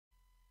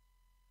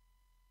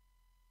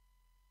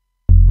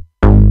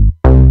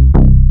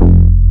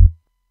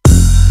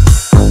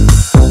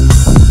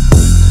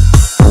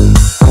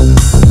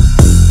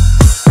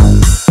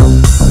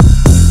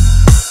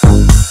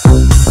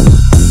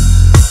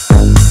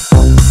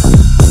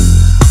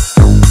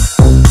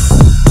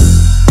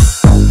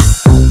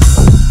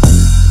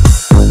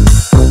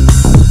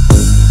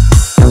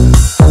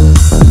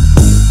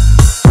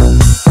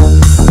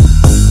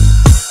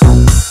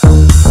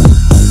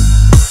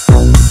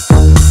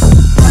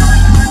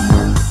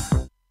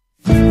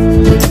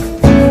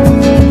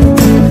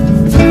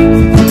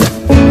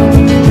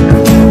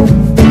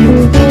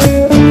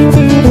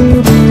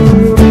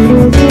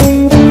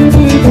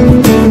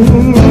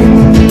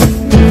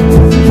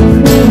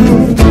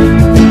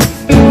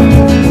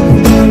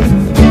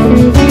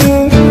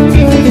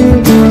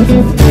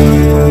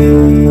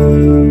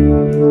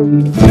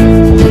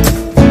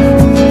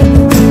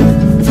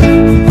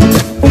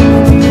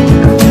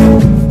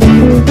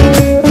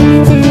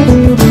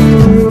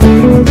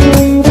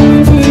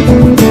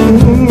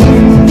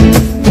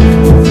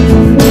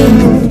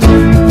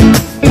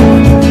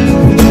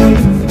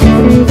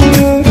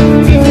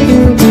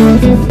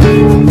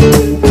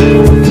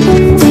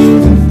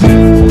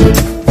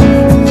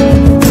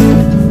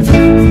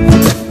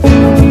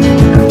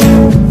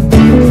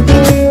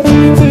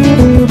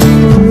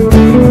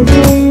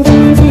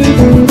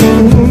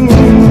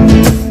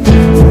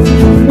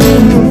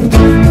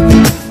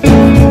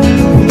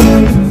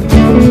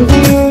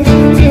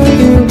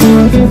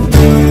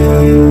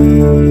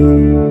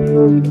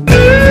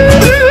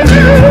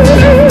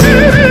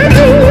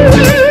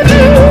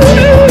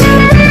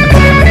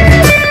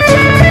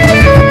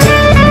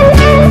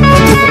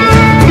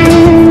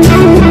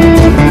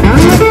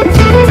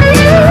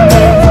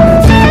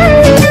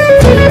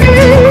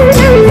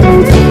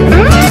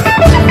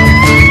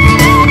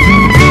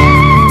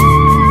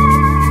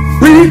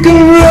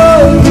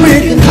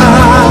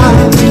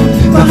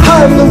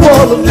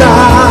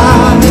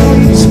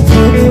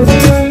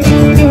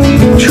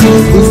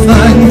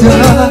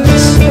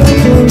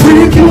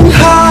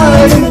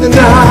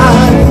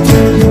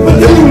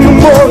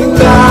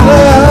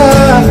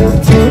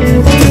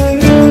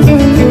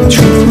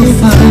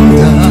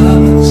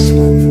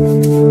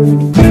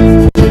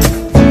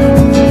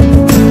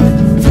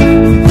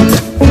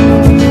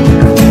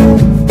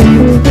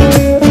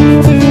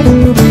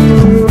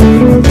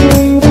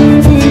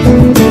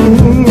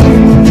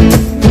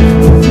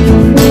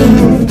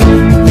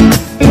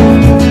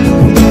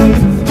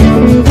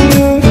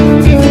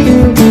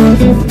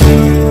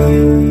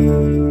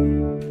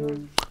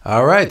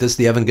All right, this is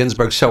the Evan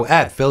Ginsburg Show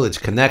at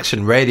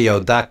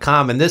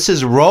VillageConnectionRadio.com, and this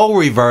is role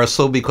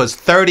reversal because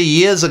 30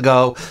 years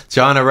ago,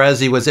 John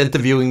Arezzi was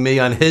interviewing me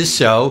on his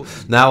show.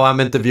 Now I'm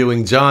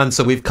interviewing John,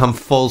 so we've come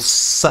full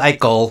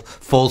circle,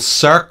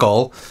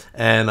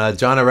 and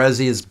John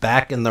Arezzi is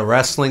back in the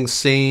wrestling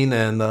scene,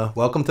 and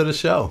welcome to the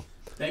show.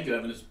 Thank you,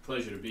 Evan. It's a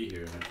pleasure to be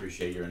here, and I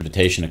appreciate your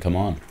invitation to come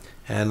on.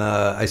 And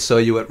I saw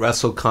you at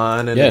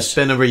WrestleCon, and yes. It's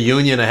been a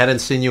reunion. I hadn't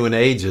seen you in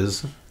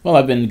ages. Well,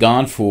 I've been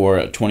gone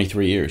for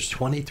 23 years.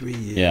 23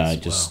 years. Yeah, I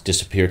just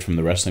disappeared from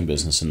the wrestling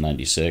business in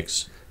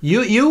 '96.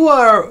 You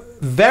are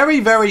very,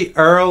 very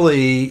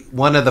early,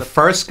 one of the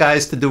first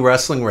guys to do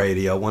wrestling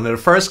radio, one of the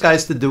first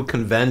guys to do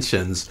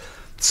conventions.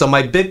 So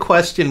my big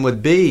question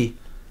would be,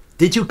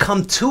 did you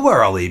come too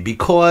early?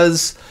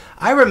 Because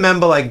I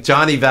remember like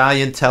Johnny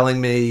Valiant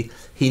telling me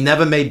he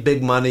never made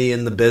big money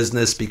in the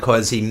business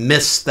because he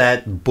missed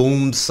that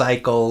boom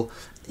cycle.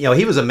 You know,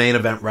 he was a main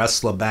event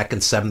wrestler back in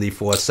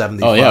 74,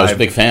 75. Oh, yeah, I was a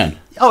big fan.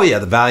 Oh, yeah,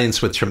 the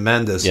Valiants were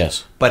tremendous.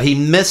 Yes. But he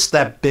missed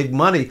that big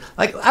money.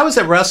 Like, I was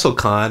at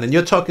WrestleCon, and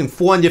you're talking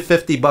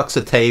 $450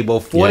 a table,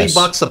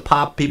 $40 a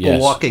pop, people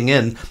walking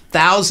in,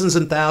 thousands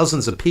and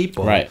thousands of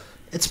people. Right.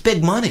 It's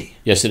big money.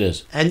 Yes, it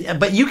is.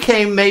 But you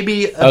came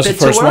maybe a bit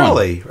too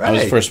early. Right. I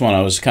was the first one.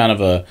 I was kind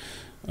of a,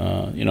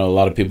 a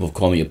lot of people have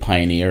called me a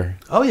pioneer.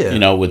 Oh, yeah. You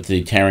know, with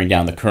the tearing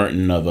down the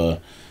curtain of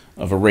a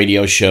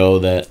radio show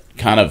that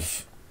kind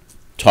of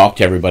talked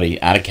to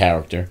everybody out of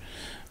character.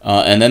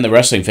 And then the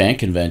wrestling fan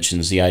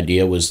conventions, the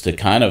idea was to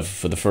kind of,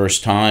 for the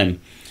first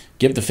time,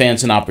 give the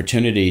fans an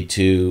opportunity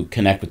to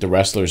connect with the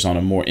wrestlers on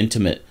a more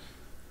intimate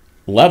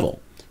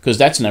level. Because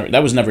that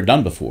was never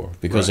done before,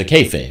 because of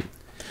kayfabe.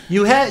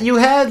 You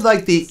had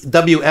like the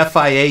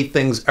WFIA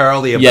things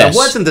earlier, but yes. It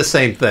wasn't the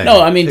same thing.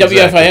 No, I mean,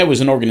 WFIA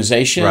was an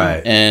organization,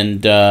 right.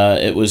 And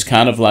it was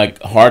kind of like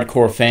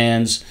hardcore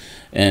fans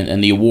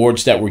and the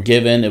awards that were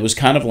given. It was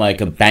kind of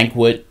like a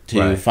banquet to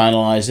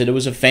finalize it. It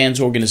was a fans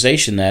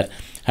organization that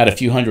had a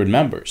few hundred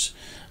members.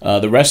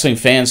 The Wrestling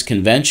Fans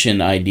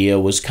Convention idea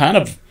was kind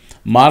of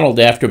modeled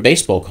after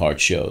baseball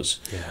card shows.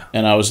 Yeah.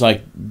 And I was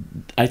like,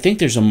 I think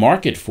there's a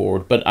market for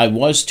it, but I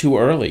was too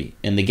early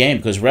in the game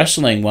because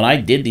wrestling, when I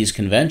did these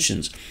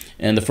conventions,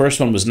 and the first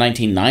one was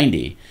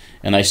 1990,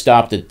 and I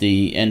stopped at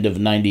the end of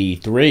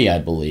 93, I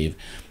believe,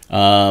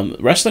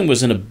 wrestling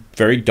was in a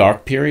very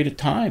dark period of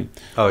time.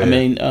 Oh, yeah. I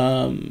mean,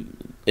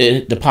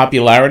 the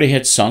popularity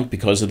had sunk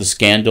because of the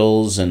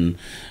scandals and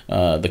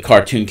the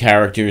cartoon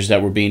characters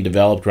that were being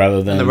developed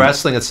rather than... And the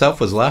wrestling itself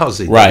was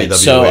lousy. Right, WWE,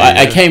 so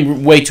I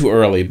came way too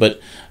early,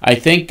 but I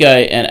think,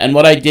 and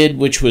what I did,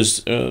 which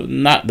was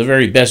not the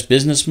very best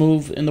business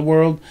move in the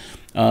world,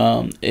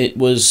 it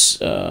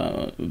was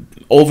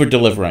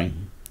over-delivering.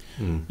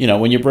 You know,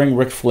 when you bring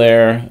Ric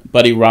Flair,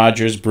 Buddy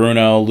Rogers,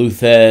 Bruno,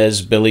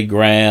 Luthez, Billy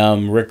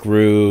Graham, Rick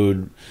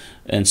Rude,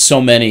 and so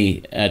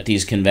many at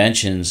these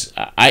conventions,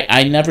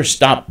 I never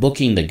stopped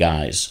booking the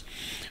guys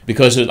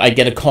because I'd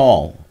get a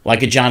call,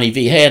 like a Johnny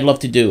V, hey, I'd love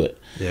to do it.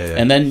 Yeah.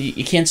 And then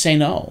you can't say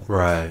no.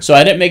 Right. So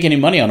I didn't make any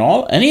money on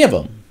any of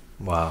them.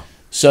 Wow.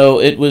 So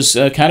it was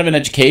kind of an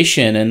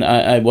education, and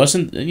I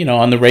wasn't,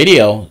 on the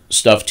radio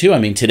stuff too. I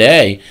mean,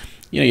 today...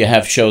 you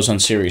have shows on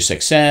Sirius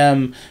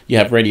XM, you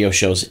have radio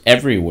shows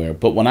everywhere.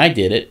 But when I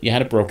did it, you had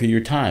to broker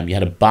your time. You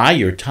had to buy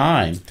your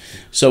time.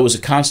 So it was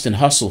a constant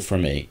hustle for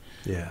me.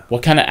 Yeah.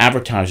 What kind of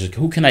advertisers,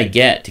 who can I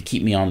get to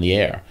keep me on the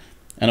air?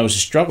 And it was a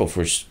struggle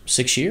for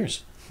 6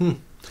 years.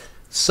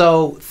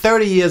 So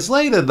 30 years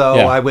later, though,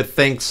 I would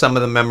think some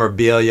of the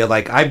memorabilia,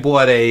 like I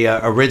bought a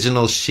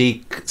original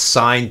Chic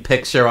signed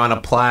picture on a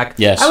plaque.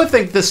 Yes. I would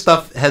think this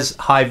stuff has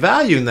high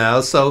value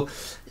now, so...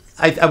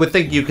 I would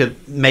think you could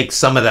make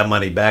some of that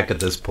money back at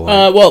this point.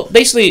 Well,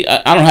 basically,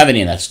 I don't have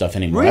any of that stuff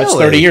anymore. Really? That's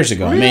 30 years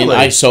ago. Really? I mean,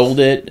 I sold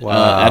it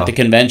at the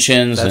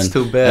conventions. That's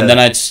too bad. And then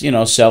I'd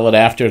sell it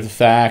after the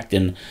fact.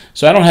 And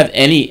so I don't have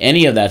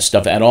any of that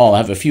stuff at all. I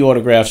have a few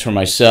autographs for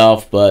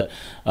myself. But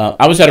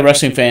I was at a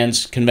Wrestling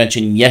Fans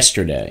Convention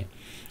yesterday,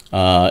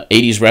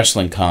 80s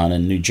Wrestling Con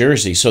in New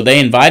Jersey. So they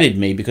invited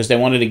me because they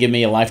wanted to give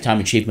me a Lifetime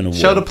Achievement Award.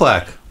 Show the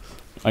plaque.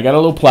 I got a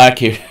little plaque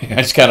here.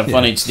 It's kind of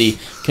funny. It's the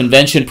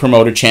Convention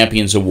Promoter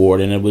Champions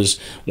Award, and it was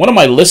one of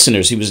my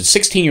listeners. He was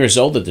 16 years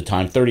old at the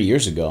time, 30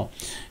 years ago,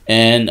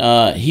 and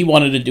he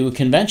wanted to do a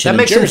convention in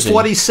Jersey. That makes him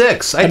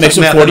 46. That makes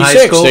him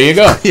 46. There you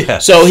go. Yeah.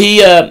 So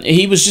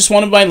he was just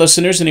one of my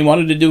listeners, and he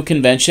wanted to do a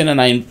convention, and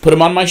I put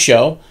him on my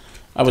show.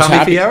 I was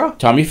happy. Fierro?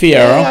 Tommy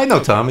Fierro. Yeah, I know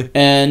Tommy.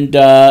 And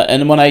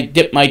when I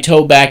dipped my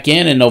toe back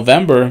in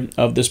November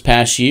of this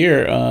past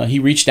year, he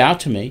reached out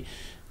to me,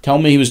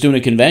 telling me he was doing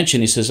a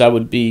convention. He says, I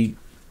would be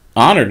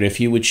honored if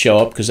you would show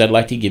up because I'd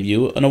like to give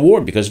you an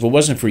award, because if it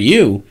wasn't for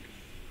you,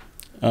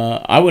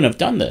 I wouldn't have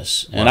done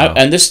this. And wow.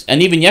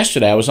 And even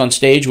yesterday I was on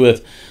stage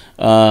with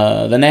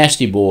the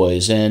Nasty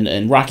Boys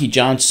and Rocky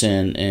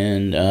Johnson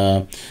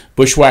and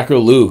Bushwhacker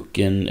Luke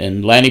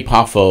and Lanny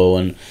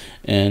Poffo,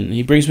 and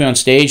he brings me on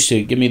stage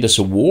to give me this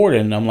award,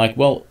 and I'm like,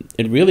 well,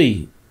 it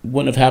really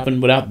wouldn't have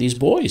happened without these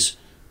boys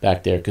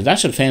back there, because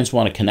that's what fans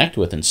want to connect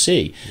with and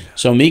see. Yeah.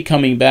 So me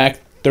coming back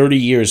 30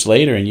 years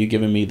later and you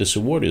giving me this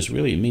award is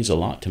really, it means a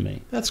lot to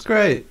me. That's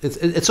great.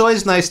 It's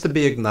always nice to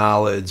be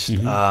acknowledged.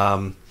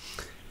 Mm-hmm.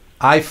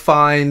 I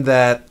find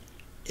that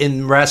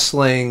in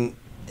wrestling,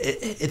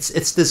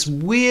 it's this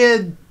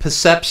weird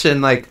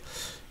perception, like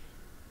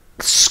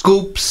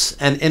scoops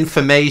and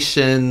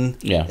information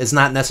is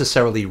not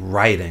necessarily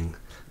writing.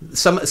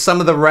 Some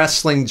of the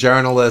wrestling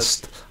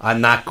journalists are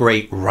not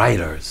great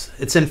writers.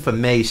 It's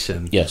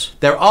information. Yes.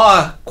 There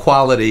are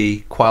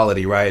quality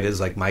writers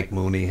like Mike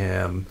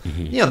Mooneyham.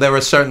 Mm-hmm. You know, there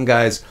are certain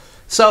guys.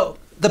 So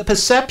the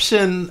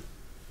perception,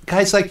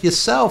 guys like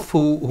yourself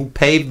who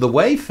paved the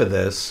way for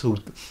this,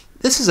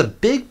 this is a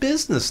big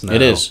business now.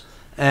 It is.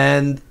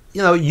 And,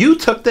 you know, you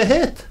took the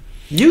hit.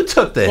 You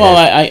took the hit. Well,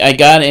 I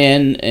got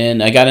in,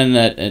 and I got in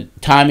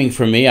that timing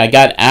for me. I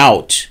got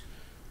out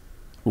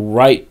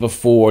right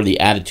before the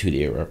Attitude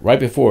Era, right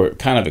before it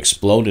kind of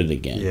exploded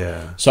again.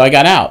 Yeah. So I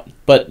got out.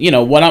 But, you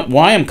know,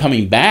 why I'm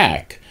coming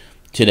back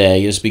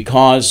today is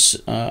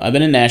because I've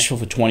been in Nashville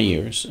for 20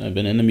 years. I've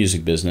been in the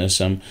music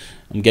business. I'm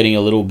getting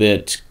a little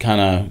bit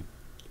kind of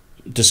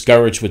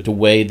discouraged with the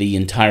way the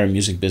entire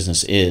music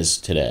business is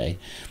today.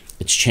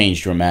 It's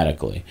changed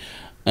dramatically.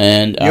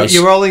 And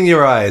you're rolling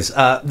your eyes.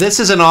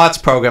 This is an arts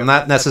program,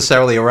 not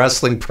necessarily a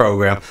wrestling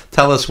program.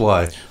 Tell us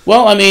why.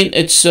 Well, I mean,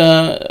 it's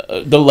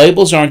the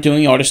labels aren't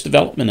doing artist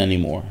development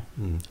anymore,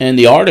 and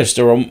the artists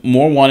are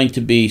more wanting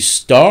to be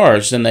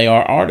stars than they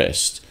are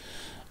artists.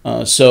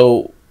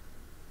 So,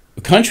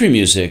 country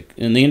music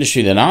in the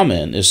industry that I'm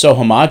in is so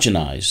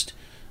homogenized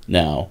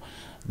now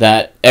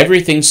that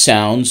everything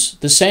sounds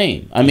the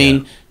same. I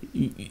mean,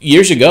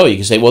 years ago, you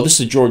could say, well, this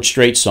is a George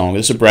Strait song,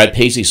 this is a Brad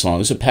Paisley song,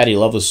 this is a Patti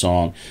LaBelle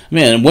song. I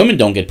mean, and women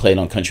don't get played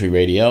on country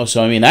radio,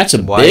 so I mean, that's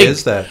a Why big...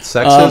 is that?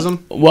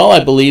 Sexism? Well,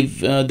 I believe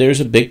there's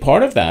a big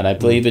part of that. I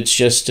believe it's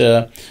just,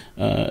 you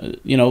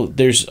know,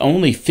 there's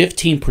only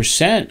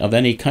 15% of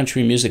any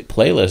country music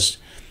playlist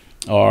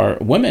are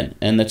women,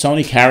 and it's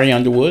only Carrie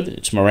Underwood,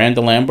 it's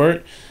Miranda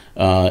Lambert,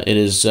 it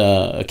is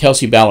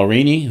Kelsey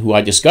Ballerini, who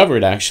I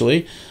discovered,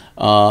 actually,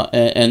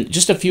 and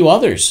just a few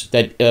others,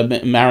 that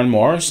Maren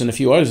Morris and a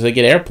few others, they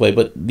get airplay,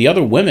 but the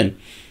other women,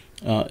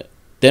 they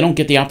don't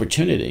get the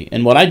opportunity.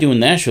 And what I do in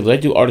Nashville is I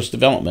do artist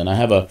development. I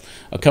have a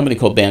company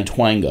called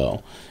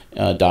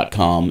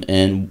bandtwango.com,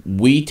 and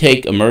we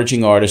take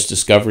emerging artists,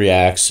 discovery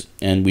acts,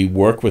 and we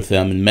work with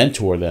them and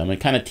mentor them and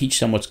kind of teach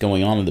them what's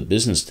going on in the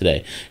business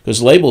today.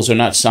 Because labels are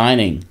not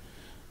signing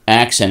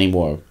acts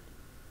anymore,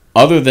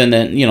 other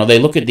than, you know, they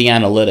look at the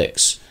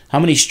analytics. How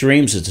many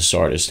streams does this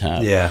artist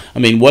have? Yeah. I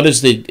mean, what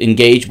is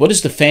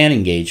the fan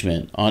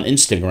engagement on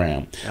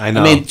Instagram? I know.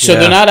 I mean, so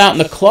they're not out in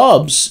the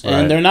clubs,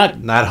 and they're not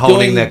honing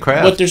doing their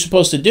craft, what they're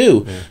supposed to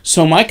do. Yeah.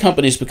 So my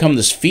company's become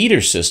this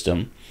feeder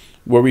system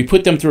where we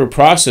put them through a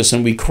process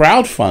and we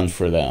crowdfund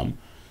for them,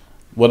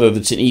 whether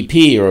it's an EP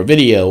or a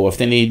video, or if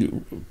they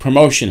need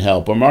promotion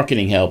help or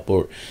marketing help,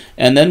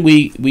 and then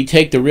we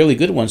take the really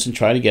good ones and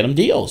try to get them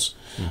deals.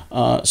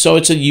 So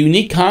it's a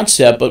unique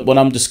concept, but what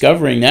I'm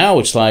discovering now,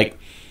 it's like,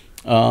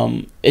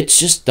 it's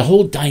just the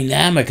whole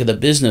dynamic of the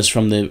business,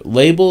 from the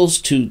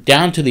labels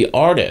down to the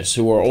artists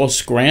who are all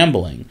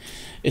scrambling.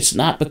 It's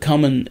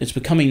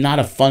becoming not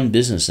a fun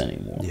business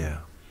anymore. Yeah.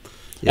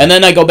 And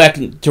then I go back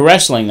to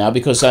wrestling now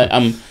because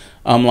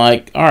I'm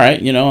like, all right,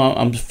 you know,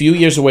 I'm a few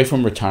years away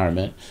from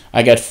retirement.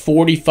 I got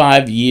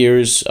 45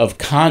 years of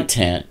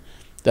content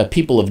that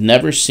people have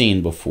never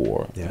seen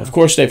before. Yeah. Of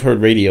course, they've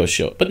heard radio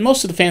show, but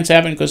most of the fans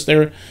haven't, because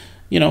they're,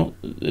 you know,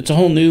 it's a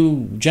whole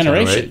new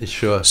generation.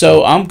 Sure.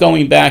 So I'm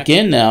going back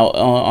in now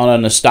on a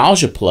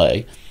nostalgia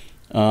play,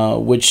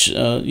 which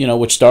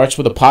starts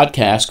with a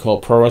podcast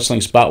called Pro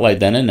Wrestling Spotlight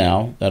Then and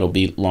Now. That'll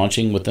be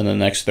launching within the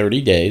next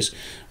 30 days.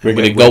 We're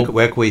going to go.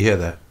 Where can we hear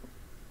that?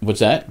 What's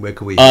that? Where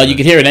can we hear that? You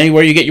can hear it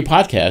anywhere you get your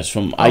podcasts,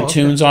 from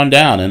iTunes on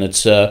down, and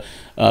it's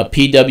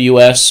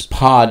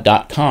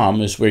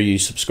pwspod.com is where you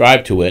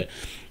subscribe to it.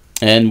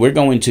 And we're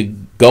going to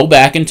go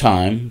back in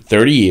time,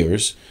 30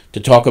 years,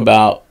 to talk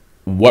about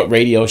what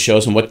radio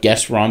shows and what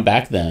guests were on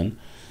back then,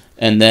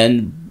 and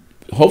then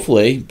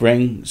hopefully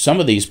bring some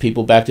of these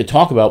people back to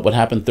talk about what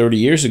happened 30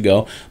 years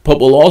ago, but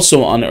we'll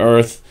also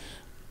unearth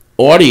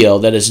audio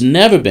that has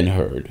never been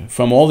heard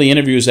from all the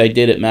interviews I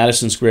did at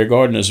Madison Square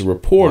Garden as a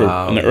reporter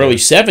in the early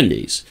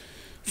 70s,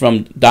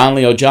 from Don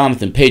Leo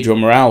Jonathan, Pedro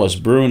Morales,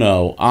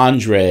 Bruno,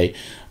 Andre,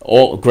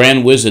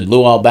 Grand Wizard,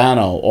 Lou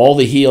Albano, all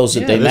the heels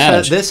that they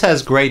managed. This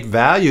has great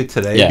value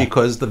today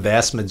because the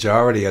vast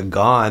majority are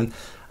gone.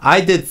 I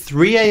did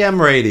 3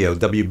 a.m. radio,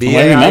 WBAI.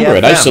 I remember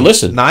it. I used to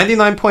listen.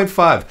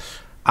 99.5.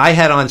 I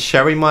had on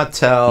Sherry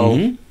Martel.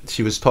 Mm-hmm.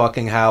 She was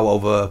talking how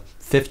over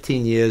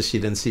 15 years she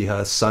didn't see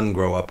her son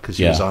grow up because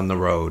she was on the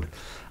road.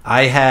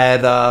 I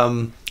had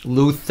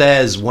Lou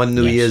Thez one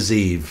New Year's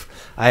Eve.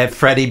 I had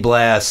Freddie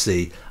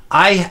Blassie.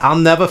 I'll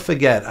never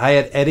forget, I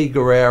had Eddie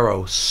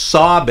Guerrero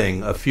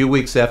sobbing a few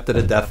weeks after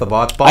the death of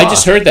Art Barr. I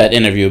just heard that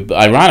interview.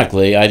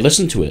 Ironically, I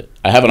listened to it.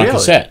 I have it on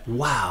cassette.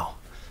 Wow.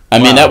 I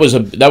mean, that was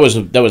an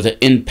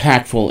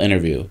impactful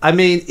interview. I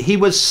mean, he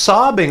was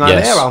sobbing on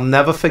air. I'll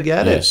never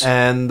forget it.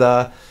 And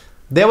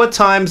There were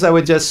times I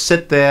would just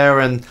sit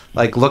there and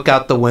like look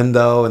out the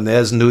window, and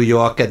there's New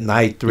York at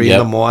night, 3 in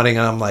the morning,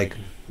 and I'm like,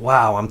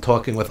 wow, I'm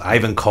talking with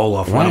Ivan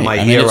Koloff, one of my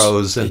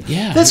heroes, and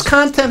this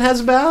content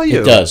has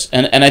value. It does,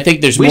 and I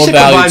think there's we more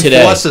value today. We should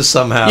combine forces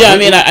somehow. Yeah, I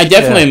mean, I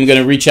definitely am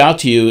going to reach out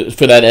to you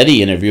for that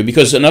Eddie interview,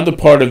 because another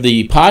part of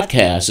the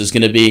podcast is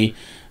going to be,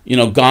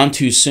 gone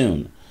too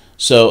soon.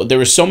 So there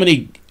were so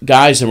many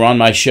guys that were on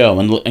my show,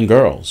 and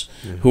girls,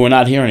 who are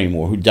not here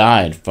anymore, who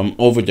died from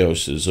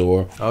overdoses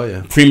or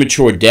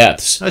premature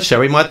deaths.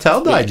 Sherry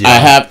Martel died.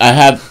 Yeah. I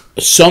have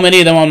so many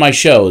of them on my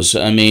shows.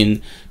 I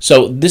mean,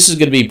 so this is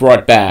going to be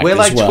brought back. We're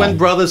like twin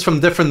brothers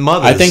from different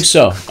mothers. I think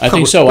so.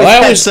 We've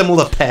had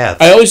similar paths.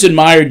 I always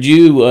admired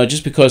you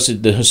just because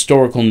of the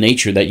historical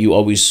nature that you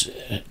always.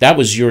 That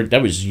was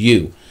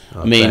you.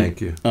 Oh,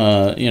 thank you.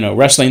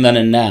 Wrestling then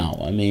and now.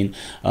 I mean,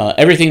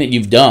 everything that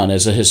you've done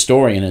as a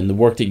historian and the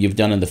work that you've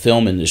done in the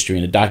film industry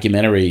and the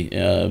documentary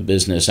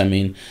business. I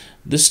mean,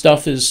 this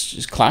stuff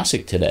is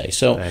classic today.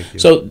 So,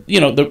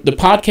 the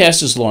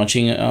podcast is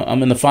launching.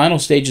 I'm in the final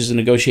stages of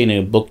negotiating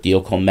a book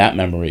deal called Map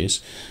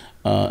Memories,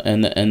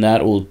 and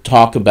that will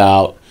talk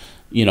about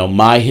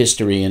my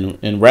history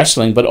in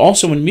wrestling, but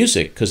also in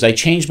music, because I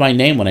changed my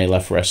name when I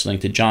left wrestling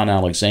to John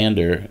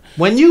Alexander.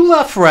 When you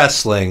left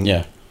wrestling,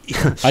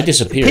 I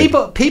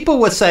disappeared. People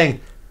were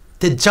saying,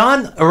 did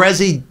John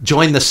Arezzi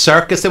join the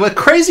circus? There were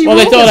crazy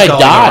rumors going they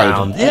thought I died.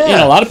 Around.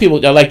 Yeah. A lot of people,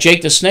 like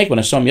Jake the Snake, when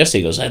I saw him yesterday,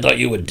 he goes, I thought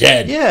you were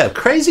dead. Yeah,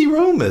 crazy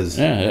rumors.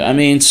 Yeah, I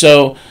mean,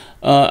 so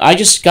I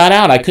just got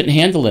out. I couldn't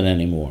handle it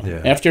anymore.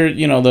 Yeah. After,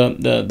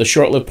 the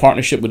short-lived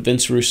partnership with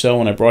Vince Russo,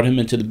 and I brought him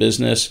into the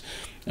business,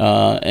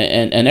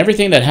 and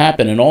everything that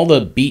happened, and all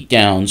the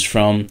beatdowns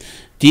from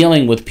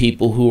dealing with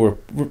people who were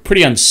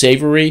pretty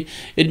unsavory,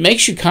 it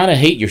makes you kind of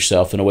hate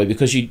yourself in a way,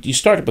 because you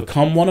start to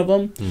become one of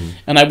them.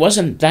 And I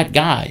wasn't that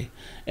guy.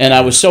 And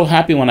I was so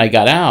happy when I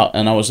got out,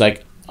 and I was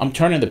like, I'm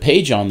turning the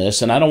page on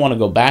this, and I don't want to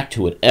go back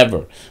to it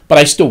ever. But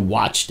I still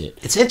watched it.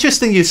 It's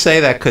interesting you say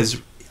that,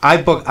 because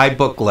I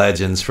book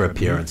legends for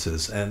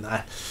appearances. And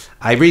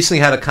I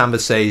recently had a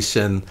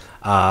conversation.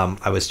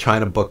 I was trying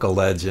to book a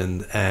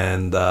legend,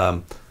 and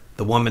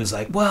the woman's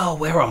like, well,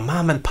 we're a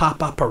mom and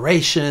pop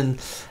operation,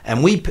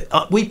 and we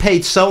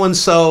paid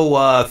so-and-so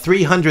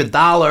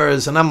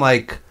 $300. And I'm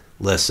like,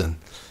 listen,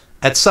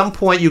 at some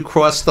point you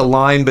cross the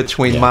line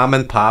between mom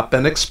and pop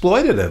and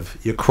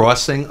exploitative. You're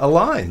crossing a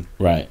line.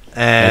 Right.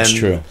 And that's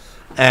true.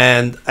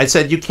 And I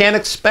said, you can't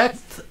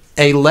expect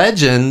a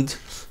legend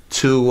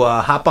to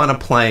hop on a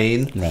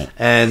plane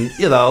and,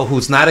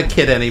 who's not a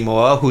kid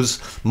anymore,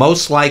 who's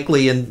most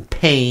likely in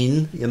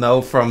pain,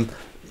 from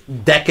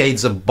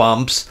decades of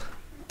bumps,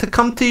 to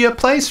come to your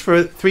place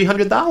for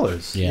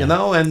 $300,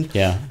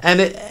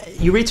 and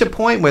you reach a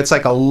point where it's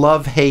like a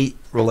love-hate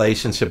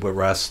relationship with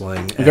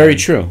wrestling. Very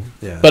true.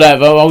 Yeah. But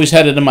I've always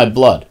had it in my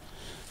blood.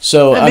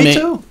 So me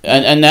too.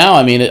 And now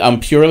I'm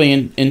purely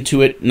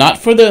into it, not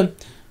for the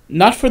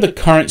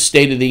current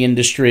state of the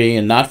industry,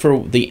 and not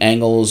for the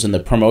angles and the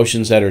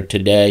promotions that are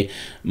today.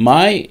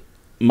 My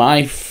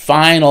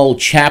final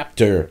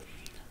chapter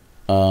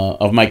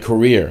of my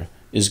career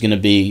is going to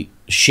be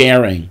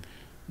sharing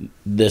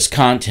this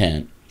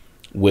content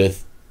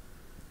with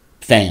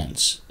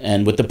fans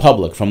and with the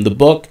public, from the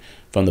book,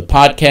 from the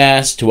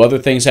podcast, to other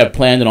things I've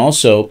planned.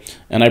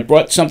 And I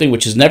brought something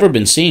which has never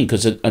been seen,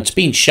 because it's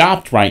being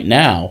shopped right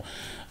now.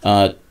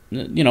 I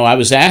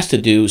was asked to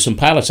do some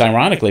pilots,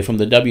 ironically, from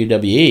the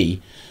WWE,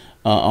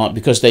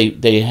 because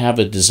they have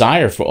a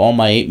desire for all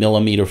my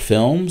 8mm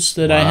films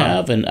that I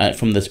have, and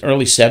from the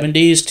early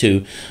 70s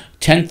to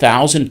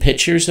 10,000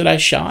 pictures that I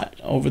shot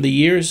over the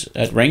years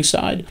at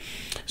ringside.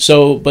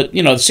 So, but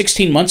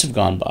 16 months have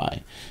gone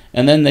by,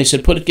 and then they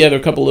said put together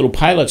a couple little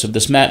pilots of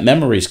this Map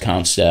Memories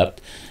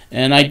concept,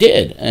 and I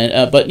did.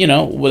 But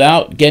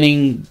without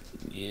getting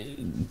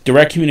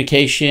direct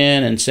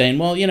communication and saying,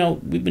 well,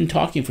 we've been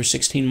talking for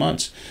 16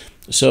 months,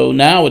 so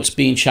now it's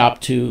being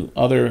shopped to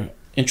other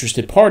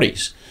interested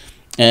parties.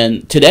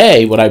 And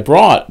today, what I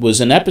brought was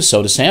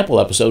a sample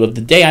episode of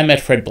the day I met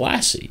Fred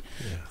Blassie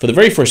for the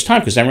very first time,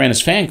 because I ran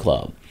his fan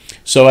club.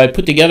 So I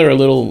put together a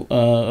little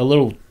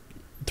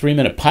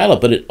 3-minute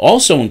pilot, but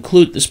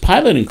this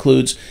pilot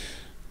includes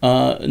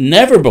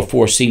never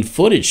before seen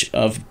footage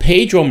of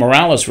Pedro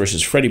Morales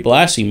versus Freddie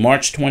Blassie,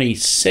 March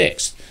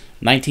 26th,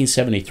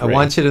 1973. I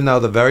want you to know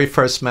the very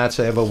first match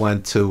I ever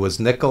went to was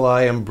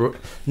Nikolai and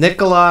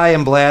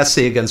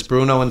Blassie against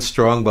Bruno and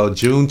Strongbow,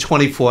 June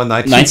 24,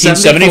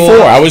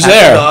 1974. I was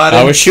there.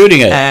 I was shooting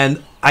it.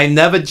 And I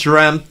never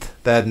dreamt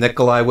that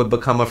Nikolai would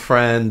become a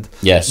friend.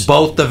 Yes.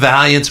 Both the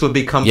Valiants would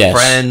become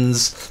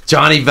friends.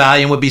 Johnny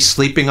Valiant would be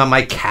sleeping on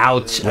my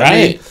couch.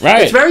 Right.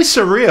 It's very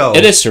surreal.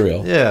 It is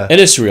surreal. Yeah. It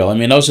is surreal. I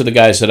mean, those are the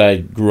guys that I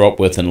grew up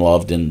with and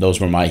loved, and those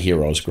were my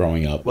heroes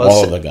growing up.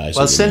 All of the guys.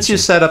 Well, since you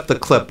set up the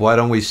clip, why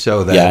don't we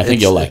show that? Yeah, I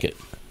think you'll like it.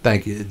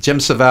 Thank you. Jim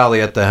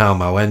Savali at the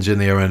helm, our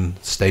engineer and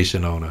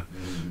station owner.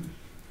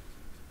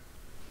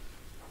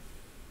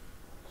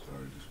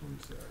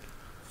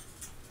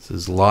 This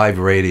is live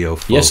radio,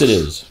 folks. Yes, it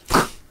is.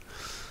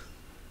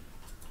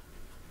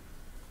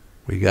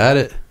 We got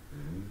it.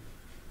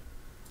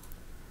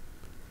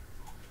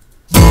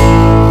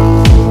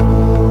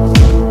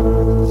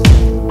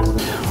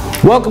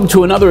 Welcome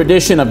to another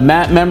edition of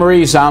Matt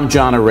Memories. I'm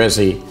John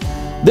Arezzi.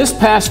 This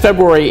past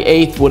February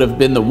 8th would have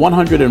been the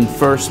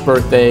 101st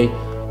birthday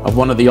of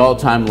one of the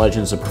all-time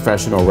legends of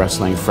professional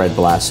wrestling, Fred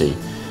Blassie.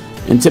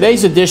 In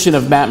today's edition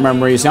of Matt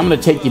Memories, I'm going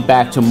to take you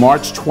back to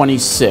March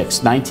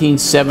 26,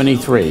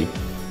 1973.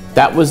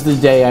 That was the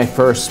day I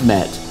first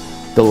met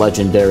the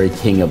legendary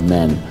King of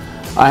Men.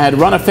 I had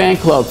run a fan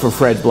club for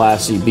Fred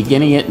Blassie,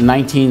 beginning it in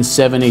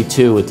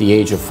 1972 at the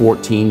age of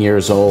 14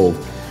 years old.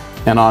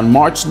 And on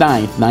March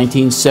 9th,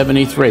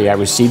 1973, I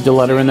received a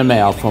letter in the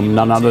mail from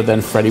none other than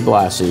Freddie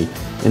Blassie,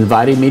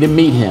 inviting me to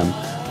meet him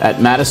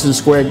at Madison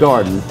Square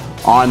Garden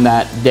on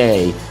that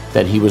day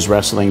that he was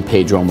wrestling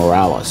Pedro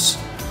Morales.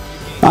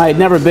 I had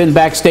never been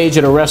backstage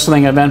at a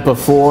wrestling event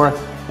before,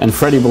 and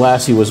Freddie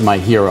Blassie was my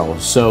hero.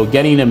 So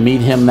getting to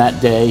meet him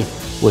that day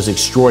was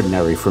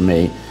extraordinary for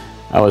me.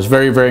 I was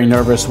very, very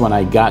nervous when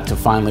I got to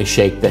finally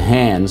shake the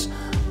hands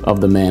of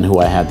the man who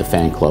I had the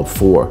fan club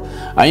for.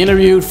 I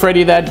interviewed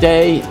Freddie that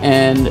day,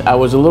 and I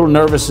was a little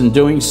nervous in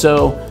doing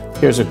so.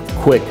 Here's a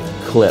quick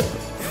clip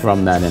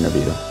from that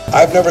interview.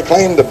 I've never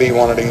claimed to be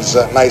one of these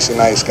nicey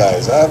nice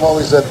guys. I've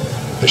always said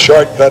the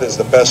shortcut is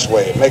the best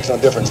way. It makes no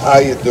difference how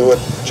you do it,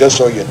 just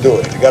so you do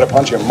it. If you got to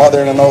punch your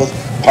mother in the nose,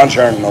 punch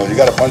her in the nose. You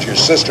got to punch your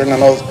sister in the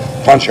nose,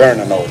 punch her in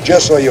the nose,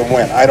 just so you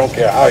win. I don't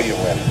care how you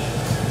win.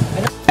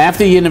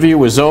 After the interview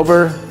was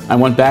over, I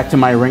went back to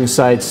my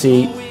ringside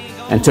seat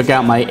and took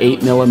out my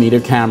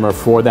 8mm camera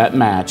for that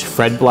match,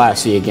 Fred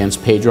Blassie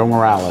against Pedro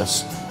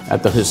Morales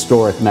at the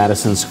historic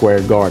Madison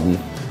Square Garden.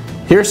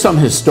 Here's some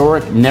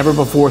historic,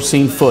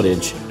 never-before-seen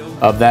footage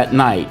of that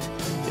night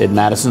at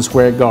Madison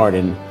Square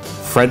Garden,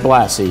 Fred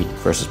Blassie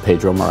versus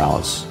Pedro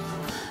Morales.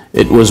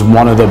 It was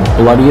one of the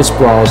bloodiest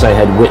brawls I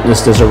had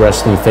witnessed as a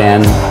wrestling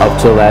fan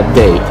up till that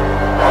date.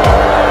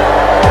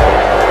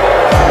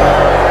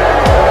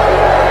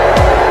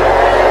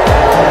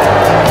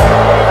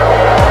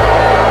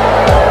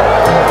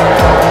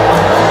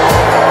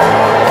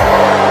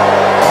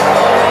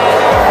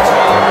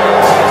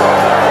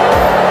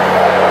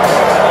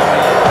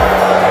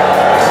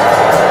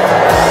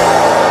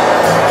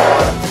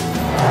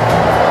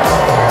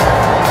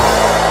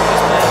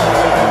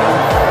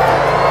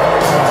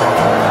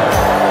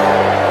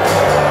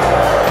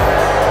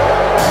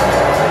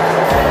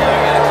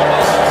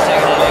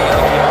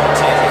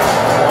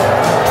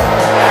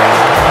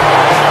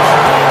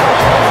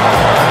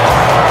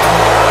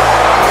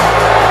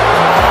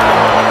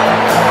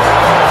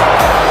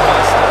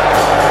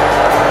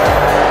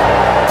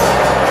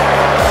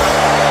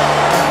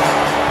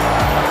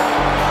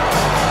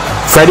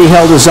 Freddie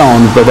held his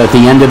own, but at the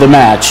end of the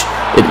match,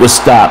 it was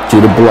stopped due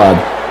to blood,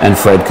 and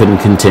Fred couldn't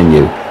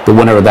continue. The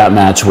winner of that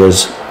match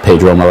was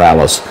Pedro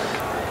Morales.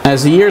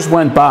 As the years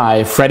went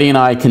by, Freddie and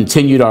I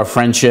continued our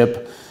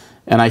friendship,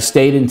 and I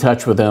stayed in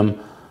touch with him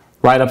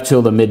right up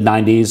till the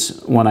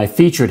mid-90s when I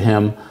featured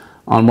him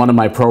on one of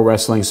my Pro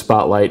Wrestling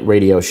Spotlight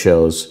radio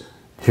shows.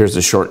 Here's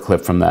a short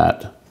clip from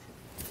that.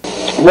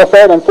 Well,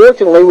 Fred,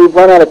 unfortunately, we've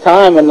run out of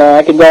time, and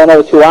I can go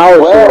another 2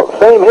 hours. Well,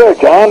 same here,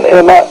 John.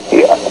 And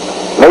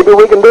maybe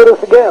we can do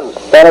this again.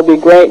 That'll be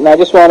great, and I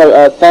just want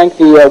to thank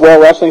the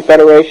World Wrestling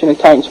Federation and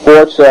Titan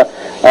Sports,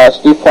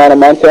 Steve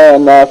Planamenta,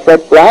 and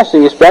Fred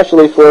Blassie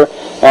especially for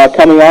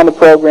coming on the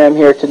program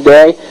here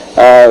today.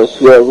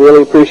 It's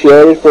really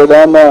appreciated for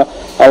them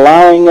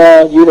allowing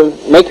you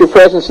to make your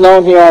presence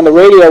known here on the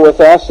radio with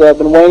us. I've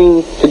been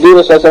waiting to do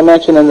this, as I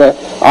mentioned in the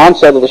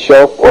onset of the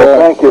show, for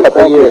thank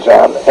you,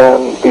 John.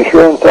 And be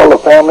sure and tell the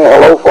family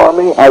hello for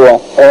me. I will.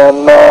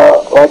 And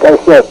like I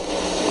said,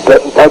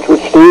 get in touch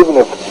with Steve, and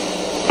if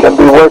can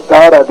be worked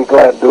out, I'd be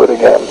glad to do it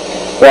again.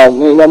 Well,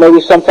 you know,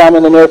 maybe sometime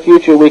in the near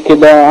future we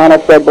could honor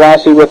Fred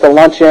Blassie with a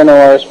luncheon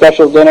or a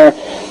special dinner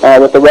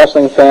with the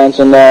wrestling fans,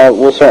 and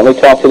we'll certainly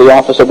talk to the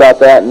office about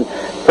that. And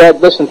Fred,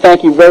 listen,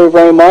 thank you very,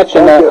 very much.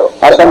 Thank you.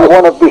 I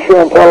want to be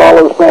sure and tell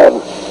all those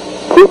fans,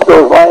 keep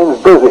those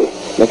lines busy.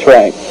 That's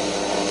right.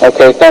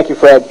 Okay, thank you,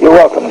 Fred. You're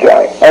welcome,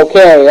 Johnny.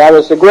 Okay, that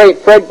was the great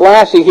Fred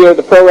Blassie here at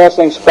the Pro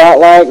Wrestling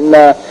Spotlight, and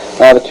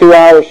the 2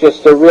 hours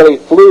just really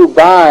flew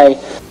by.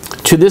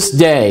 To this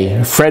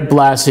day, Fred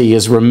Blassie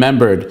is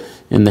remembered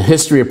in the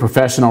history of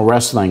professional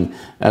wrestling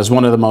as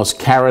one of the most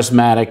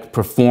charismatic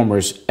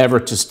performers ever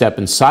to step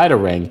inside a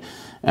ring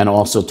and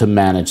also to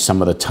manage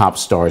some of the top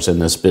stars in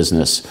this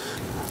business.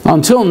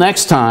 Until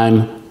next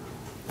time,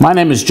 my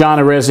name is John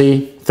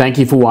Arezzi. Thank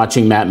you for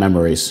watching Matt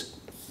Memories.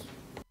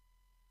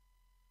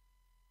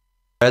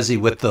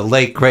 With the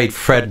late, great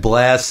Fred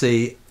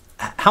Blassie.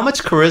 How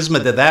much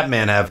charisma did that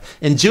man have?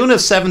 In June of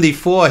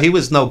 '74, he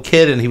was no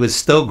kid, and he was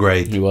still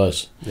great. He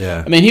was.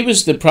 Yeah. I mean, he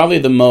was probably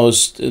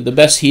the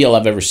best heel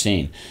I've ever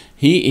seen.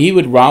 He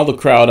would rile the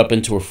crowd up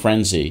into a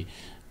frenzy,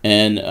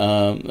 and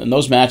in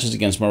those matches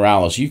against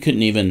Morales, you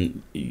couldn't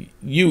even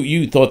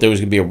you thought there was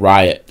going to be a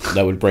riot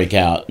that would break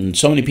out, and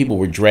so many people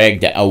were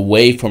dragged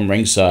away from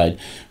ringside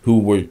who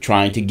were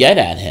trying to get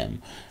at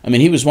him. I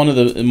mean, he was one of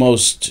the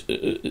most.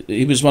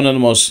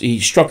 He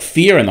struck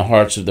fear in the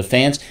hearts of the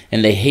fans,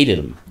 and they hated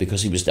him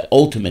because he was the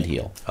ultimate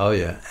heel. Oh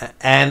yeah,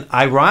 and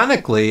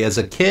ironically, as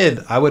a kid,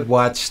 I would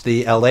watch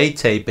the L.A.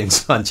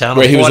 tapings on Channel 41,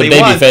 where he was a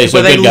babyface,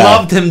 where a they good guy.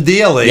 loved him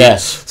dearly.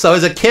 Yes. So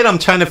as a kid, I'm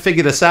trying to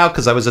figure this out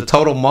because I was a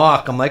total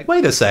mark. I'm like,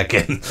 wait a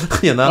second,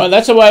 you know. Well,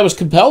 that's why I was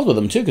compelled with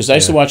him too, because I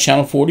used to watch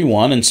Channel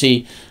 41 and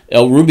see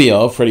El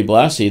Rubio, Freddie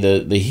Blassie,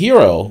 the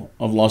hero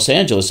of Los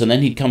Angeles, and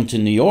then he'd come to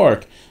New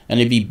York. And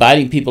he'd be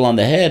biting people on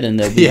the head, and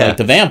they'd be like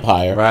the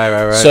vampire.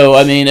 Right. So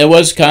I mean, it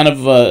was kind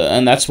of,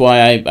 and that's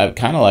why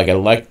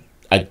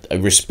I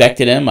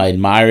respected him, I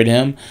admired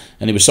him,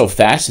 and he was so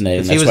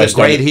fascinating. He was a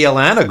great heel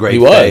and a great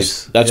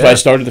face. He was. That's why I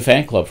started the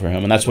fan club for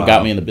him, and that's what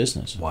got me in the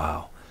business.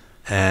 Wow.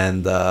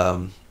 And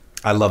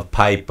I love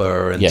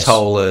Piper and Yes.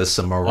 Tolis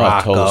and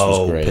Morocco, Tolis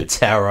was great.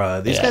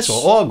 Patera. These guys were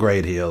all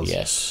great heels.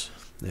 Yes.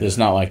 It's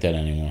not like that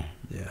anymore.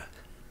 Yeah.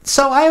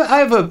 So I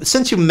have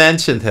since you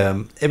mentioned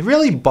him, it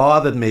really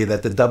bothered me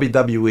that the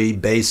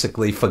WWE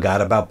basically forgot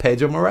about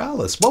Pedro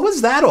Morales. What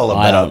was that all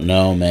about? I don't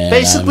know, man.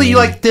 Basically,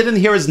 you didn't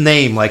hear his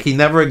name, like he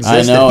never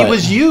existed. He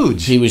was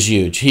huge. He was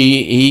huge.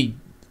 He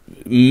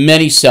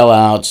many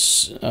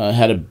sellouts,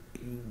 had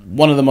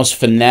one of the most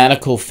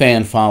fanatical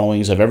fan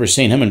followings I've ever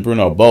seen. Him and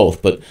Bruno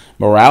both, but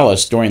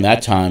Morales during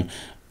that time.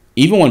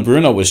 Even when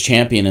Bruno was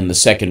champion in the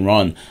second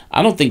run,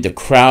 I don't think the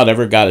crowd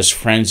ever got as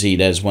frenzied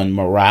as when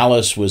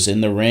Morales was in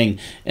the ring.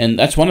 And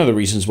that's one of the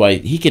reasons why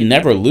he can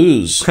never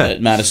lose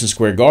at Madison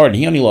Square Garden.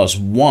 He only lost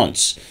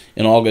once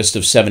in August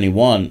of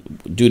 '71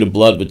 due to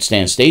blood with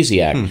Stan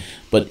Stasiak.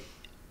 But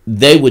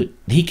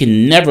he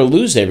can never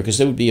lose there because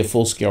there would be a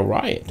full-scale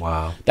riot.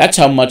 Wow. That's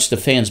how much the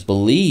fans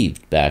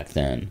believed back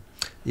then.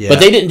 Yeah. But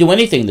they didn't do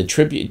anything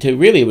to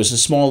really, it was a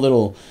small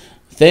little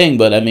thing,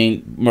 but I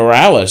mean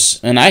Morales,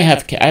 and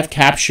I've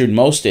captured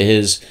most of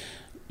his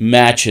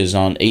matches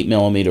on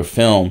 8mm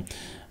film,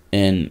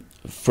 and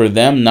for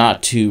them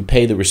not to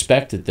pay the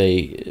respect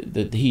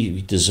that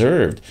he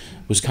deserved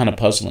was kind of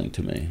puzzling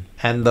to me.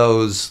 And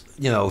those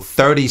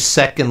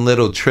 30-second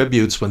little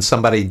tributes when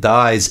somebody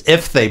dies,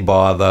 if they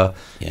bother,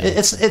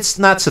 it's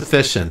not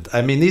sufficient.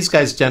 I mean, these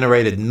guys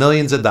generated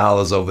millions of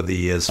dollars over the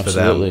years for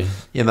them.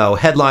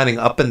 Headlining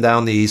up and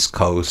down the East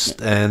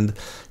Coast, and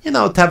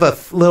to have a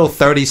little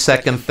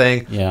 30-second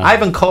thing. Yeah.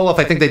 Ivan Koloff,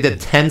 I think they did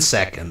 10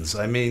 seconds.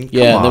 I mean,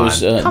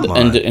 come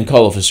on. And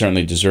Koloff is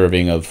certainly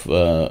deserving of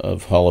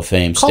Hall of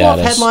Fame status.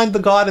 Koloff headlined the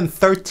Garden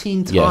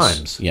 13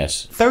 times.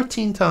 Yes.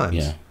 13 times.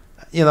 Yeah.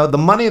 The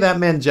money that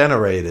man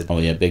generated. Oh,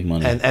 yeah, big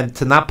money. And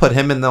to not put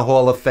him in the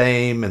Hall of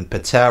Fame and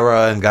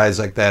Patera and guys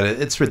like that,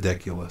 it's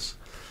ridiculous.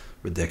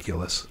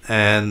 Ridiculous.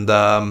 And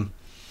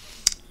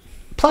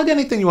plug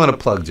anything you want to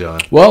plug, John.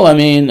 Well, I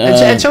mean...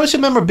 and show us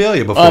your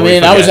memorabilia before I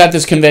mean, I was at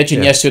this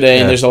convention yesterday,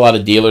 and Yeah. there's a lot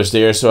of dealers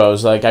there, so I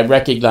was like, I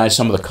recognized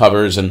some of the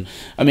covers, and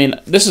I mean,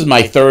 this is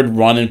my third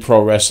run in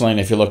pro wrestling,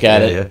 if you look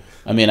at it. Yeah.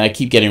 I mean, I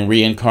keep getting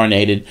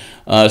reincarnated.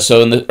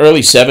 So in the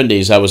early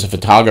 70s, I was a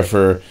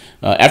photographer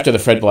after the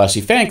Fred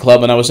Blassie fan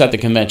club, and I was at the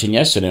convention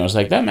yesterday, and I was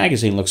like, that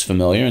magazine looks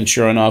familiar, and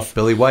sure enough...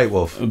 Billy White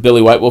Wolf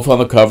on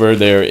the cover.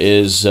 There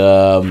is...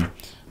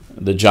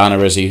 the John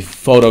Arezzi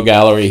photo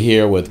gallery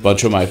here with a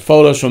bunch of my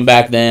photos from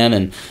back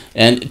then,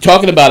 and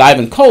talking about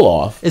Ivan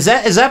Koloff. Is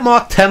that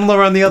Mark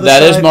Tendler on the other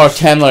side? That is Mark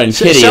Tendler and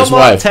Kitty, his Mark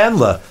wife.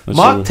 Tendler.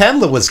 Mark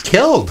Tendler was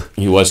killed.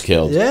 He was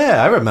killed.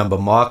 Yeah, I remember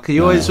Mark. He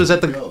always was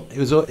at the.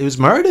 He was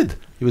murdered.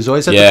 He was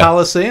always at the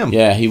Coliseum.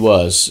 Yeah, he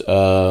was.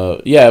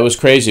 It was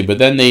crazy. But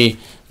then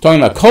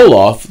talking about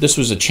Koloff, this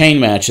was a chain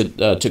match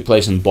that took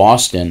place in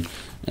Boston.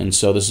 And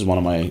so this is one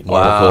of my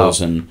articles,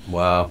 and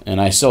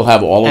I still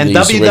have all of these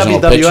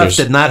original pictures. WWF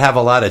did not have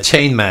a lot of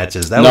chain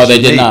matches. No,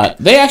 they did not.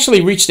 They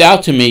actually reached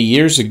out to me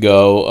years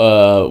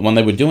ago when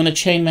they were doing a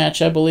chain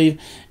match, I believe,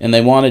 and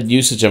they wanted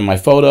usage of my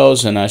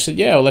photos, and I said,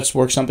 yeah, well, let's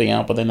work something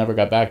out, but they never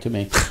got back to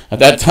me at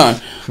that time.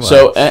 Wow.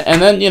 So,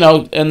 and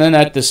then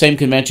at the same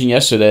convention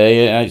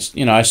yesterday,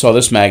 I saw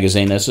this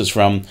magazine. This is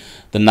from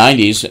the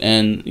 90s,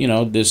 and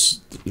this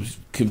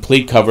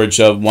complete coverage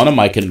of one of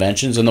my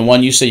conventions, and the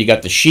one you say you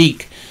got the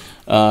Sheik.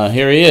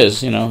 Here he is,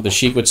 the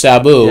Sheik with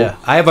Sabu. Yeah,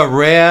 I have a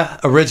rare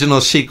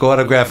original Sheik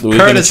autograph,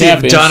 courtesy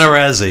of John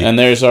Arezzi. And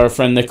there's our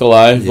friend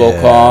Nikolai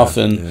Volkov,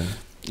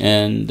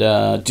 and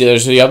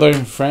there's the other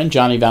friend,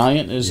 Johnny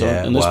Valiant, is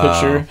in this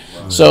picture.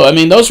 Wow. So I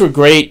mean, those were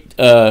great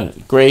days,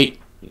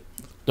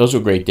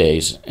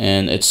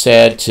 and it's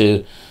sad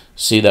to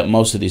see that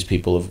most of these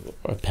people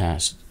have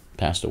passed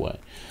away.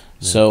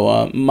 Yeah.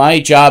 So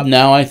my job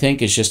now, I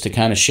think, is just to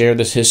kind of share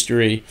this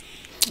history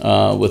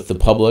with the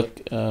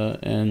public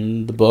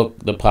and the book,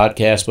 the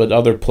podcast, but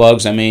other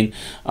plugs. I mean,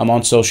 I'm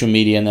on social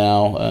media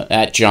now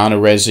at John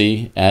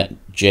Arezzi, at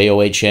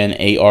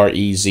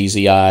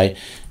JohnArezzi,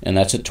 and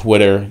that's at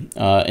Twitter.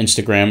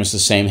 Instagram is the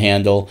same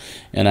handle,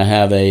 and I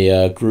have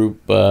a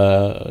group,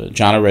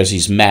 John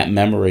Arezzi's Map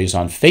Memories,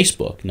 on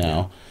Facebook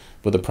now.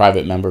 with a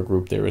private member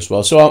group there as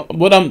well. So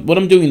what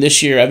I'm doing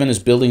this year, Evan, is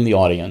building the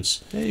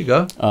audience. There you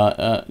go.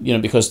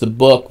 Because the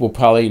book will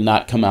probably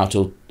not come out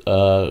till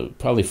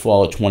probably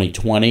fall of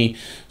 2020.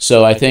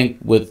 So I think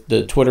with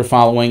the Twitter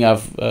following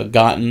I've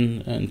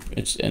gotten, and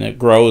it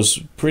grows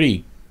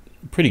pretty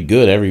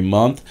good every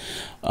month.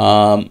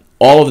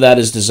 All of that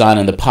is designed,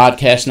 and the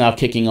podcast now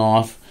kicking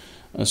off.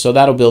 So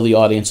that'll build the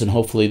audience, and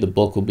hopefully the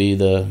book will be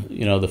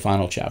the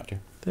final chapter.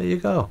 There you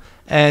go.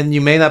 And you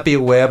may not be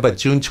aware, but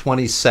June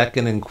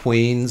 22nd in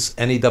Queens,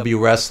 NEW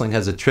Wrestling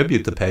has a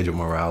tribute to Pedro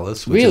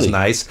Morales, which is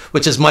nice,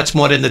 which is much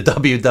more than the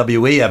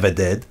WWE ever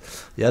did.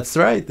 Yeah, that's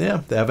right.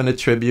 Yeah, they're having a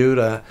tribute.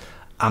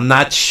 I'm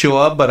not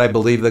sure, but I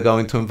believe they're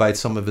going to invite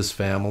some of his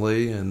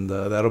family, and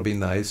that'll be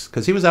nice,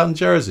 because he was out in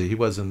Jersey. He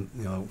wasn't,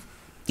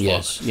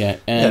 Yes, yeah.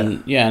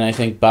 And I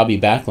think Bobby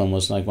Backlund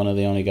was like one of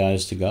the only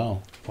guys to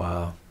go.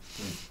 Wow.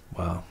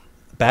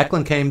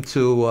 Backlund came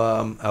to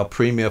our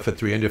premiere for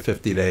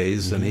 350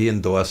 Days, and he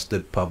endorsed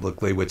it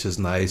publicly, which is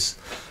nice.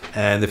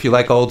 And if you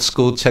like old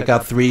school, check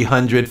out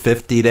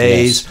 350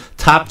 Days. Yes.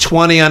 Top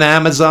 20 on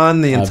Amazon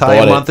the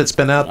entire month it's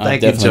been out.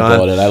 Thank you, John. I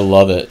bought it. I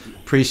love it.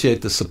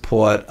 Appreciate the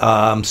support.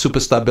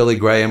 Superstar Billy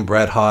Graham,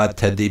 Bret Hart,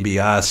 Ted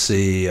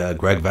DiBiase,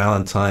 Greg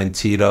Valentine,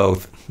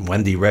 Tito,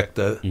 Wendy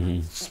Richter.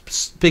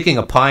 Speaking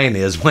of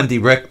pioneers, Wendy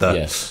Richter.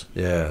 Yes.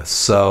 Yeah.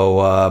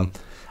 So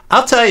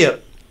I'll tell you,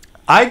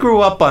 I grew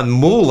up on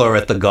Moolah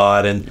at the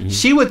Garden.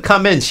 She would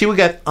come in. She would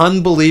get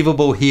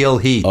unbelievable heel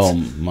heat. Oh,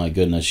 my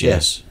goodness,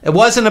 yes. It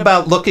wasn't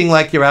about looking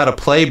like you're out of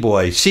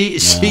Playboy. She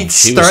stirred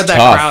that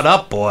tough. Crowd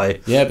up,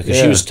 boy. Yeah, because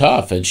she was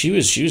tough, and she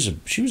was a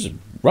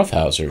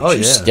roughhouser. Oh, she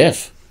was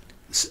stiff.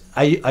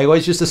 I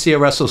always used to see her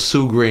wrestle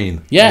Sue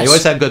Green. Yes. They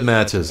always had good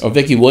matches. Or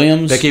Vicky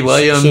Williams.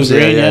 Sue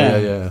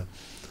Green,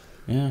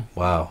 yeah.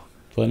 Wow.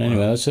 But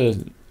anyway, that's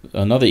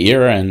another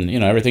era, and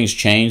everything's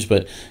changed,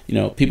 but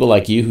people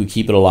like you who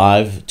keep it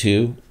alive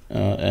too,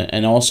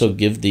 and also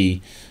give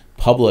the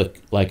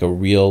public like a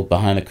real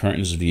behind the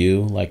curtains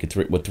view, like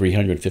what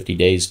 350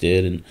 Days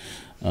did, and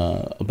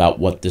about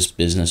what this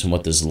business and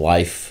what this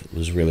life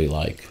was really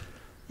like.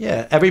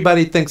 Yeah,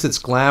 everybody thinks it's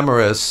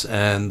glamorous,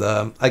 and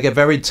I get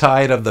very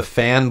tired of the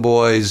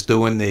fanboys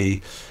doing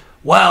they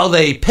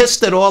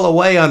pissed it all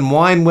away on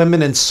wine,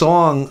 women, and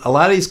song. A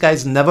lot of these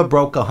guys never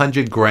broke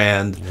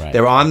 $100,000. Right.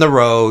 They're on the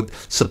road,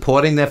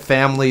 supporting their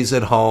families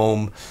at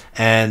home,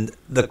 and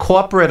the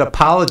corporate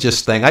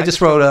apologist thing. I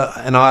just wrote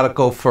an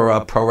article for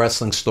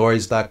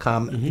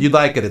ProWrestlingStories.com. You'd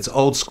like it. It's an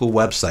old school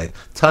website.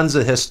 Tons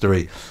of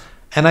history.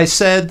 And I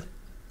said,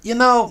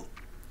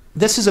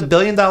 this is $1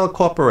 billion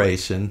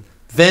corporation.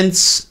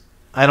 Vince,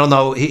 I don't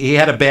know, he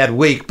had a bad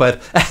week,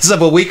 but as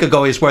of a week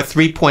ago, he's worth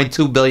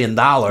 $3.2 billion.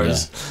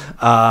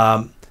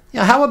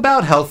 How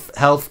about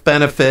health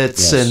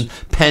benefits and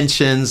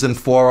pensions and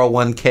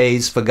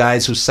 401ks for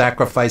guys who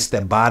sacrifice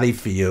their body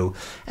for you?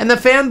 And the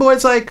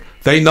fanboys,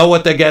 they know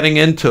what they're getting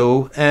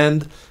into.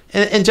 And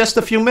in just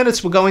a few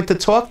minutes, we're going to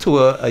talk to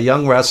a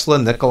young wrestler,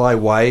 Nikolai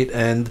White.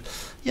 And,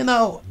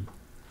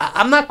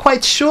 I'm not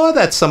quite sure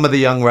that some of the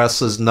young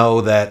wrestlers know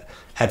that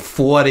at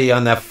 40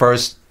 on that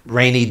first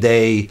rainy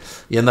day,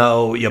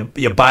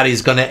 your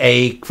body's going to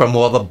ache from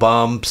all the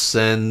bumps,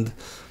 and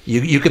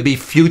you could be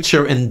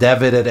future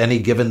endeavored at any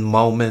given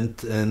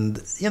moment, and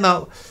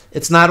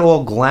it's not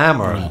all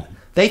glamour. No.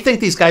 They think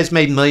these guys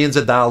made millions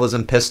of dollars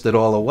and pissed it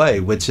all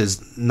away, which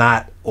is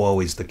not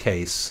always the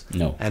case.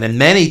 No. And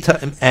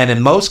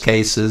in most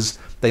cases,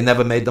 they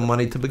never made the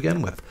money to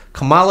begin with.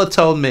 Kamala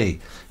told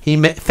me,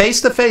 face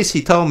to face,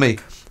 he told me,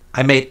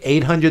 I made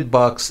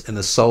 $800 in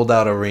a sold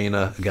out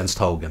arena against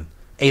Hogan.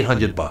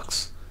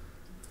 $800.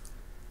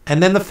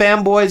 And then the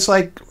fanboys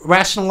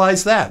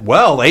rationalize that.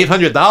 Well,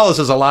 $800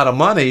 is a lot of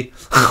money.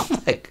 I'm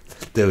like,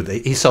 dude,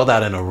 he sold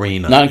out an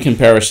arena. Not in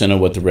comparison to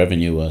what the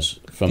revenue was.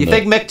 You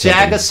think Mick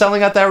Jagger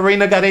selling out that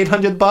arena got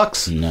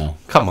 $800? No.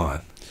 Come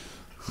on.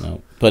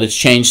 No. But it's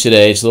changed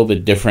today. It's a little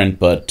bit different.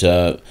 But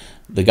the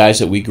guys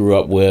that we grew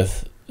up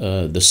with,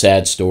 the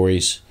sad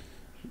stories,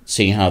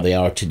 seeing how they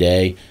are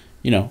today.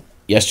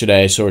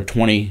 Yesterday I saw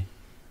 20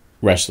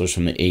 wrestlers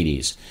from the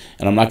 80s,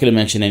 and I'm not going to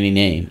mention any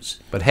names,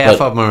 but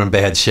half of them are in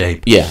bad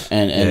shape. Yeah,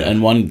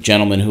 and one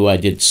gentleman who I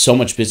did so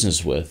much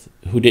business with,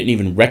 who didn't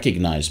even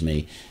recognize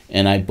me,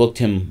 and I booked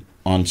him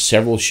on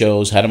several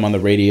shows, had him on the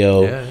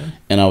radio,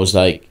 and I was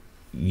like,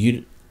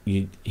 he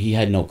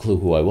had no clue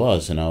who I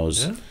was, and I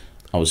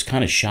was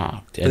kind of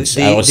shocked, and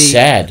I was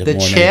sad. The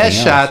chair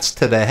shots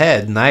to the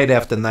head, night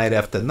after night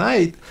after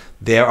night.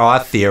 There are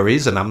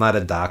theories, and I'm not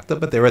a doctor,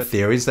 but there are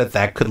theories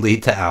that could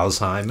lead to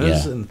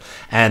Alzheimer's,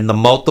 and the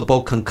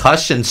multiple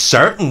concussions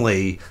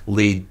certainly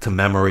lead to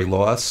memory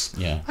loss.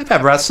 Yeah. I've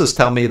had wrestlers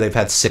tell me they've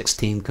had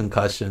 16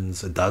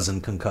 concussions, a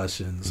dozen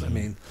concussions. I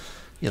mean,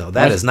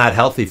 that is not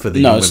healthy for the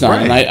human brain. No, it's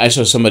not. And I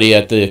saw somebody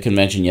at the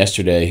convention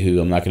yesterday who,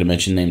 I'm not going to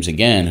mention names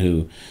again,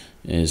 who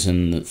is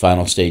in the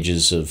final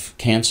stages of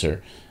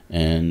cancer.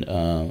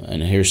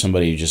 And here's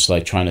somebody just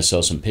trying to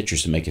sell some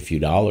pictures to make a few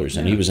dollars,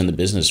 and he was in the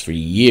business for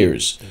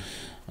years.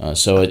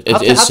 So it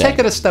I'll is sad. take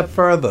it a step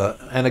further,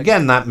 and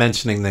again, not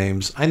mentioning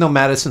names. I know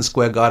Madison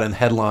Square Garden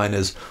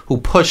headliners who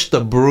pushed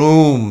the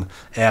broom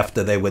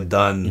after they were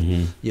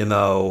done,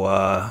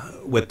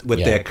 with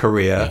their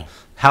career. Yeah.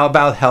 How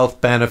about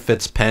health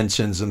benefits,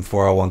 pensions, and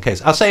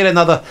 401ks? I'll say it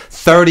another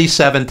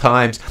 37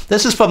 times.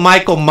 This is for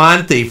Michael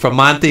Monty from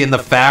Monty and the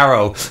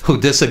Pharaoh, who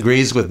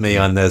disagrees with me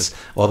on this,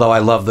 although I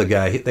love the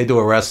guy. They do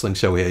a wrestling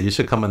show here. You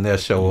should come on their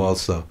show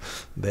also.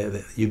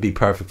 You'd be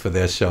perfect for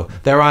their show.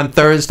 They're on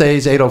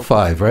Thursdays,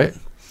 8:05, right?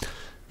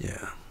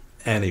 Yeah.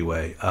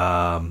 Anyway,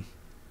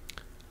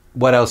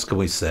 what else can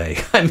we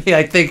say? I mean,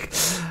 I think...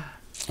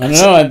 I don't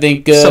know. I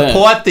think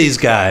support these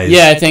guys.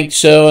 Yeah, I think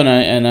so,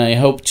 and I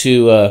hope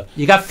to.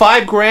 You got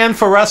 $5,000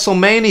 for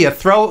WrestleMania.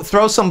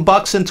 Throw some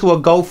bucks into a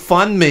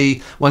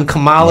GoFundMe when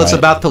Kamala's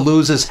about to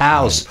lose his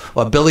house,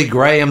 or Billy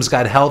Graham's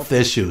got health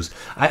issues.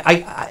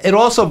 It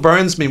also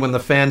burns me when the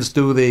fans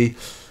do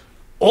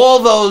all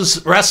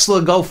those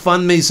wrestler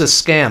GoFundMes are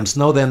scams.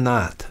 No, they're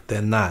not.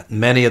 They're not.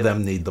 Many of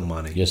them need the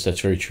money. Yes, that's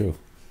very true.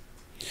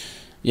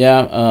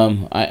 Yeah,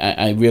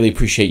 I really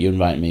appreciate you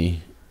inviting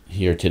me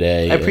here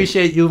today. I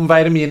appreciate you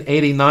inviting me in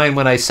 '89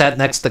 when I sat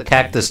next to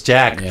Cactus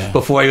Jack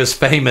before he was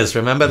famous.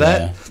 Remember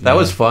that? That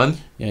was fun.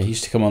 Yeah, he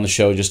used to come on the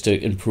show just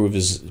to improve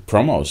his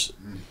promos.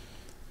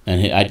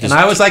 And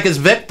I was like his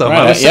victim.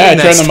 Right, I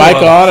turn the mic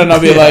on and I'll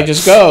be like,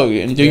 just go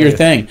and do your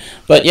thing.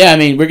 But yeah, I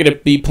mean, we're going to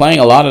be playing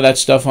a lot of that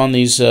stuff on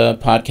these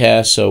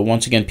podcasts. So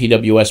once again,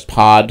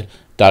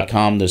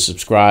 pwspod.com to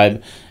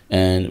subscribe.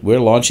 And we're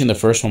launching the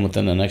first one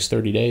within the next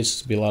 30 days.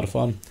 It'll be a lot of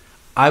fun.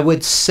 I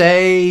would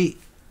say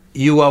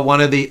you are one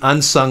of the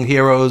unsung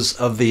heroes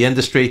of the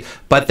industry,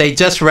 but they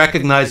just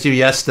recognized you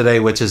yesterday,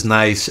 which is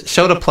nice.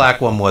 Show the plaque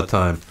one more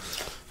time.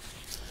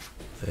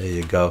 There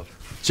you go.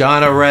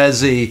 John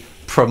Arezzi,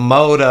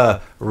 promoter,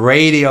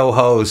 radio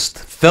host,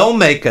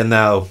 filmmaker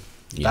now,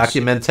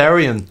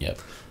 documentarian. Yep.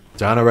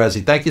 John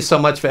Arezzi, thank you so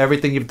much for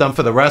everything you've done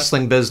for the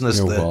wrestling business,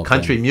 You're the welcome.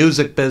 country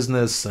music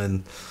business,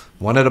 and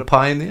one of the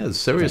pioneers.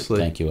 Seriously.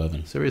 Thank you,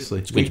 Evan. Seriously.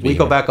 It's good to be We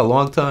go here. back a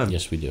long time.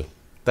 Yes, we do.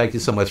 Thank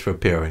you so much for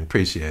appearing.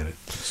 Appreciate it.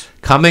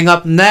 Coming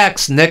up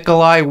next,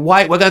 Nikolai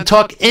White. We're going to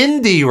talk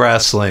indie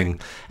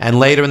wrestling. And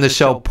later in the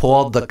show,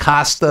 Paul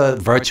DaCosta,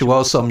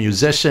 virtuoso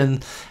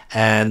musician.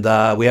 And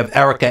we have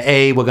Erica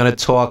A. We're going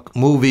to talk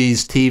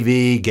movies,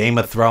 TV, Game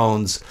of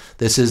Thrones.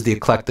 This is the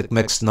eclectic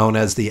mix known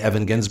as the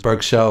Evan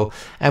Ginsburg Show.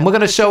 And we're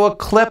going to show a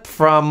clip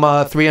from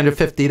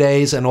 350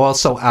 Days and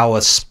also our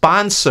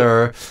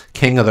sponsor,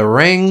 King of the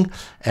Ring.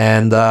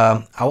 And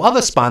our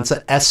other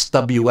sponsor,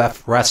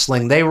 SWF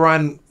Wrestling. They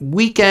run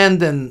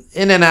weekend and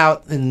in and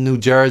out in New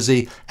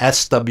Jersey,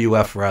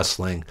 SWF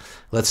Wrestling.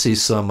 Let's see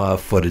some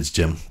footage,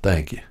 Jim.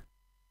 Thank you.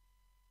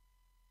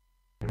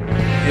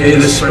 Hey,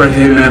 this is Spread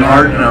the Man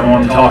Art, and I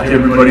want to talk to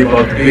everybody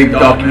about the big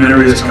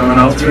documentary that's coming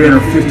out,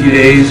 350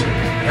 Days,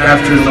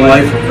 captures the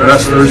life of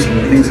wrestlers and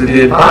the things they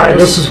did. Hi,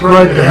 this is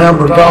Greg the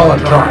Hammer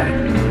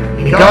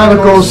Valentine. You gotta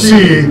go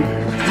see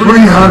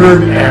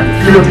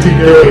 350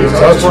 Days.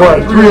 That's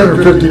right,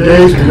 350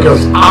 Days,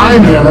 because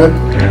I'm in it.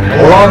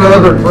 A lot of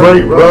other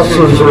great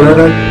wrestlers are in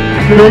it.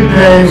 Big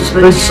names,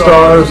 big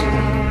stars,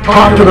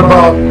 talking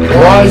about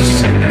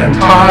lives and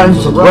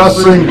times of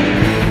wrestling,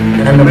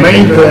 and the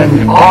main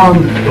thing, on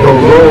the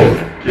road.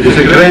 It's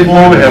a great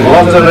movie, have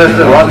lots of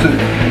wrestling,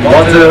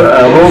 lots of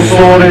road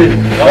stories,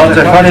 lots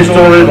of funny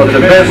stories, lots of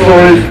bad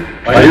stories.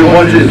 But you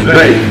watch it, it's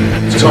great.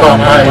 It's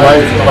about my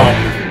life, about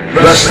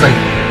wrestling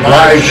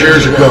lives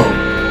years ago.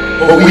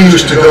 What we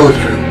used to go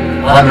through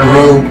on the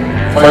road,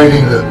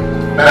 fighting the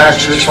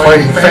matches,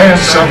 fighting fans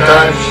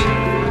sometimes.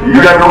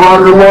 You got the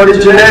rocker Marty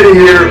Jannetty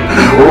here.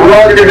 We're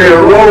rocking here,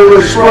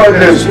 rolling,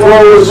 struggling,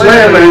 throwing,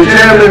 slamming,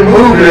 jamming,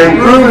 moving, and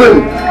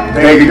grooving.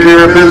 Taking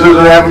care of business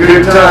and having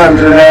good times.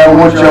 And I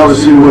want y'all to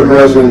see what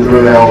wrestling is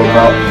really all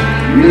about.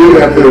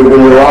 You have to,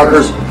 when the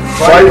rockers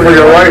fight for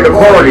your right to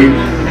party,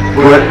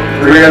 but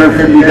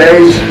 350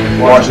 days,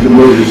 watch the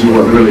movie, see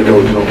what really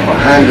goes on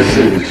behind the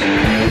scenes.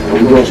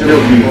 And we're going to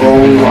still keep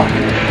on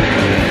rocking.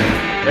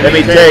 Let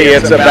me tell you,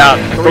 it's about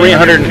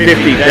 350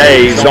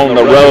 days on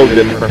the road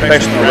that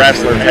professional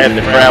wrestlers had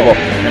to travel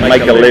and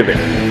make a living.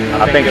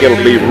 I think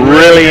it'll be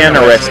really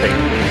interesting.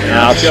 And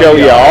I'll show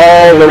you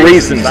all the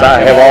reasons I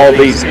have all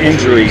these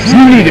injuries.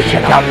 You need to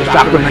check out this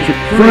documentary,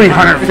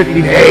 350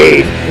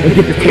 Days, and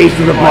get the taste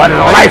of the blood and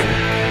the life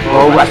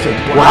of wrestling.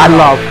 What I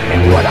love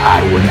and what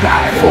I would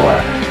die for.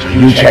 So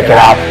you check it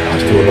out.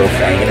 Let's do a little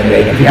thing and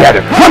make it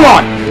together. Come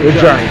on! Your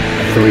journey,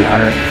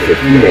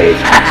 350 days.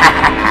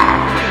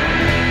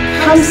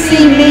 Come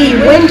see me,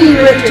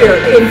 Wendy Richter,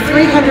 in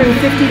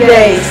 350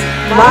 days,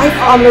 live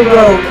on the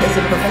road as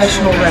a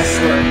professional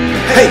wrestler.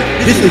 Hey,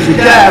 this is your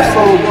guy,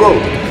 Soul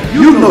Bro.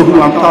 You know who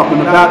I'm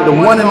talking about, the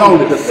one and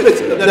only, the Slick,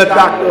 the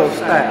Doctor of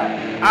Style.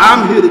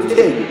 I'm here to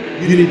tell you,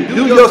 you need to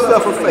do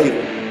yourself a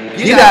favor.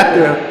 Get out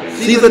there,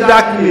 see the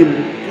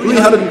documentary,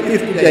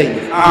 350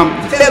 Days.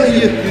 I'm telling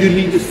you, you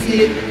need to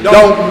see it.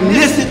 Don't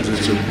miss it.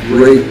 It's a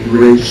great,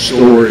 great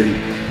story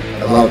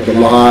about the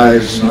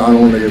lives, not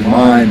only of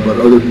mine, but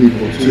other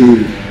people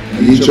too.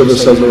 And each of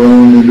us has our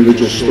own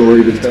individual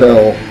story to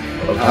tell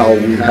of how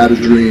we had a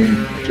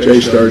dream to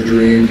chased our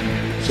dream.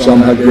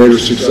 Some had greater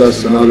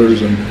success than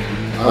others, and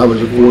I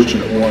was a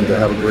fortunate one to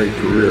have a great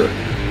career.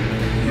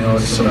 You know,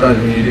 sometimes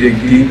when you dig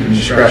deep and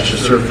you scratch the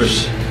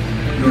surface,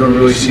 you don't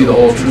really see the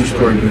whole true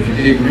story. But if you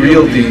dig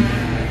real deep,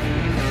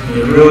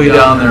 you're really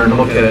down there and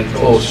look at it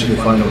close, you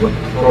find out what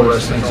pro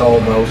wrestling's all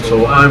about.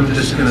 So I'm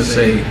just going to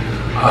say,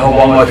 I hope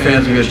all my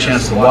fans will get a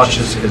chance to watch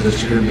this because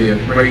it's going to be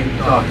a great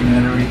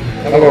documentary.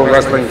 Hello,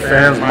 wrestling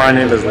fans. My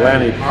name is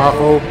Lanny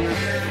Poffo.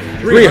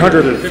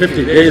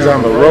 350 days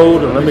on the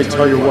road, and let me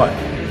tell you what,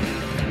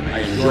 I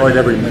enjoyed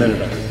every minute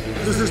of it.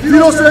 This is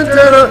Tito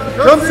Santana.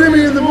 Come see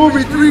me in the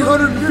movie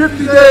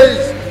 350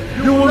 Days.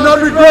 You will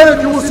not regret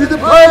it. You will see the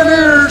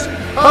pioneers,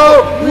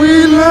 how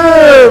we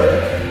live.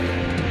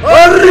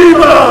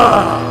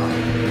 Arriba!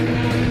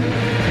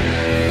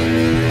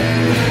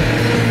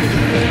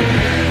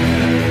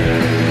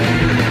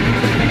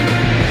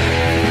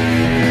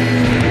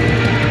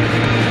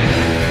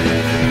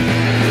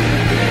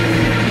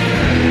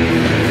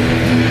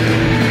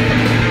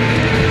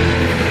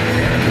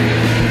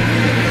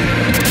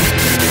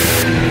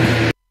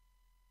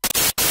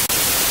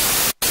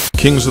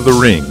 Kings of the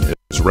Ring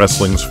is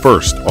wrestling's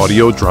first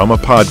audio drama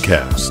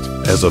podcast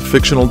as a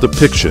fictional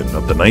depiction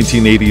of the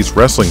 1980s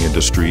wrestling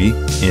industry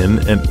in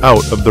and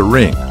out of the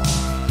ring.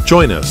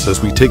 Join us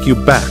as we take you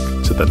back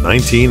to the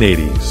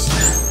 1980s.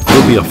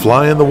 You'll be a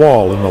fly on the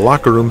wall in the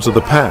locker rooms of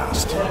the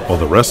past while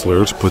the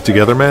wrestlers put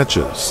together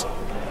matches.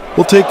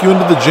 We'll take you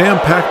into the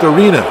jam-packed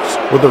arenas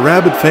where the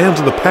rabid fans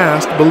of the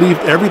past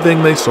believed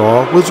everything they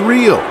saw was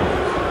real.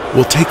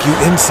 We'll take you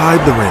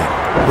inside the ring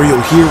where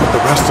you'll hear what the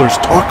wrestlers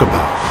talk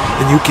about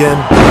and you can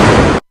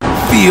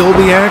feel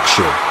the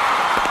action.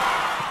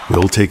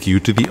 We'll take you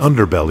to the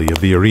underbelly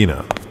of the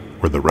arena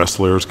where the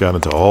wrestlers got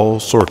into all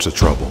sorts of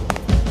trouble.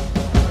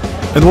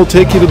 And we'll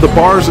take you to the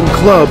bars and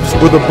clubs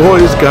where the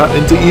boys got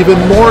into even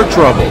more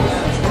trouble.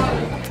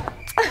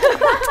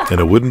 And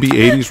it wouldn't be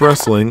 80s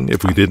wrestling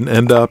if we didn't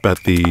end up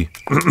at the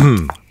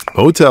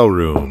hotel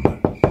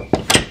room.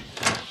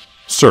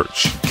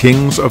 Search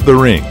Kings of the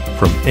Ring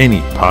from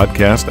any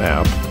podcast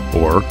app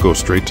or go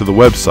straight to the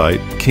website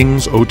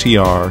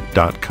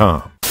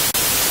kingsotr.com.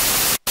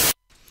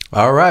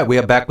 All right, we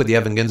are back with the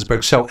Evan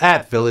Ginsburg Show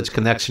at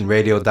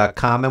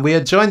villageconnectionradio.com, and we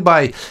are joined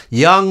by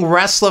young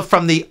wrestler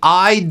from the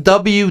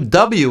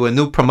IWW, a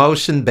new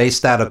promotion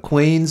based out of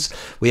Queens.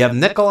 We have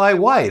Nikolai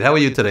White. How are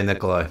you today,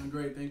 Nikolai? I'm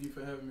great. Thank you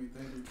for having me.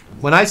 Thank you.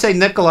 When I say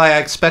Nikolai, I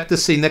expect to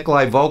see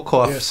Nikolai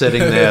Volkov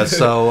sitting there.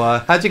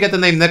 So how'd you get the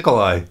name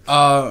Nikolai?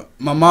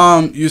 My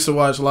mom used to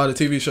watch a lot of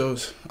TV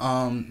shows.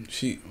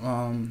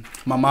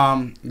 My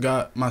mom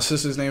got my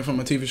sister's name from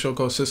a TV show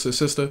called Sister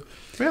Sister.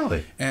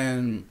 Really?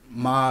 And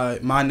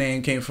my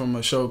name came from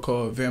a show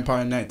called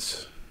Vampire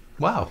Nights.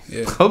 Wow.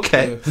 Yeah.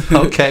 Okay. Yeah.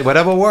 Okay.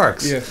 Whatever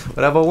works. Yeah.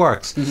 Whatever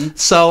works. Mm-hmm.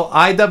 So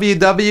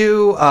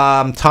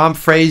IWW, Tom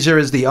Frazier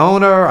is the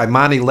owner.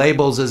 Imani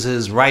Labels is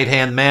his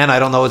right-hand man. I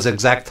don't know his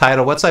exact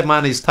title. What's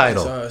Imani's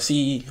title?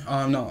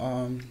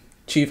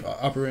 Chief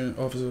Operating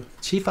Officer.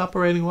 Chief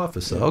Operating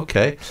Officer.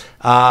 Okay.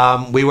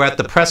 We were at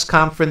the press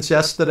conference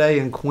yesterday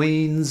in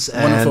Queens.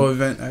 And wonderful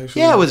event,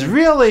 actually. Yeah, it was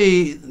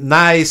really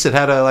nice. It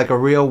had a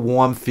real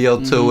warm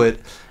feel to it.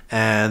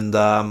 And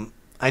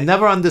I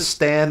never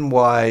understand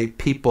why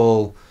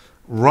people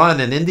run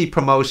an indie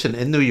promotion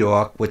in New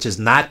York, which is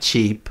not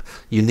cheap.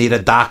 You need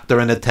a doctor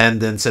in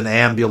attendance, an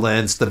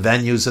ambulance. The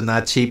venues are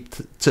not cheap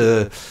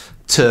to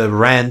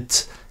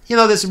rent. You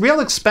know, there's real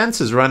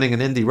expenses running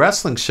an indie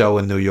wrestling show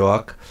in New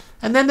York.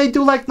 And then they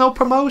do like no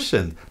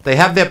promotion. They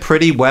have their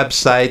pretty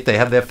website, they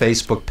have their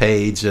Facebook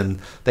page, and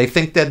they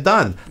think they're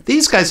done.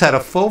 These guys had a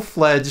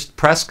full-fledged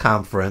press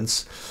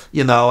conference,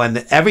 you know,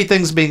 and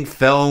everything's being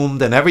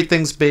filmed and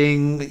everything's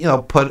being, you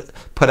know, put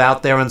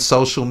out there on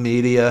social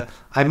media.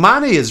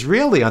 Imani is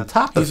really on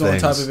top of things.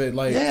 He's on top of it.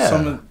 Like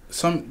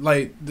some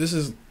like this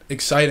is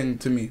exciting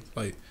to me.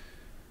 Like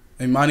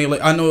Imani,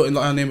 like I know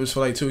our neighbors for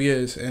like 2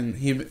 years, and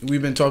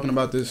we've been talking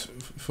about this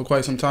for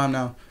quite some time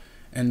now.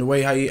 And the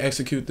way how he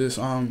execute this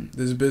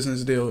this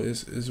business deal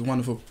is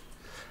wonderful.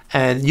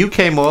 And you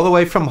came all the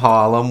way from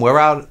Harlem.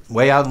 We're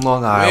way out in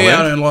Long Island. Way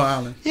out in Long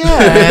Island.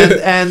 Yeah,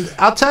 and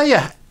I'll tell you,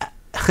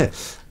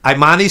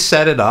 Imani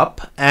set it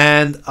up,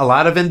 and a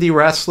lot of indie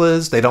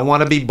wrestlers, they don't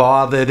want to be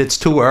bothered. It's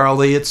too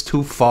early. It's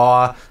too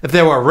far. If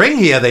there were a ring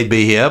here, they'd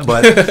be here.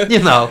 But, you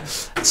know,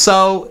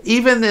 so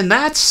even in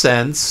that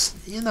sense,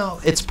 you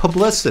know, it's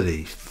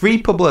publicity, free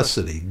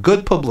publicity,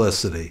 good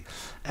publicity.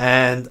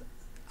 And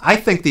I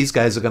think these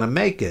guys are going to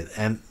make it.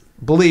 And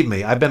believe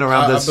me, I've been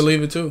around this. I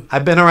believe it too.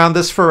 I've been around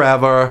this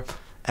forever,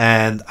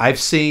 and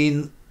I've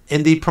seen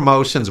indie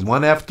promotions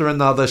one after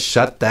another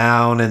shut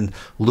down and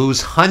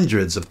lose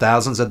hundreds of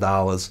thousands of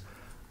dollars.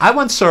 I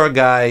once saw a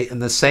guy in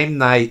the same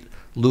night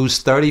lose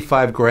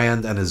 35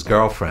 grand and his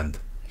girlfriend.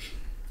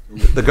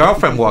 The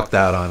girlfriend walked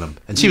out on him,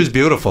 and she was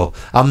beautiful.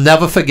 I'll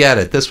never forget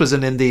it. This was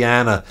in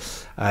Indiana.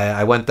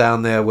 I went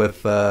down there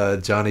with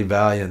Johnny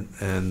Valiant,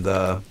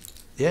 and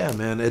yeah,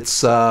 man,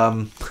 it's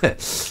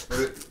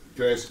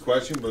Can I ask a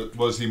question? But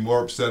was he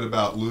more upset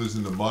about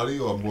losing the money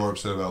or more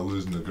upset about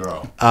losing the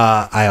girl?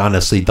 I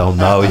honestly don't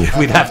know.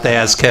 We'd have to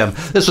ask him.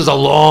 This was a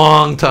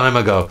long time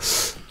ago.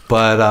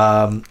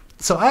 But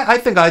so I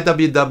think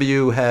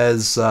IWW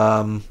has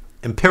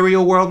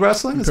Imperial World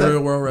Wrestling.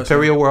 Imperial World Wrestling.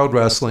 Imperial World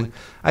Wrestling.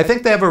 I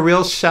think they have a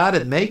real shot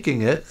at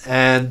making it.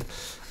 And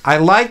I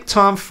like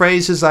Tom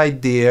Fraser's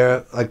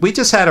idea. Like, we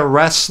just had a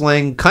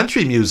wrestling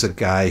country music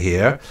guy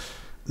here,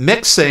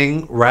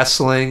 mixing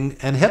wrestling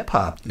and hip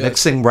hop,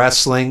 mixing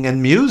wrestling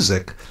and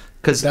music,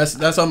 because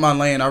that's up my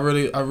lane. I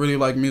really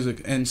like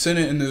music, and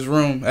sitting in this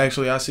room,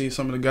 actually, I see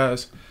some of the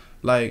guys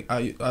like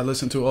I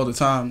listen to all the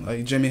time,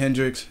 like Jimi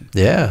Hendrix.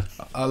 Yeah,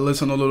 I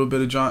listen a little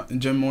bit of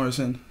Jim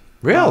Morrison.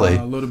 Really,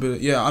 a little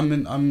bit. Yeah,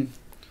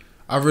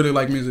 I really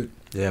like music.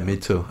 Yeah, me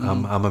too.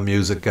 I'm a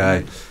music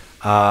guy.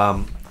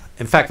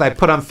 In fact, I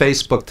put on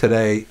Facebook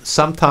today.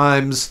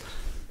 Sometimes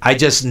I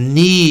just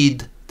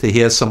need to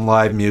hear some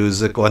live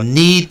music, or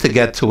need to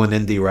get to an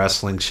indie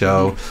wrestling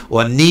show,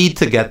 or need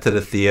to get to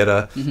the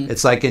theater.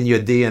 It's like in your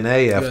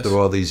DNA after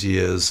all these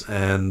years.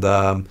 And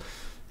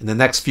in the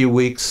next few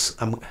weeks,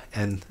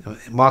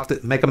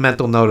 make a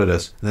mental note of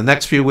this. In the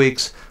next few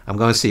weeks, I'm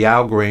going to see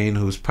Al Green,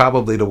 who's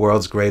probably the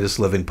world's greatest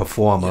living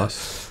performer.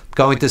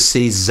 Going to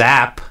see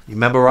Zapp. You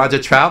remember Roger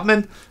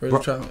Troutman?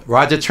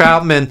 Roger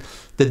Troutman.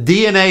 The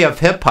DNA of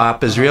hip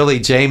hop is really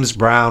James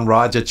Brown,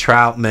 Roger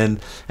Troutman,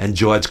 and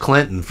George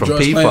Clinton from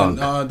P-Funk.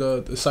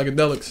 The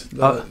psychedelics.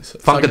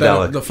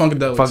 Funkadelic. The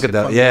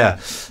Funkadelics. Yeah.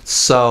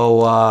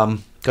 So,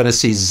 going to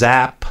see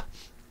Zapp.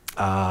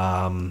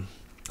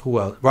 Who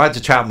else? Roger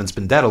Troutman's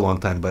been dead a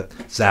long time, but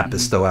Zapp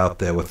is still out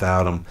there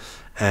without him.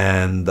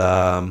 And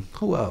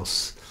who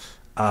else?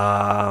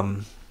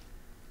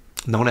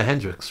 Nona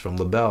Hendrix from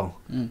LaBelle.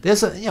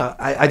 There's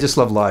I just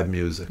love live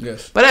music.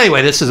 Yes. But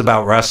anyway, this is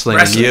about wrestling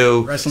and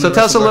you. So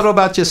tell us a little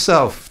about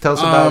yourself. Tell us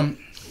about.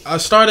 I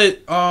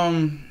started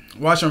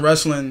watching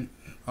wrestling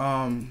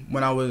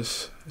when I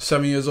was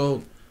 7 years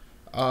old.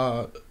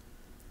 Borrowing.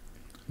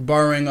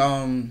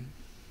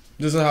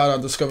 This is how I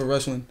discovered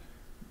wrestling.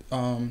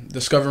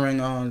 Discovering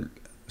like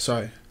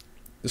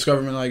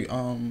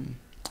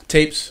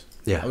tapes.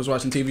 Yeah. I was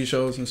watching TV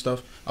shows and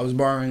stuff. I was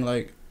borrowing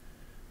like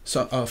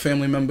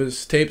family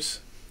members' tapes,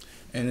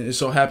 and it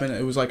so happened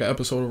it was like an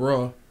episode of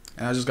Raw,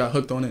 and I just got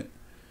hooked on it.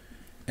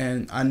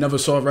 And I never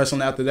saw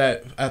wrestling after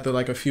that, after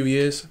like a few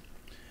years,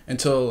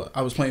 until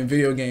I was playing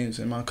video games,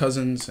 and my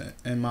cousins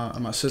and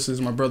my sisters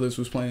and my brothers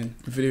was playing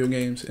video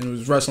games, and it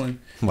was wrestling.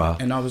 Wow.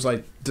 And I was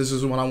like, this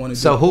is what I want to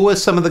do. So who were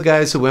some of the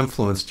guys who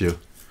influenced you?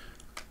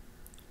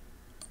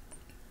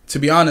 To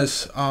be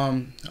honest,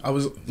 I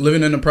was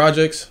living in the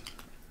projects.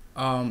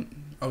 I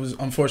was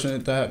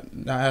unfortunate that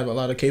I had a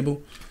lot of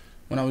cable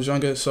when I was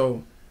younger,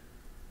 so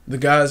the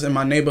guys in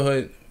my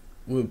neighborhood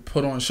would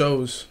put on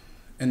shows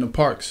in the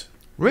parks.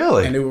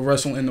 Really? And they would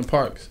wrestle in the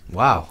parks.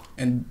 Wow.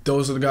 And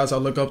those are the guys I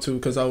look up to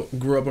because I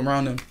grew up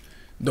around them.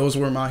 Those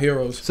were my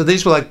heroes. So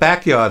these were like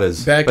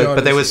backyarders.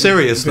 But they were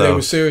serious, though. They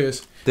were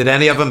serious. Did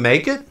any of them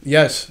make it?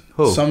 Yes.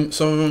 Who? Some of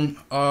them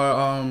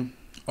are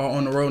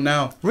on the road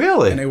now.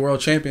 Really? And they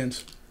world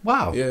champions.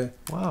 Wow. Yeah.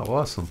 Wow,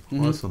 awesome.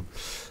 Awesome.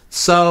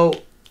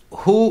 So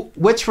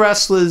which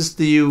wrestlers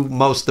do you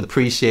most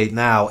appreciate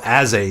now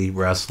as a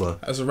wrestler?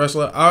 As a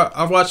wrestler,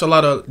 I've watched a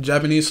lot of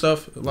Japanese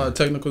stuff, a lot of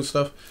technical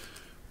stuff.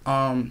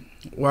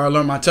 Where I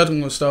learned my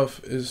technical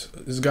stuff is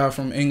this guy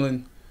from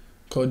England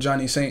called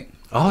Johnny Saint.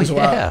 Oh,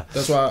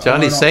 that's why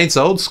Johnny Saint's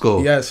old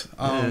school. Yes.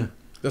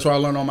 That's why I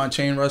learned all my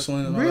chain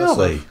wrestling and all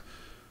that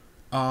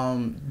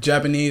stuff.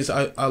 Japanese,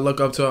 I look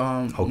up to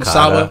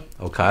Musawa.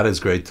 Okada's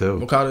great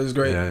too. Okada is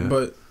great,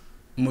 but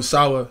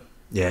Musawa.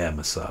 Yeah,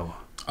 Musawa.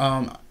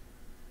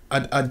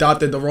 I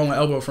adopted the rolling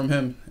elbow from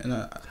him, and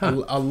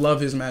I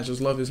love his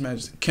matches. Love his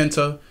matches.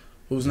 Kenta,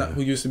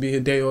 who used to be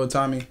Hideo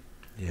Itami.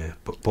 Yeah,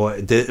 but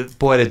boy, did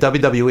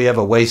WWE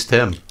ever waste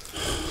him?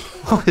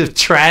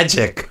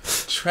 Tragic.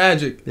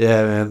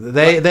 Yeah, man.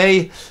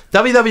 They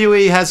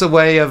WWE has a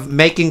way of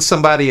making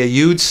somebody a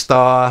huge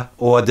star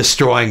or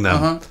destroying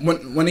them.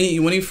 When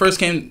he first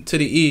came to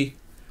the E,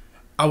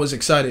 I was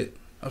excited.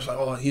 I was like,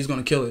 oh, he's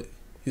gonna kill it.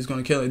 He's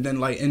gonna kill it. Then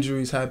like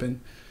injuries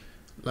happened,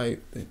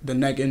 like the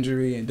neck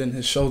injury and then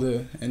his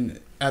shoulder, and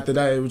after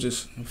that it was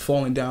just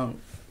falling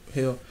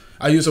downhill.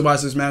 I used to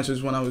watch his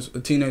matches when I was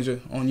a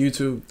teenager on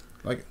YouTube,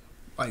 like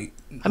I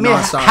mean,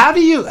 nonstop.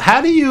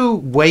 how do you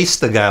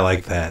waste a guy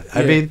like that?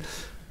 I mean,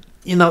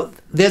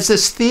 there's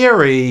this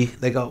theory.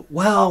 They go,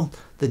 well,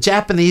 the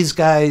Japanese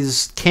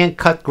guys can't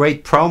cut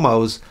great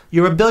promos.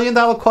 You're $1 billion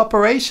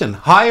corporation.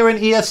 Hire an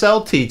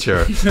ESL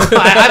teacher.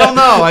 I don't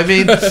know. I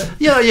mean,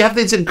 you have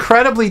these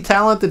incredibly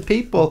talented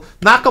people.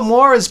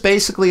 Nakamura is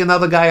basically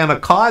another guy on a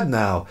card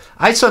now.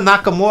 I saw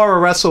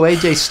Nakamura wrestle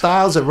AJ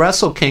Styles at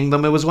Wrestle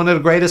Kingdom. It was one of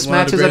the greatest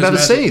matches I've ever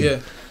seen. Yeah.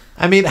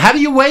 I mean, how do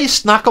you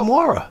waste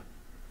Nakamura?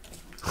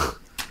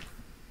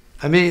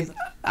 I mean,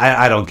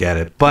 I don't get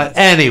it. But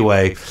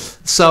anyway,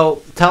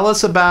 so tell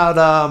us about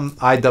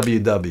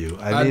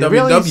IWW. I mean, it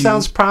really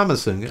sounds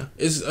promising. Yeah.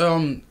 It's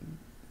I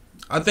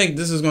think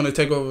this is going to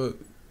take over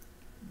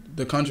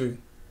the country.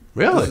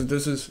 Really?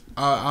 This is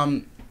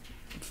I'm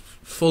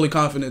fully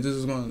confident this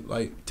is gonna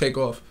like take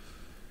off.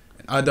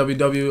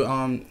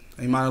 IWW,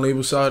 a minor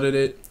label started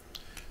it.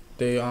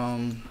 They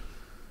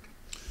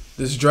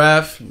this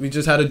draft, we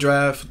just had a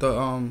draft.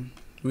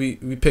 We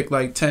picked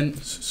like 10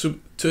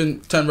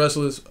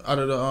 wrestlers out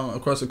of the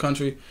across the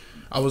country.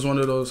 I was one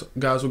of those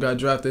guys who got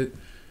drafted,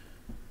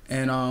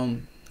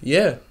 and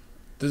yeah,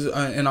 this is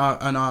and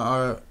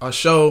our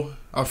show.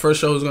 Our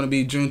first show is gonna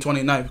be June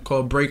 29th,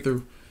 called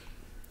Breakthrough,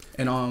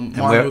 and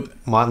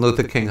Martin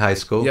Luther King High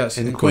School. Yes,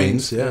 in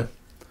Queens. Yeah,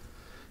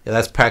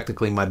 that's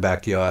practically my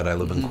backyard. I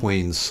live in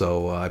Queens,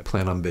 so I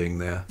plan on being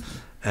there.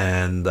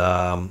 And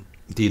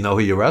do you know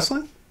who you're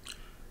wrestling?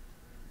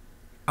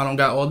 I don't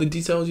got all the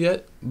details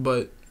yet,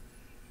 but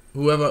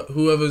whoever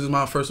is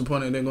my first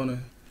opponent,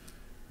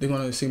 they're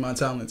gonna see my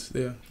talents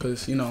there,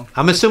 because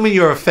I'm assuming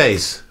you're a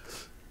face.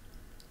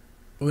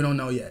 We don't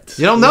know yet.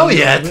 You don't know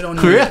yet? We don't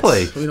know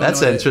really? Yet.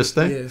 That's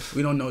interesting. Yeah,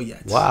 we don't know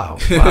yet. Wow.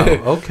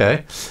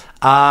 Okay.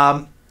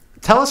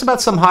 Tell us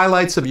about some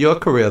highlights of your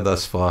career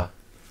thus far.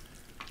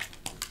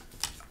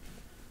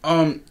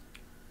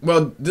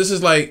 Well, this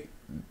is like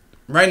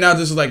right now.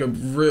 This is like a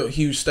real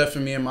huge step for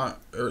me in my.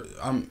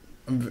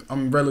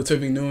 I'm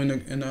relatively new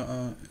in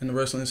the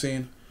wrestling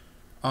scene.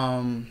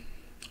 I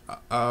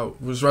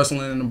was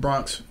wrestling in the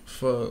Bronx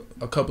for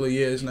a couple of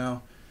years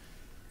now,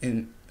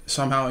 and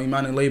somehow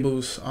Imani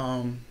Labels,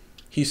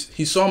 he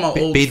saw my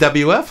old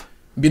BWF.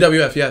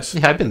 BWF, yes.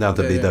 Yeah, I've been down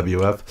to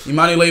BWF.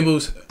 Imani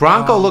Labels.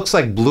 Bronco looks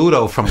like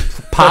Bluto from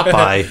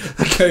Popeye.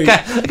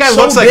 That guy so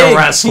looks like big. a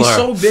wrestler. He's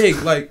so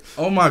big, like,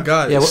 oh my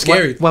God, it's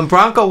scary. When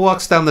Bronco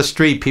walks down the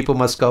street, people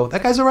must go,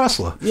 "That guy's a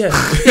wrestler." Yeah.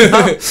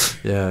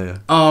 Yeah.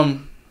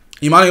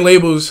 Imani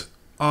Labels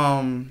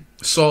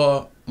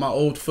saw my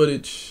old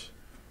footage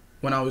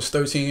when I was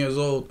 13 years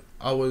old.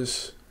 I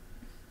was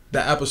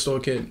the Apple Store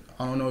kid.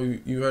 I don't know if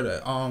you heard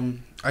that.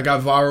 I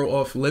got viral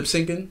off lip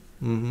syncing.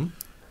 Mm-hmm.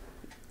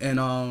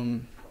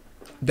 And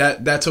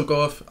that took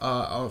off.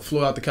 I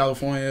flew out to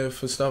California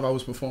for stuff. I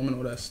was performing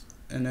all that,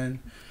 and then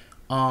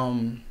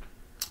I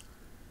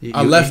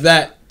left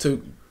that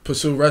to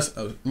pursue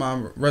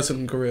my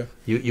wrestling career.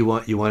 You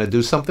want to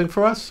do something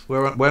for us?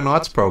 We're an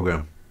arts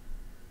program.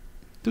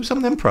 Do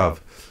some improv.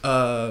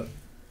 I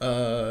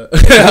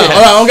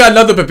don't got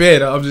nothing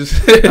prepared. I'm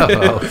just.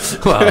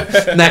 Well,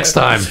 next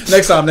time.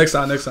 Next time.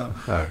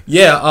 All right.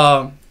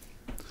 Yeah.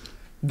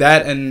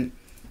 That and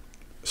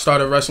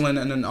started wrestling,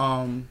 and then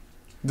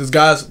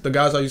the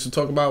guys I used to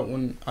talk about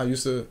who I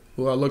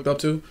looked up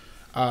to,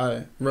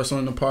 I wrestled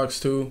in the parks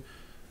too,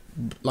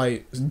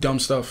 like dumb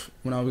stuff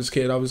when I was a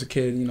kid.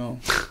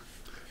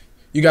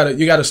 You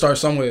gotta start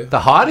somewhere.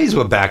 The Hardys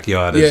were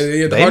backyarders.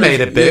 Yeah, they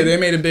made it big. Yeah, they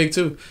made it big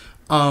too.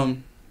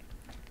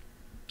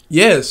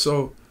 Yeah,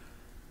 so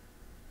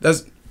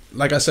that's,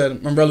 like I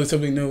said, I'm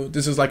relatively new.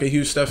 This is like a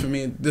huge step for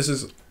me. This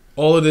is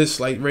all of this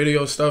like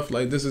radio stuff.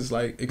 Like this is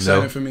like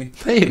exciting for me.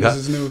 There you go. This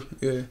is new.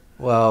 Yeah.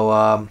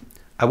 Well,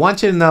 I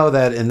want you to know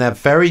that in that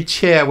very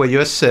chair where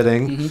you're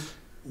sitting,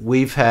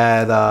 we've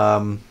had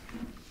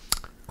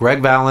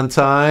Greg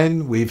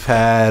Valentine. We've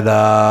had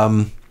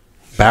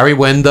Barry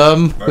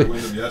Windham. Barry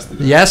Windham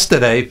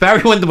yesterday.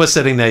 Barry Windham was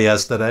sitting there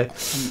yesterday.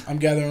 I'm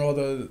gathering all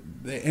the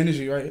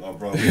energy, right? Oh,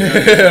 bro.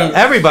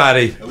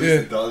 Everybody. At least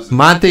a dozen.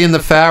 Monty and the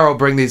Pharaoh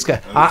bring these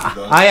guys.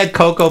 I had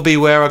Coco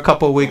Beware a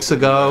couple of weeks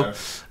ago.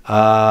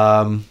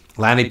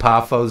 Lanny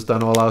Paffo's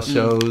done all our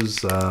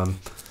shows.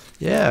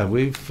 Yeah,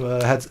 we've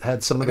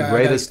had some of the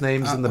greatest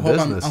names in the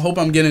business. I hope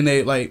I'm getting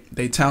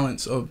they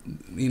talents of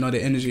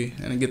the energy,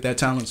 and I get that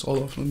talents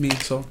all off of me.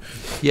 So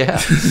yeah,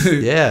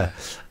 yeah.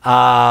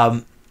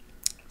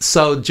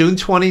 So June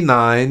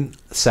 29,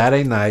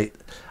 Saturday night.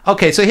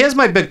 Okay, so here's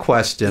my big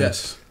question.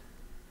 Yes.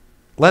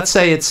 Let's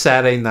say it's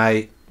Saturday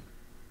night,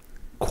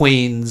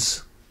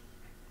 Queens.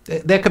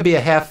 There could be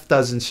a half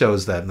dozen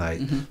shows that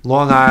night.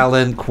 Long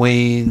Island,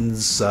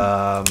 Queens,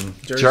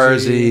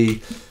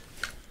 Jersey.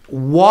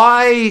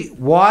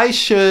 Why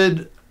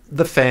should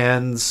the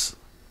fans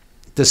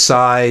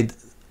decide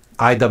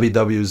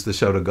IWW is the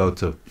show to go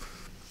to?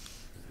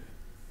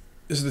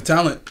 It's the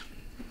talent.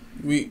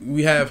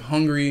 We have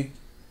hungry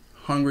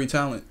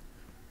talent.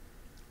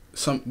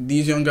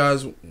 These young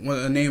guys want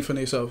a name for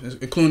themselves,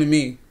 including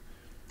me.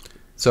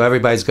 So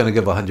everybody's going to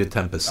give 110%.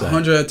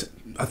 1,000%.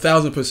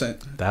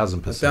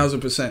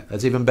 1,000%.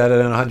 That's even better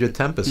than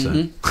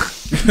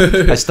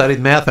 110%. I studied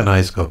math in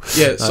high school.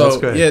 Yeah,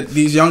 so yeah,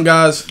 these young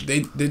guys,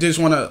 they just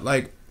want to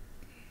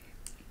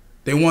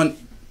they want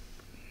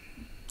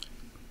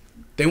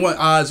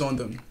eyes on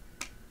them,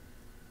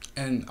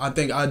 and I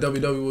think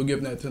IWW will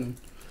give that to them.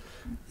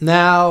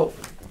 Now,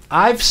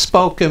 I've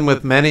spoken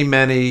with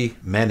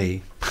many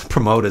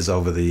promoters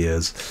over the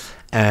years,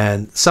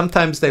 and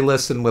sometimes they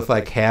listen with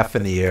like half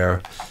an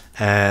ear,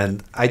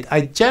 and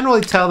I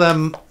generally tell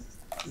them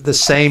the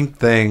same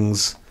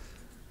things.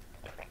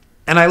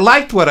 And I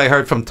liked what I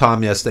heard from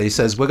Tom yesterday. He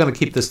says, we're going to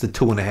keep this to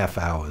 2.5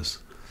 hours.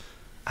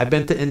 I've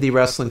been to indie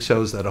wrestling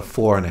shows that are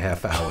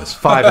 4.5 hours,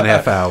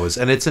 5.5 hours,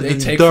 and it's an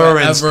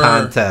endurance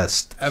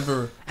contest.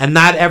 Ever. And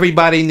not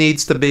everybody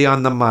needs to be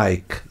on the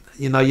mic.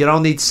 You know, you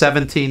don't need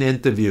 17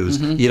 interviews.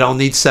 Mhm. You don't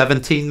need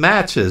 17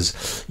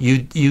 matches.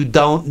 You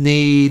don't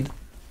need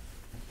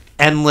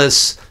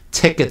endless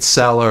ticket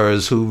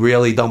sellers who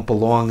really don't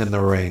belong in the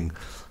ring.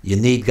 You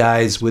need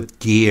guys with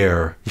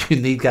gear. You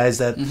need guys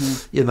that,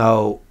 you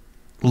know,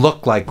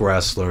 look like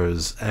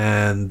wrestlers,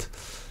 and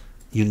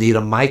you need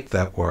a mic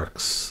that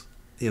works.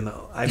 You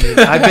know, I mean,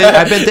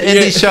 I've been to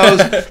indie shows.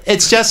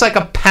 It's just like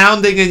a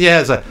pounding in your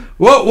head. It's like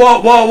whoa,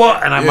 whoa, whoa, whoa,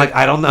 and I'm like,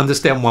 I don't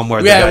understand one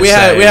word. We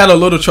had a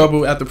little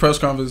trouble at the press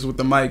conference with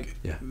the mic.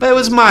 Yeah, but it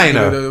was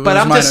minor. But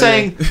I'm just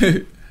saying, yeah.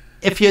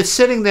 if you're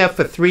sitting there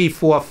for 3,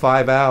 4,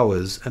 5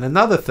 hours, and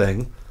another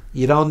thing,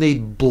 you don't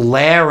need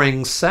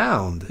blaring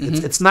sound.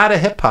 It's not a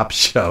hip hop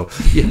show.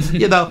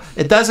 You know,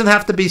 it doesn't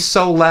have to be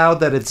so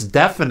loud that it's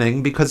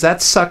deafening, because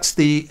that sucks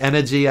the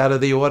energy out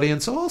of the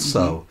audience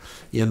also.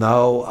 You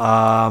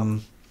know,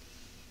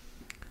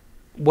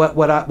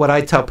 what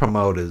I tell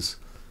promoters,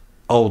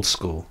 old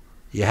school.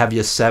 You have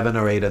your 7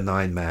 or 8 or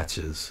 9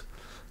 matches.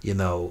 You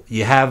know,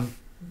 you have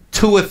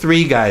 2 or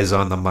 3 guys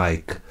on the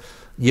mic.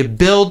 You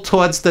build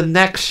towards the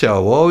next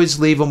show. Always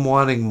leave them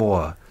wanting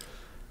more.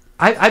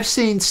 I've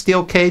seen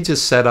steel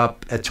cages set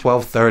up at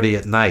 12:30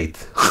 at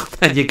night,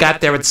 and you got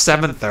there at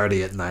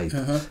 7:30 at night.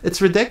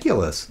 It's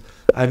ridiculous.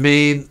 I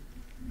mean,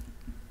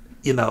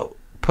 you know,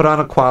 put on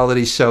a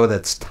quality show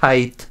that's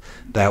tight,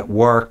 that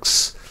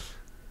works,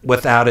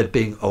 without it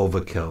being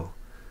overkill.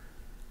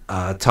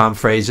 Tom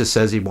Frazier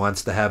says he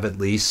wants to have at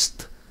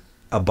least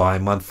a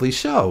bi-monthly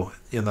show,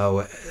 you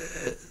know,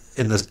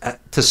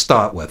 to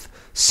start with.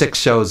 6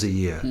 shows a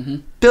year.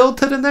 Build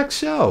to the next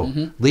show.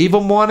 Leave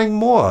them wanting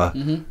more.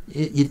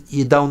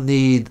 You don't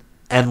need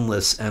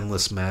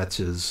endless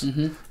matches.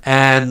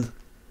 And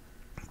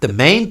the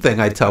main thing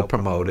I tell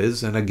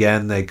promoters, and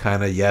again, they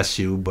kind of yes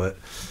you, but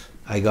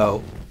I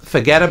go,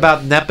 forget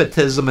about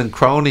nepotism and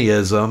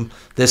cronyism.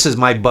 This is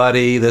my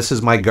buddy, this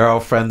is my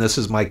girlfriend, this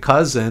is my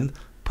cousin.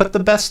 Put the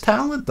best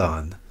talent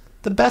on.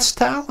 The best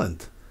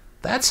talent.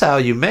 That's how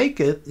you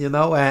make it, you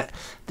know. And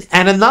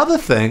another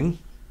thing,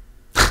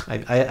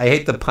 I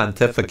hate to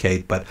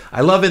pontificate, but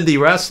I love indie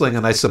wrestling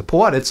and I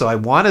support it, so I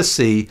want to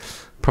see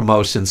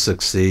promotions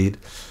succeed.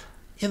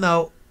 You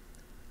know,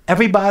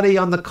 everybody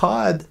on the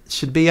card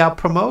should be out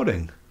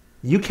promoting.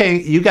 You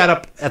got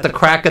up at the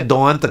crack of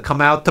dawn to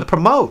come out to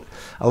promote.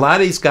 A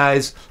lot of these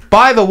guys,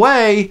 by the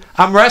way,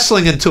 I'm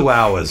wrestling in 2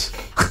 hours.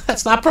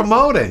 That's not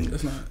promoting.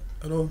 That's not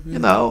at all. Yeah. You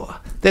know,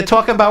 they're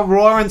talking about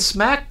Raw and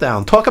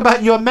SmackDown. Talk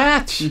about your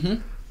match.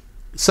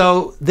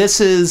 So this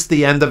is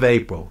the end of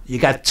April. You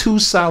got 2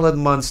 solid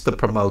months to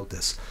promote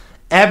this.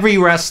 Every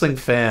wrestling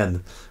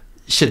fan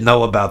should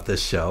know about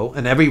this show,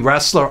 and every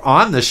wrestler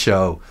on the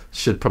show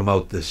should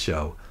promote this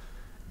show.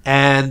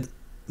 And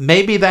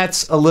maybe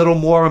that's a little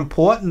more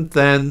important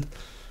than,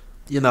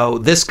 you know,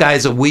 this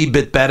guy's a wee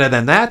bit better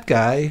than that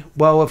guy.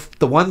 Well, if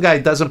the one guy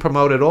doesn't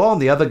promote at all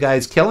and the other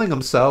guy's killing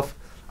himself,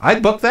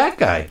 I'd book that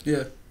guy.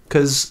 Yeah.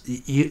 Because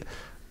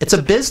it's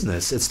a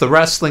business. It's the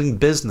wrestling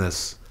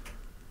business.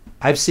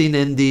 I've seen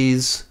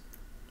indies.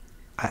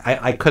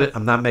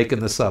 I'm not making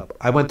this up.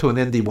 I went to an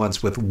indie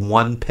once with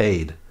one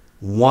paid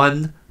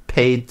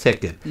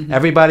ticket.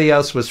 Everybody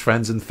else was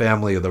friends and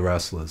family of the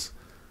wrestlers.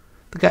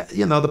 The guy,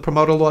 you know, the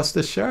promoter lost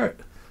his shirt.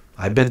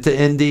 I've been to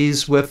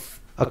indies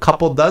with a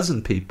couple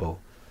dozen people.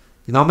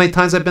 You know how many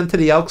times I've been to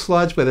the Elks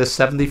Lodge where there's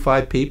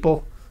 75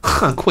 people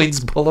on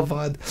Queens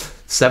Boulevard?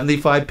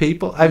 75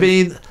 people. I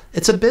mean,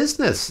 it's a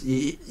business.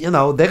 You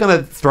know, they're going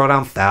to throw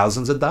down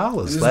thousands of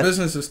dollars. This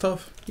business is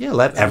tough. Yeah,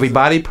 let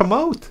everybody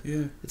promote.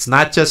 Yeah. It's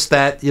not just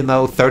that, you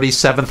know,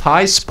 37th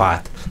high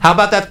spot. How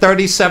about that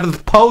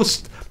 37th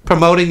post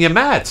promoting your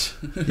match?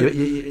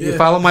 You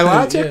follow my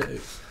logic? Yeah.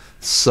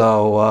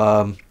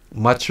 So,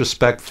 much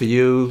respect for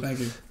you, Thank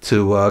you.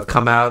 to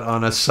come out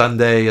on a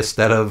Sunday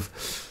instead of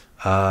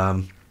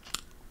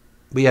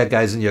we had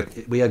guys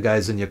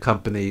in your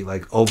company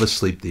like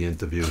oversleep the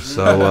interview.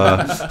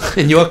 So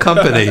in your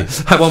company,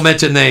 I won't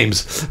mention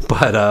names,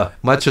 but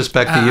much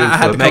respect to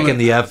you for making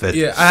the effort.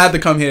 Yeah, I had to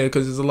come here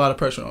because there's a lot of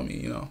pressure on me.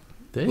 You know,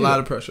 a lot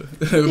of pressure.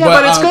 Yeah,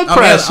 but it's good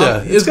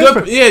pressure. It's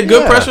good.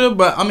 Good pressure,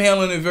 but I'm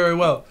handling it very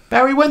well.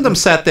 Barry Windham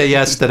sat there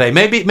yesterday.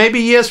 Maybe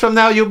years from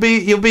now you'll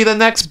be the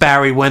next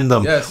Barry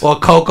Windham or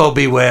Coco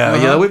Beware.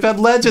 You know, we've had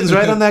legends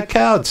right on that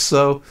couch,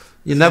 so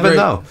you never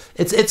know.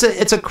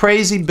 It's a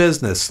crazy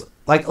business.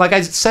 Like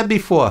I said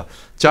before,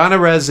 John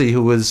Arezzi,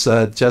 who was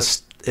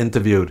just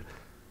interviewed,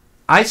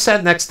 I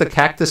sat next to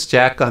Cactus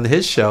Jack on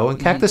his show, and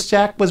Cactus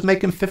Jack was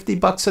making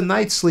 $50 a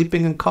night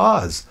sleeping in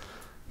cars.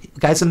 The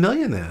guy's a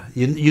millionaire.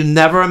 You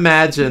never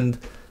imagined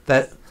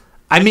that.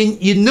 I mean,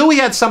 you knew he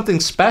had something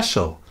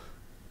special,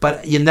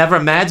 but you never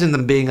imagined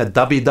him being a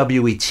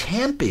WWE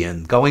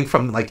champion, going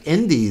from like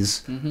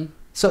indies.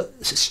 So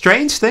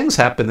strange things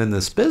happen in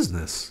this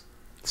business.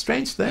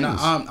 Strange things.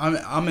 And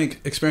I'm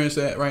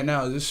experiencing that right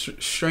now. This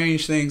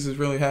strange things is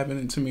really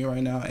happening to me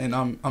right now, and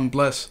I'm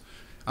blessed.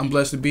 I'm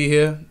blessed to be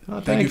here.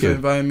 Oh, thank you for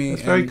inviting me.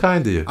 That's very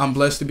kind of you. I'm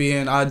blessed to be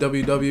here in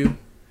IWW,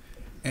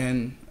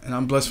 and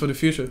I'm blessed for the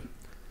future.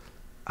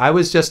 I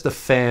was just a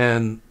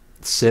fan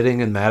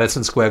sitting in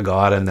Madison Square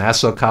Garden,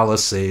 Nassau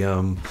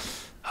Coliseum,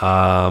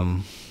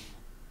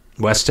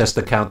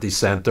 Westchester County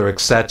Center,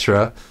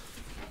 etc.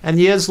 And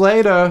years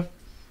later,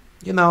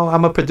 you know,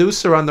 I'm a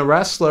producer on The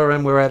Wrestler,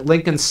 and we're at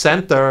Lincoln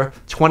Center,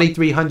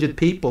 2,300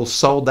 people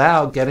sold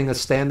out, getting a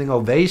standing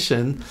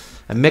ovation,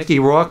 and Mickey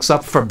Rourke's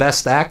up for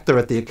Best Actor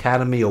at the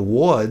Academy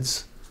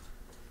Awards.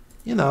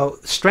 You know,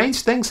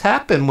 strange things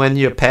happen when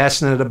you're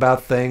passionate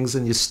about things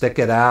and you stick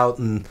it out,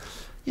 and,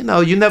 you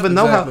know, you never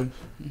know how.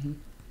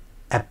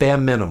 At bare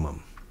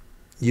minimum,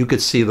 you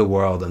could see the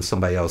world on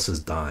somebody else's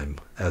dime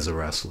as a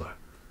wrestler.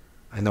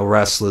 I know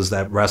wrestlers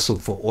that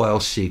wrestled for oil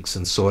sheiks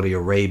in Saudi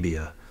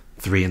Arabia,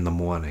 3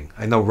 a.m.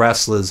 I know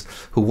wrestlers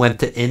who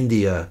went to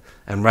India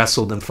and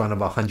wrestled in front of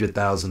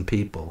 100,000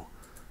 people.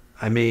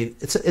 I mean,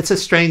 it's a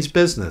strange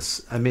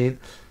business. I mean,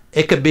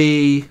 it could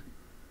be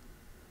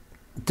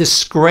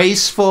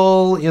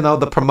disgraceful, you know,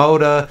 the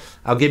promoter,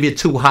 I'll give you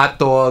 2 hot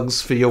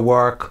dogs for your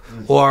work,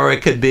 or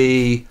it could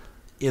be,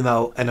 you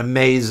know, an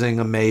amazing,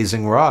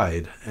 amazing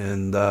ride.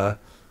 And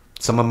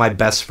some of my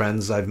best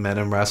friends I've met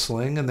in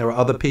wrestling, and there were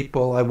other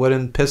people I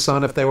wouldn't piss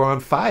on if they were on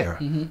fire.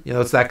 You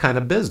know, it's that kind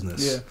of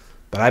business. Yeah.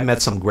 But I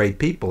met some great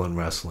people in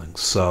wrestling,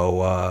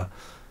 so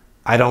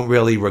I don't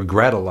really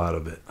regret a lot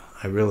of it.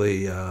 I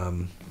really,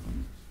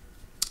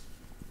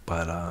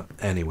 but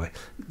anyway.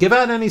 Give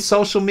out any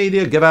social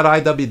media, give out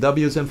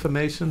IWW's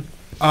information.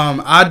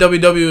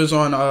 IWW is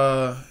on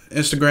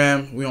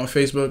Instagram, we on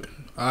Facebook,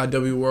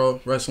 IW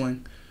World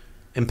Wrestling.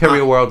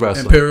 Imperial World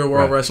Wrestling. Imperial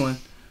World Wrestling.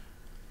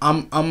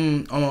 I'm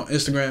on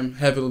Instagram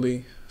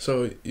heavily,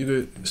 so you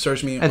could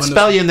search me. And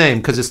spell your name,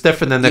 because it's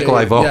different than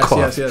Nikolai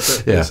Volkov.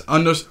 Yes. Yeah. It's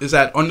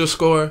at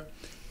 _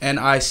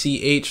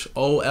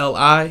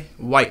 NICHOLI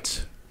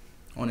White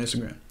on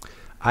Instagram.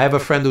 I have a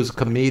friend who's a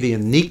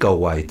comedian, Nico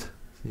White.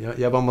 You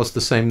have almost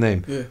the same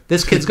name. Yeah.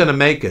 This kid's gonna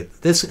make it.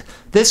 This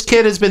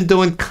kid has been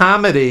doing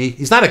comedy.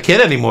 He's not a kid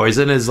anymore. He's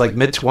in his like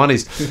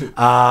mid-20s.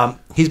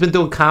 He's been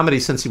doing comedy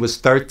since he was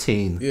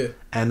 13. Yeah.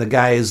 And the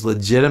guy is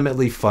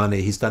legitimately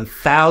funny. He's done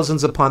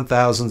thousands upon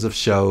thousands of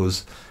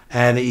shows,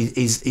 and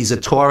he's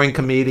a touring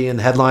comedian,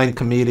 headline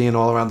comedian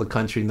all around the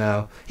country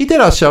now. He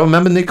did our show.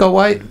 Remember Nico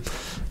White?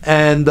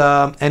 And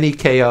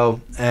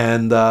NEKO.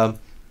 And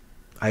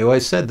I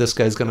always said this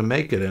guy's going to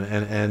make it,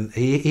 and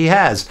he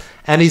has.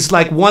 And he's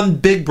like one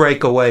big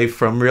break away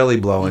from really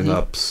blowing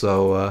up.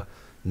 So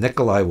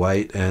Nikolai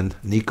White and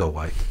Nico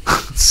White.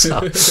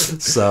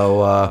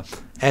 so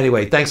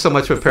anyway, thanks so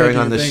much for appearing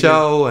on the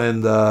show,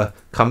 and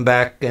come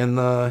back and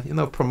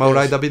promote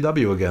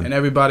IWW again. And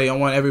everybody, I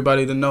want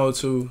everybody to know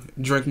to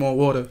drink more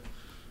water.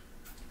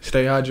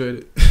 Stay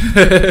hydrated.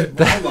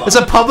 It's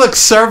a public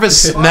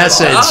service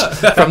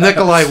message from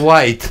Nikolai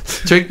White.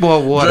 Drink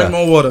more water. Drink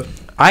more water.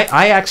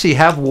 I actually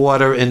have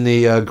water in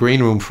the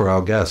green room for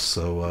our guests,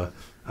 so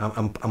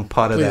I'm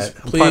part of that.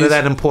 I'm part of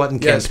that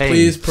important campaign.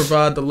 Please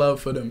provide the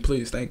love for them,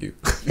 please. Thank you.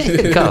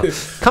 There you go.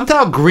 Come to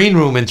our green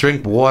room and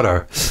drink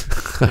water.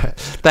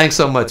 Thanks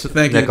so much,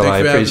 Nikolai. I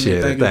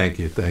appreciate it. Thank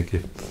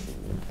you.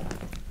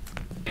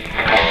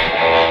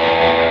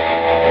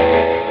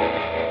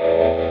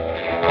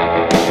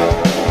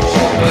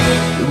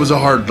 It was a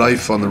hard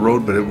life on the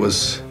road, but it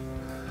was,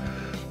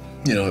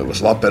 it was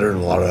a lot better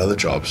than a lot of other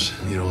jobs.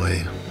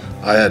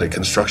 I had a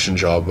construction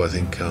job, I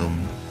think,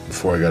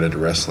 before I got into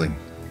wrestling.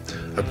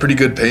 A pretty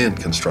good paying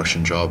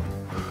construction job,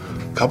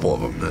 a couple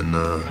of them, and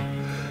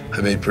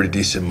I made pretty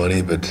decent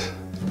money, but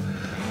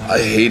I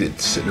hated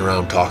sitting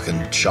around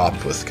talking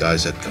shop with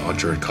guys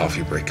during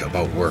coffee break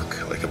about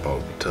work, like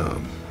about,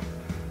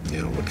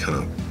 what kind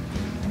of,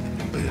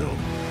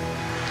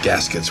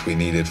 gaskets we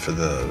needed for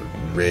the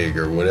rig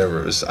or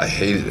whatever it was. I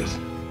hated it.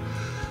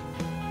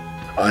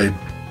 I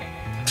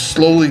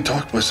slowly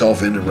talked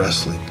myself into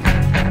wrestling.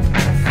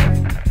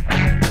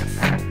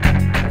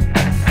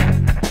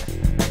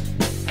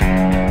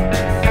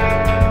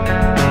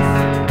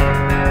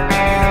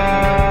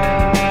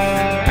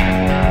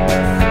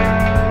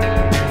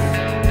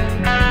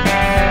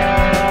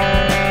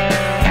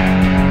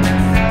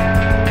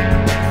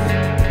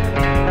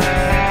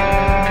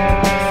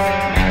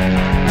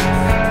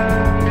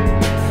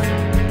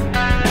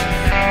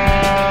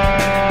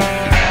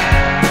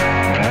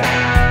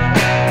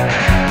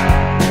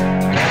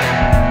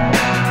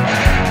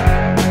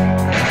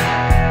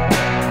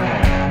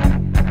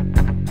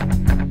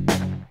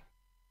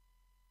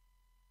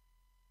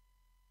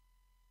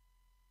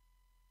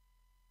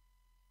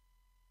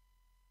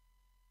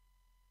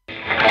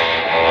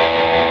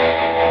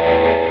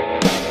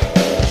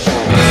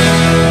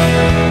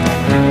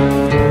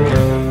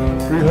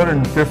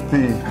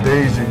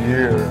 Days a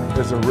year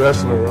as a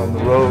wrestler on the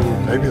road.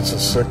 Maybe it's a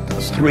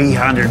sickness.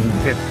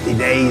 350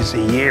 days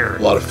a year.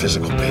 A lot of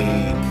physical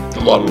pain, a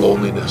lot of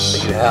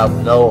loneliness. You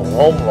have no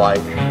home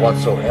life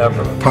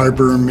whatsoever.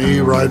 Piper and me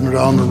riding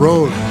down the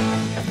road,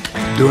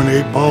 doing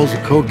 8 balls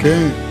of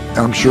cocaine.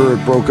 I'm sure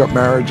it broke up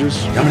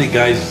marriages. How many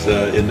guys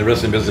in the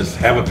wrestling business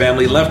have a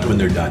family left when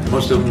they're done?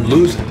 Most of them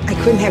lose it. I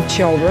couldn't have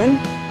children.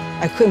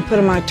 I couldn't put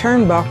on my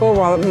turnbuckle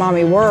while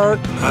mommy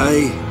worked.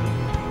 I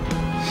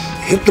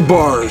hit the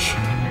bars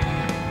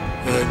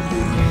and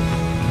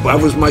That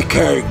was my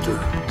character.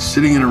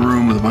 Sitting in a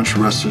room with a bunch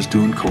of wrestlers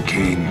doing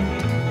cocaine,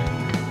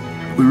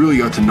 we really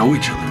got to know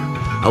each other.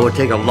 I would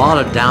take a lot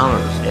of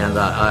downers, and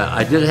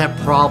I did have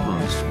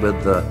problems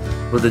with the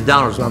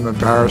downers. I'm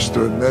embarrassed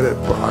to admit it,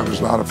 but I was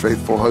not a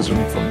faithful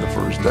husband from the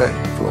first day,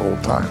 for the whole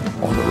time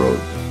on the road.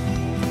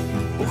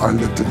 I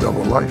lived a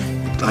double life.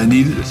 I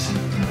needed it.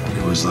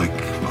 It was like,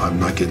 I'm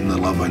not getting the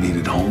love I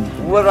needed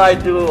home. Would I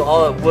do?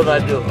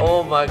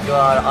 Oh my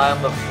God,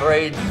 I'm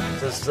afraid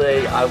to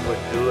say I would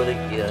do it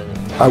again.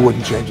 I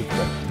wouldn't change a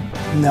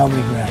thing. No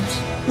regrets.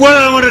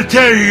 Well, I want to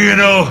tell you, you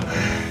know,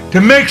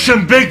 to make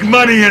some big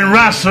money in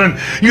wrestling,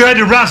 you had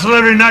to wrestle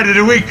every night of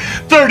the week,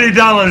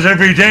 $30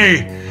 every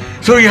day.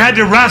 So you had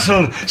to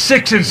wrestle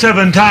 6 and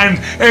 7 times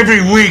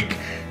every week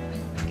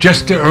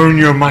just to earn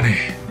your money.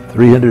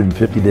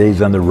 350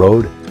 days on the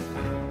road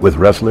with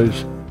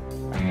wrestlers,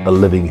 a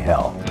living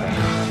hell.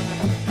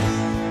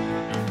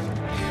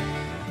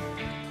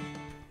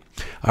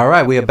 All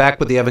right, we are back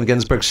with the Evan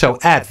Ginsburg Show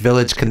at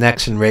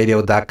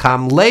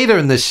villageconnectionradio.com. Later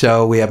in the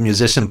show, we have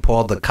musician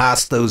Paul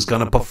DaCosta who's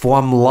going to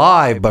perform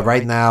live. But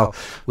right now,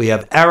 we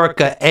have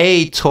Erica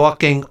A.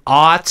 talking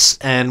arts,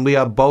 and we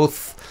are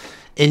both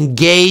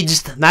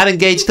engaged, not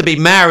engaged to be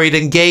married,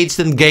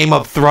 engaged in Game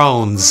of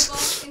Thrones. We're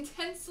both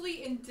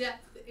intensely in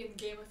depth in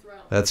Game of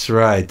Thrones. That's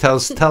right. Tell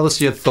us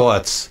your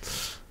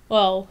thoughts.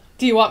 Well,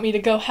 do you want me to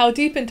go how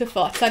deep into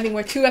thoughts? I mean,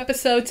 we're 2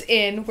 episodes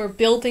in. We're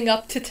building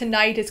up to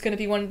tonight. It's going to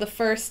be one of the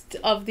first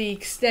of the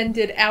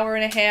extended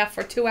hour-and-a-half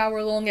or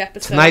 2-hour-long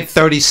episodes. Tonight,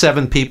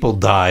 37 people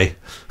die.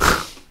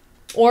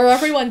 Or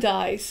everyone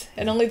dies,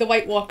 and only the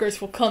White Walkers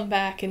will come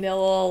back, and they'll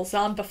all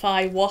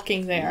zombify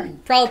walking there.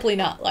 Probably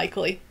not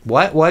likely.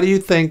 Why do you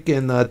think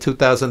in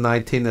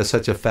 2019 there's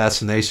such a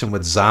fascination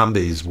with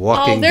zombies,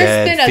 Walking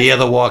Dead, Fear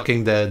the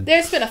Walking Dead?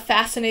 There's been a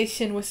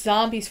fascination with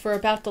zombies for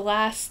about the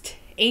last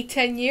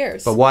 8-10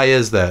 years. But why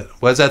is that?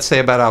 What does that say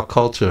about our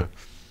culture?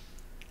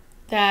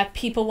 That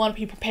people want to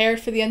be prepared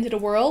for the end of the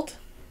world.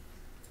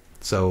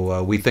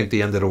 So we think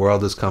the end of the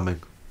world is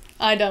coming.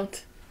 I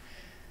don't.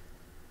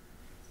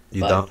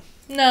 You don't?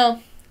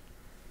 No.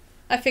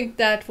 I think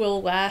that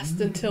will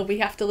last until we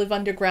have to live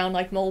underground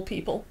like mole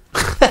people.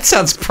 That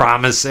sounds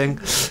promising.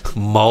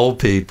 Mole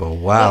people.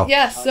 Wow. But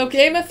yes, so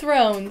Game of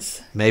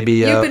Thrones. Maybe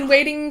you've been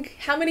waiting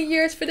how many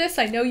years for this?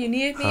 I know you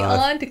needed me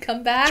on to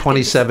come back.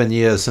 27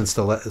 years since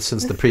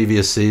the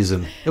previous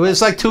season. It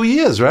was like 2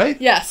 years, right?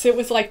 Yes, it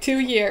was like 2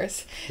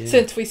 years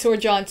since we saw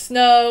Jon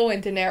Snow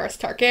and Daenerys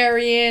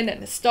Targaryen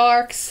and the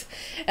Starks.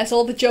 As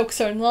all the jokes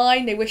are in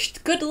line, they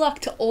wished good luck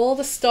to all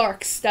the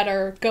Starks that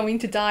are going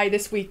to die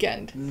this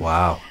weekend.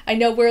 Wow. I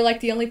know we're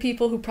like the only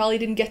people who probably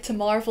didn't get to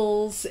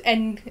Marvel's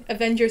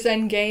Avengers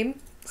Endgame,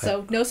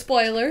 so no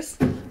spoilers.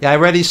 Yeah, I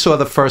already saw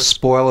the first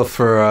spoiler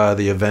for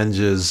the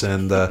Avengers,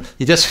 and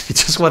you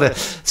just want to.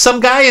 Some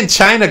guy in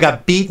China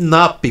got beaten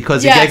up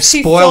because he gave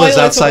spoilers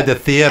outside the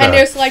theater. And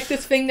there's like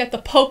this thing that the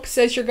Pope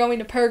says you're going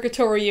to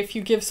purgatory if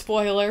you give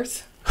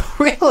spoilers.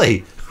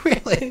 Really?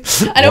 Really?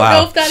 I don't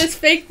know if that is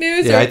fake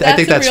news or if I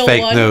think that's a real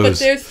fake one, news. but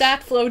there's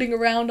that floating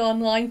around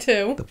online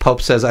too. The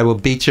Pope says, "I will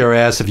beat your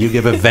ass if you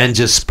give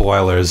Avengers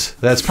spoilers."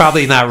 That's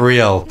probably not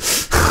real.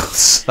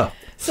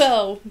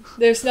 So,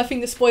 there's nothing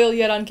to spoil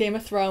yet on Game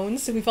of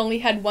Thrones. We've only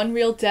had one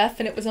real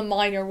death, and it was a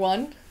minor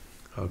one.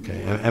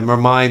 Okay, and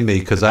remind me,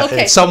 because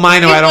it's so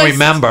minor I don't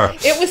remember.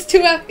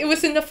 It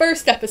was in the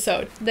first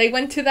episode. They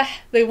went to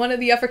one of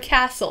the other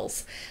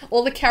castles.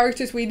 All the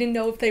characters we didn't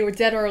know if they were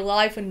dead or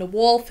alive when the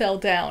wall fell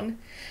down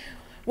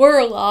were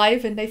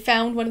alive, and they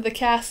found one of the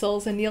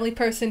castles, and the only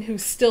person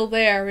who's still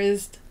there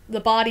is the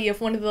body of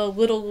one of the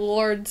little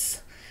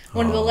lords,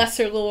 one of the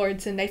lesser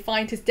lords, and they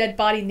find his dead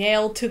body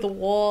nailed to the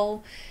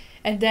wall.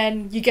 And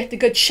then you get the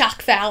good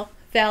shock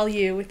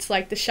value. It's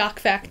like the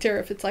shock factor.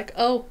 If it's like,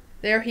 oh,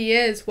 there he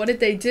is. What did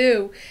they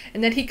do?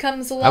 And then he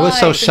comes alive. I was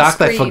so shocked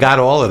I forgot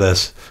all of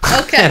this.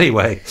 Okay.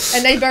 Anyway.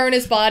 And they burn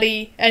his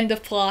body. End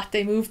of plot.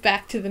 They move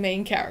back to the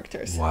main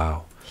characters.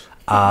 Wow.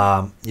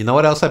 You know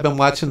what else I've been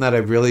watching that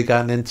I've really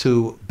gotten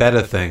into?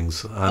 Better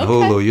Things on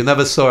Hulu. You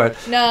never saw it.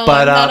 No,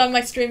 but, I'm not on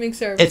my streaming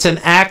service. It's an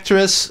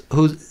actress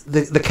who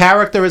the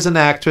character is an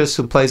actress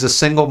who plays a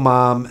single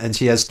mom, and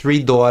she has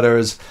 3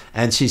 daughters,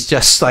 and she's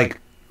just like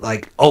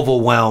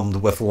overwhelmed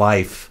with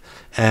life.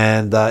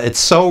 And it's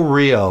so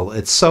real.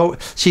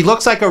 She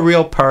looks like a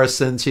real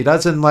person. She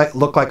doesn't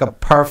look like a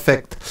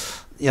perfect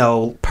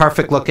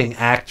looking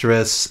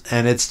actress,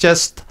 and it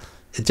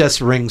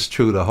just rings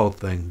true, the whole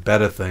thing.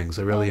 Better Things.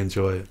 I really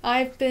enjoy it.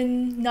 I've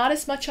been not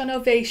as much on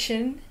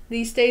Ovation.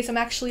 These days I'm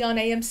actually on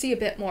AMC a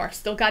bit more.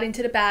 Still got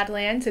into the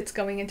Badlands. It's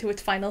going into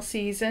its final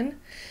season.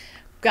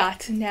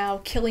 Got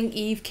now Killing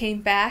Eve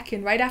came back,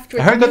 and right after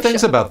I heard good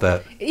things about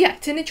that. Yeah,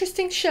 it's an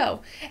interesting show.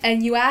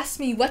 And you asked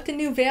me what the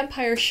new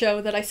vampire show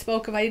that I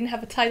spoke of, I didn't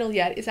have a title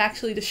yet, is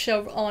actually the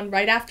show on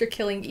right after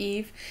Killing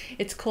Eve.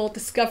 It's called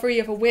Discovery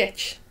of a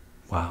Witch.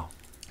 Wow.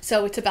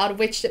 So it's about a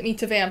witch that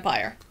meets a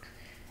vampire.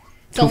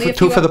 It's only a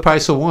Two few for the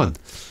price of one.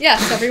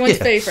 Yes, everyone's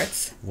Yeah.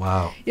 favorites.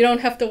 Wow. You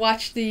don't have to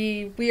watch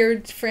the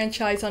weird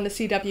franchise on the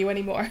CW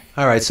anymore.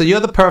 All right, so you're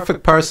the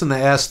perfect person to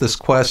ask this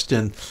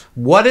question.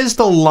 What is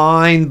the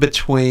line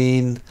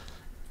between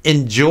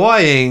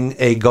enjoying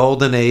a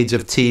golden age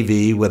of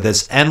TV with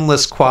its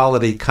endless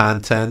quality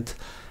content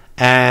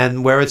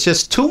and where it's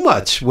just too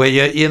much, where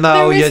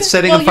you're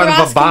sitting in front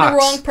of a box? You're asking the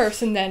wrong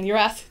person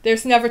then.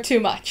 There's never too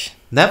much.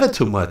 Never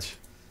too much.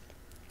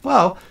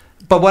 Well,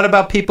 but what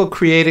about people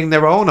creating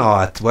their own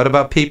art? What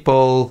about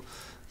people,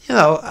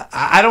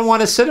 I don't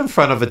want to sit in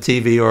front of a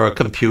TV or a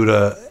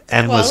computer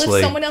endlessly. Well,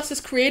 if someone else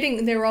is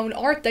creating their own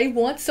art, they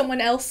want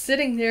someone else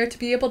sitting there to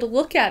be able to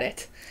look at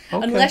it.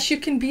 Okay. Unless you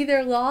can be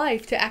there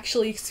live to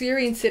actually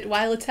experience it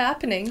while it's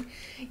happening,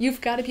 you've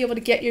got to be able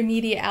to get your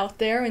media out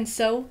there. And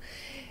so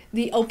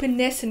the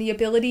openness and the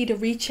ability to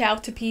reach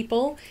out to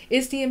people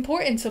is the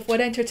importance of what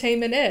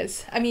entertainment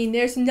is. I mean,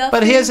 there's nothing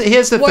But here's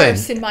the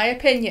worse, thing. in my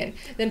opinion,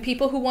 than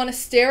people who want to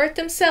stare at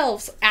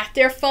themselves, at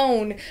their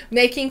phone,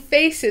 making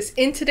faces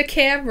into the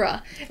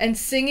camera, and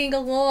singing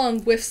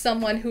along with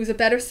someone who's a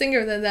better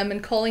singer than them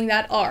and calling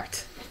that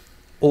art.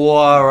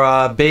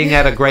 Or being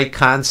at a great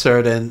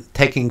concert and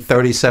taking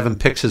 37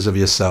 pictures of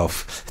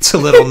yourself. It's a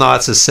little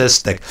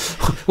narcissistic.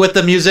 With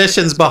the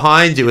musicians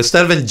behind you,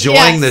 instead of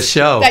enjoying the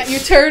show. That you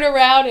turn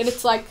around and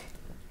it's like,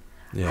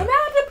 Yeah. I'm at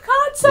a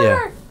concert.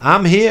 Yeah.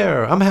 I'm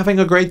here. I'm having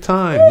a great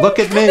time. Look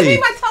at Look at me, me.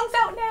 my tongue's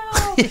out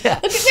now. Look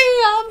at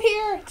me, I'm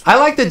here. I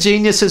like the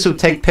geniuses who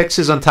take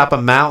pictures on top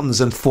of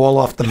mountains and fall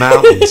off the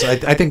mountains.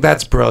 I think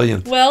that's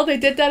brilliant. Well, they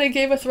did that in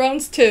Game of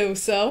Thrones too,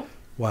 so.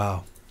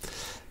 Wow.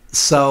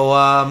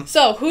 So,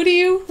 So, what do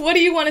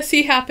you want to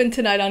see happen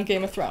tonight on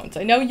Game of Thrones?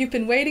 I know you've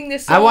been waiting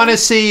this long. I want to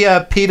see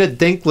Peter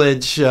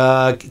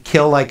Dinklage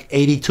kill like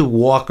 82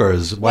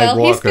 walkers, white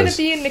walkers. He's going to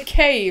be in the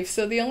cave,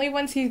 so the only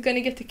ones he's going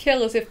to get to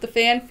kill is if the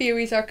fan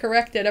theories are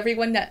correct that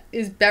everyone that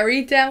is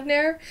buried down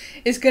there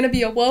is going to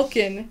be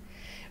awoken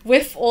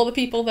with all the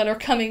people that are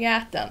coming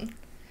at them.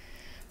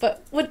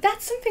 But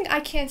that's something I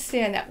can't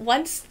stand. That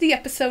once the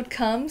episode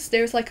comes,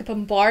 there's like a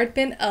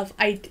bombardment of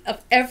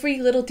every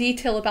little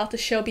detail about the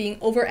show being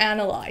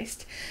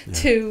overanalyzed,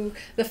 to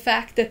the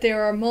fact that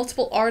there are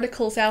multiple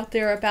articles out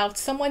there about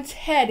someone's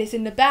head is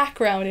in the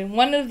background in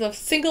one of the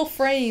single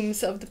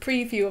frames of the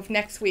preview of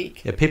next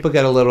week. Yeah, people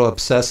get a little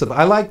obsessive.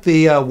 I like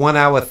the 1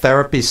 hour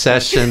therapy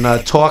session,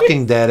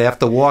 Talking Dead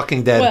after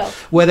Walking Dead,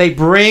 where they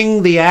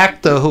bring the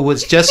actor who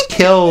was just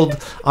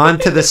killed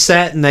onto the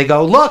set and they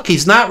go, look,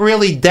 he's not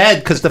really dead,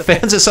 because the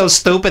fans are so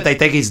stupid they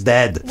think he's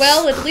dead.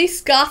 Well, at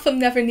least Gotham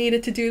never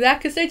needed to do that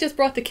because they just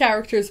brought the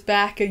characters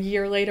back a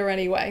year later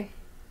anyway.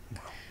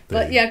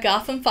 But yeah,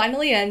 Gotham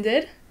finally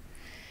ended.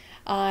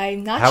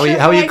 I'm not sure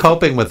how are you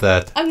coping with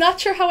that? I'm not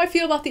sure how I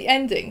feel about the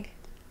ending.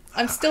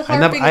 I'm still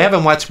harping. I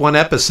haven't watched one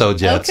episode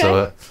yet,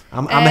 so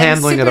I'm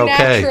handling it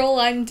okay. Supernatural,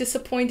 I'm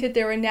disappointed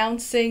they're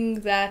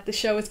announcing that the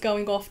show is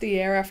going off the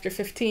air after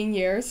 15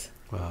 years.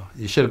 Well,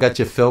 you should have got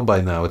your fill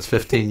by now. It's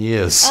 15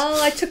 years.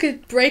 Oh, I took a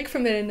break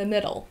from it in the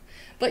middle.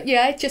 But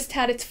yeah, it just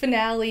had its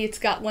finale. It's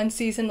got one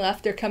season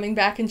left. They're coming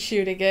back and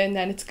shooting it, and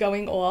then it's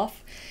going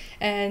off.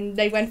 And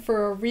they went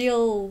for a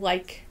real,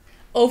 like,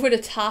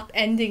 over-the-top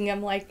ending.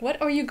 I'm like,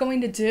 what are you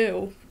going to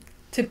do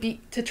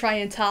to try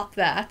and top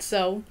that?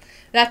 So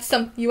that's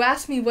you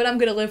asked me what I'm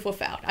going to live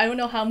without. I don't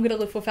know how I'm going to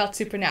live without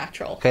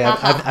Supernatural. Okay,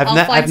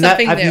 I've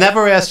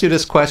never asked you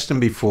this question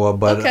before,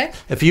 but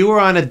if you were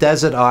on a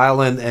desert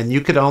island and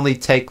you could only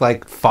take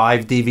like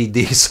 5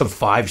 DVDs of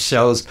 5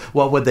 shows,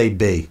 what would they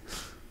be?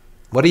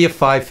 What are your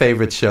 5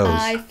 favorite shows?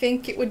 I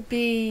think it would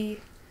be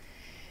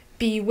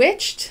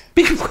Bewitched.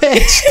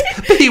 Bewitched?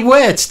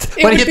 Bewitched?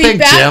 What do you think,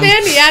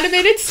 Batman, Jim? the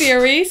animated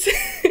series.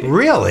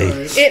 Really?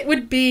 It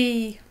would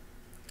be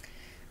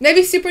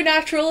maybe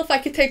Supernatural. If I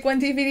could take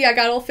one DVD, I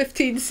got all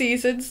 15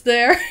 seasons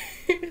there.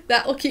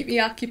 That will keep me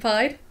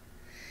occupied.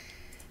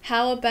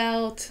 How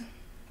about,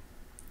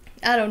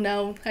 I don't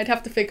know. I'd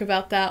have to think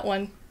about that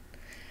one.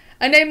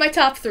 I named my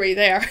top 3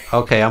 there.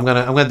 Okay, I'm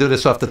gonna do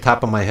this off the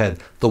top of my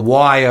head. The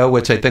Wire,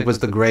 which I think was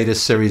the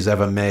greatest series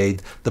ever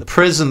made. The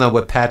Prisoner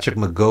with Patrick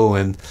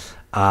McGowan.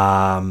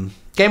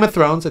 Game of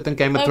Thrones. I think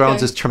Game of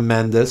Thrones is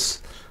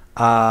tremendous.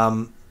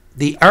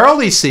 The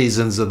early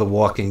seasons of The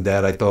Walking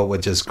Dead I thought were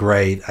just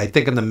great. I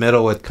think in the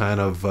middle it kind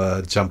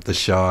of jumped the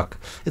shark.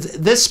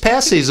 This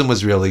past season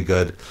was really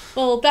good.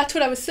 Well, that's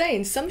what I was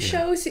saying. Some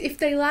shows, if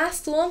they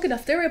last long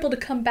enough, they're able to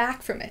come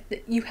back from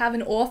it. You have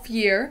an off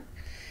year,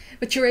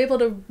 but you're able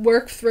to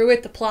work through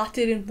it. The plot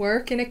didn't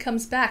work, and it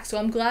comes back. So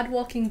I'm glad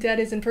Walking Dead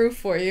is improved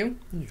for you.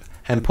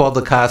 And Paul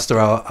DeCosta,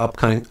 our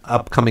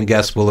upcoming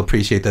guest, will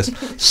appreciate this.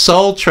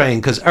 Soul Train,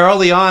 because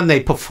early on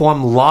they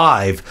performed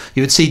live.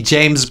 You would see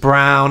James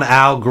Brown,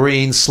 Al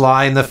Green,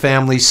 Sly and the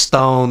Family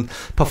Stone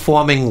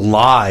performing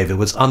live. It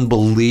was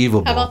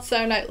unbelievable. How about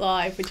Saturday Night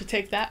Live? Would you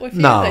take that with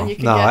you? No, Then you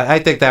could I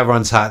think that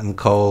runs hot and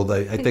cold.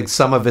 I think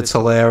some of it's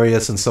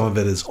hilarious and some of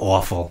it is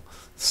awful.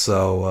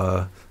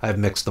 So I have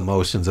mixed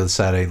emotions on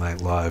Saturday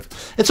Night Live.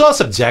 It's all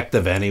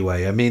subjective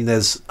anyway. I mean,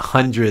 there's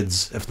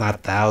hundreds, if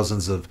not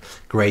thousands, of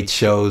great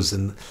shows.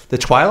 And The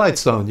Twilight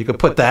Zone, you could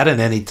put that in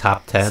any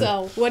top 10.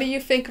 So, what do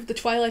you think of The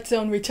Twilight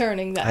Zone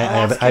returning? Then I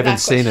haven't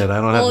seen it. I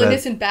don't have that. Well, it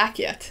isn't back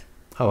yet.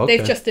 Oh, okay.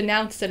 They've just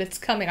announced that it's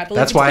coming. I believe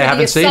That's it's why I going to be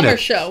haven't a seen summer it.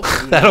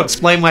 show. That'll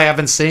explain why I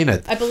haven't seen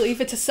it. I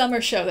believe it's a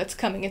summer show that's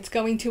coming. It's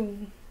going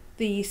to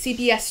the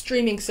CBS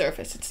streaming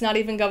service. It's not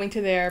even going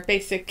to their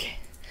basic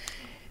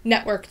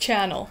network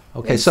channel.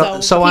 Okay, And so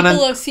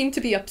people seem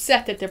to be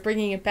upset that they're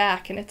bringing it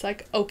back, and it's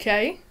like,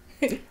 okay.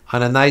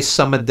 On a nice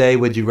summer day,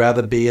 would you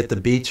rather be at the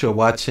beach or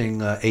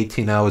watching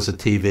 18 hours of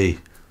TV?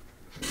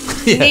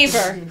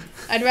 Neither.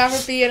 I'd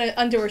rather be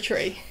under a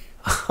tree.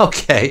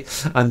 Okay,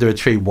 under a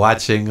tree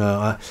watching.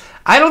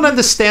 I don't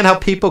understand how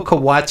people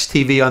could watch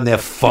TV on their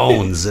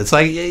phones. It's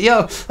like,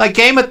 like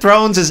Game of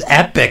Thrones is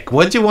epic.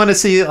 Wouldn't you want to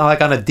see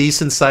like on a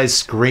decent sized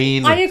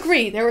screen? I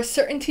agree. There are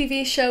certain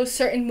TV shows,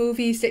 certain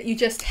movies that you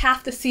just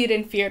have to see it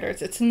in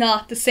theaters. It's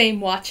not the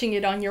same watching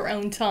it on your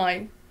own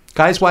time.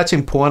 Guys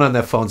watching porn on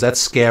their phones, that's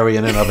scary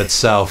in and of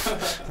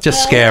itself.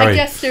 Just scary. I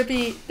guess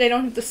they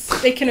don't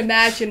have they can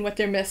imagine what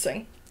they're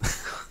missing.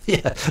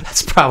 Yeah,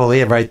 that's probably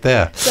it right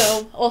there.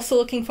 So, also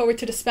looking forward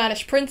to The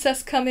Spanish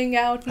Princess coming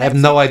out. I have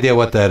no idea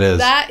what that is.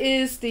 That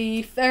is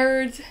the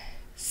third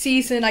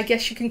season, I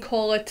guess you can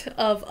call it,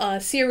 of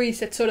a series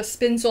that sort of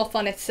spins off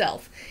on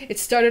itself. It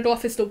started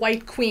off as The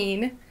White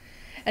Queen,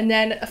 and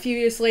then a few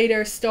years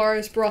later,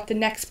 Starz brought the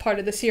next part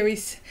of the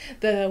series,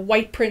 The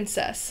White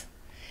Princess.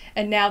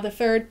 And now the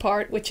third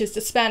part, which is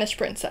The Spanish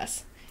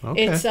Princess.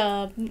 Okay.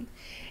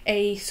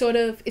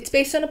 It's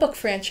based on a book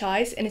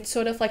franchise, and it's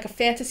sort of like a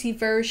fantasy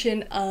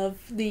version of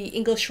the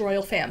English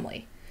royal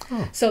family.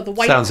 Oh. So the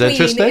White Sounds Queen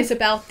interesting. is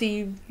about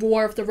the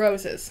War of the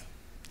Roses.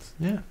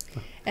 Yeah.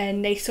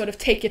 And they sort of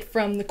take it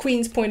from the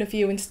Queen's point of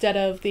view instead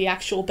of the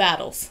actual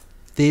battles.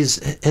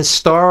 These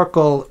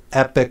historical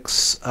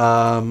epics,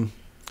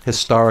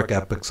 historic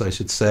epics, I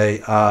should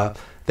say,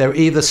 they're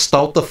either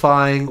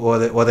stultifying or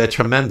they're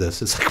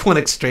tremendous. It's like one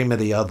extreme or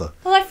the other.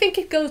 Well, I think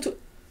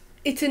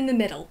it's in the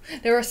middle.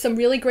 There are some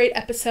really great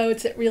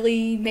episodes that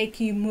really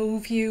make you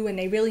move you, and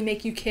they really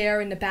make you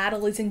care, and the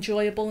battle is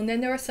enjoyable. And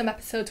then there are some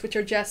episodes which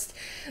are just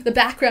the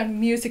background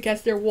music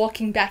as they're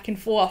walking back and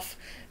forth,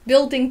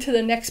 building to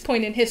the next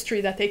point in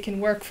history that they can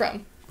work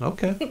from.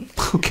 Okay.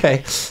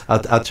 Okay.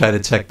 I'll try to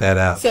check that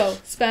out. So,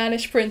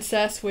 Spanish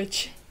Princess,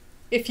 which,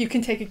 if you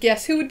can take a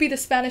guess, who would be the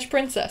Spanish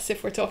Princess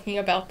if we're talking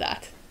about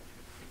that?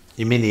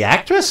 You mean the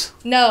actress?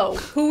 No.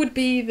 Who would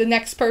be the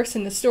next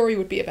person the story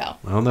would be about?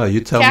 I don't know. You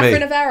tell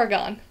Catherine me. of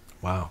Aragon.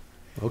 Wow.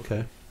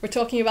 Okay. We're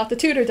talking about the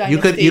Tudor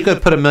dynasty. You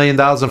could put $1 million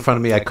in front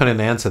of me. I couldn't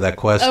answer that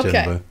question.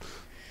 Okay.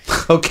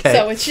 But okay.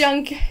 So it's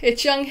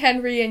young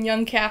Henry and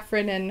young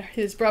Catherine, and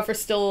his brother's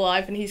still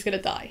alive, and he's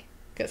gonna die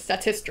because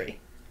that's history.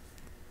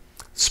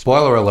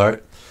 Spoiler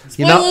alert.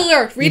 Spoiler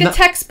alert! Read a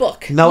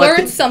textbook.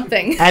 Learn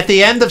something. At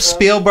the end of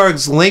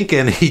Spielberg's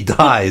Lincoln, he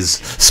dies.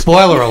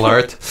 Spoiler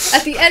alert.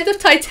 At the end of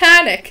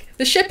Titanic,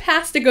 the ship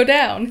has to go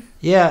down.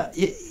 Yeah,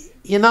 it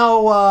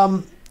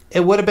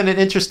would have been an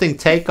interesting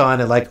take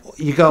on it. Like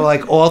you go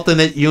like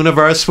alternate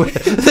universe where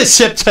the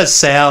ship just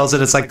sails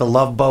and it's like the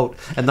Love Boat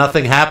and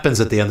nothing happens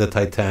at the end of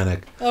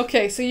Titanic.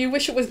 Okay, so you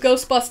wish it was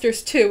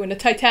Ghostbusters 2 and the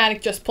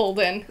Titanic just pulled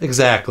in.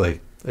 Exactly.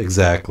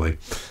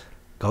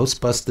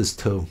 Ghostbusters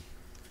 2.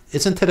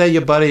 Isn't today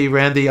your buddy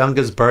Randy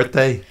Unger's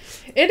birthday?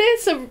 It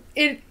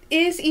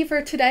is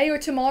either today or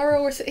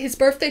tomorrow, or his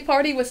birthday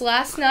party was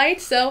last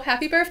night, so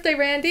happy birthday,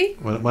 Randy.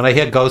 When I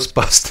hear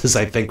Ghostbusters,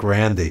 I think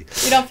Randy.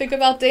 You don't think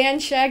about Dan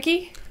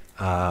Shaggy,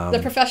 the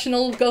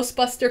professional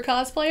Ghostbuster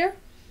cosplayer?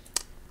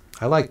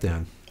 I like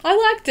Dan.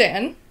 I like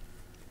Dan.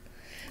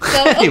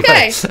 So,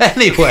 okay.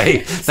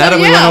 Anyway, So, now that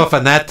we yeah. went off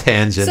on that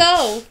tangent.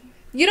 So,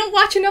 you don't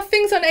watch enough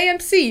things on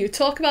AMC. You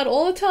talk about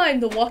all the time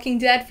The Walking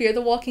Dead, Fear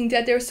the Walking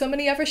Dead. There are so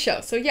many other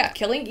shows. So yeah,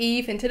 Killing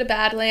Eve, Into the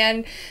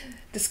Badland,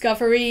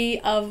 Discovery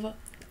of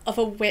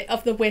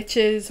the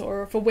Witches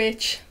or of a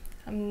Witch.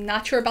 I'm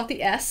not sure about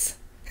the S.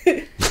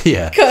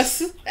 Yeah.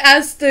 Because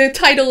as the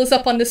title is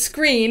up on the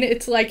screen,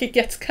 it's like it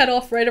gets cut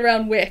off right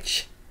around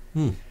Witch.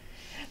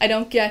 I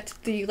don't get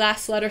the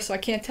last letter, so I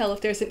can't tell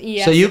if there's an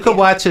ES. So you could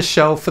watch a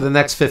show for the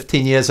next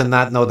 15 years and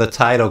not know the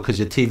title because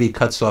your TV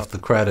cuts off the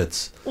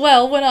credits.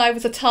 Well, when I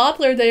was a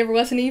toddler, there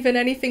wasn't even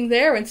anything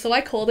there, and so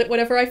I called it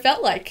whatever I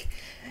felt like.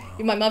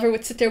 Wow. My mother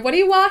would sit there, "What are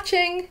you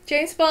watching?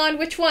 James Bond?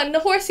 Which one?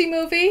 The horsey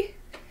movie?"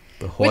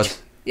 The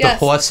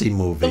horsey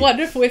movie. The one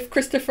with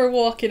Christopher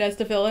Walken as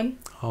the villain.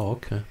 Oh,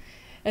 okay.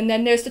 And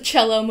then there's the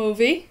cello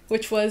movie,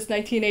 which was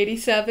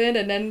 1987,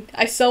 and then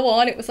so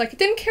on. It was like, I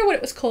didn't care what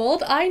it was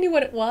called. I knew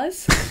what it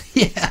was.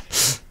 Yeah.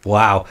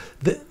 Wow.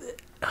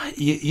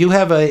 You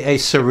have a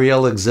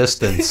surreal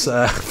existence,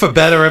 for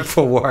better and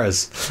for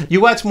worse.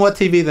 You watch more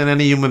TV than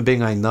any human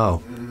being I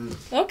know.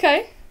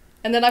 Okay.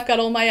 And then I've got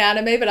all my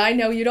anime, but I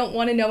know you don't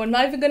want to know. I'm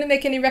not even going to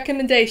make any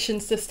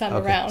recommendations this time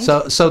around.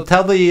 So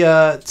tell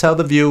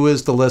the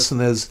viewers, the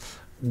listeners,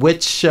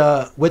 which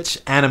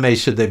anime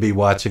should they be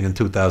watching in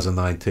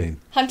 2019?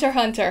 Hunter x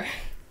Hunter.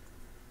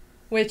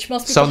 which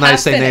most people So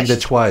nice have they named it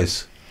finished.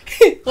 twice.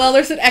 Well,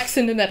 there's an X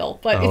in the middle,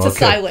 but Oh, it's a okay.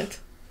 silent.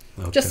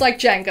 Okay. Just like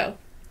Django.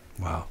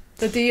 Wow.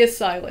 The D is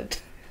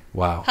silent.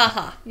 Wow.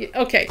 Haha.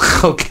 Okay.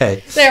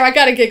 Okay. There, I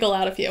got a giggle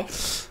out of you.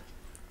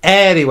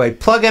 Anyway,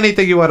 plug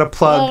anything you want to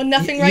plug. Oh,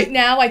 nothing right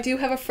now. I do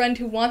have a friend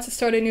who wants to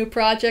start a new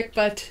project,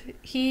 but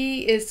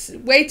he is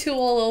way too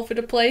all over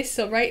the place.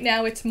 So right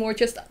now it's more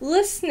just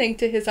listening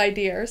to his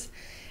ideas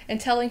and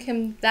telling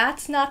him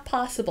that's not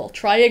possible.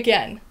 Try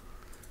again.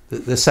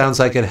 This sounds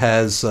like it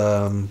has,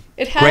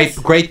 It has-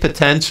 great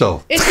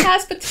potential. It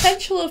has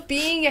potential of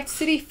being at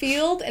Citi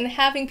Field and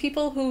having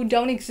people who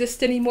don't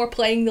exist anymore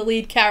playing the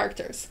lead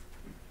characters.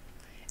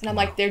 And I'm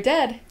like, they're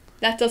dead.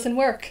 That doesn't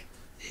work.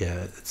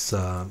 Yeah, it's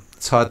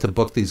hard to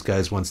book these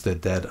guys once they're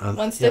dead.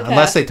 Once they're unless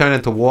passed. they turn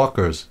into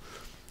walkers.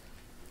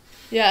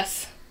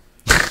 Yes.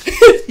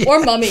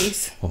 Or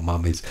mummies. Or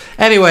mummies.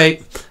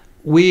 Anyway,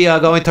 we are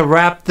going to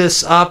wrap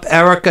this up.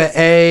 Erica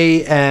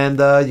A. And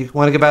you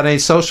want to give out any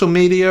social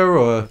media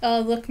or?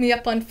 Look me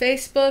up on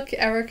Facebook,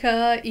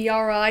 Erica,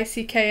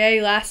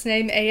 Ericka, last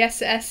name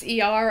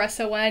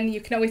ASSERSON.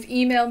 You can always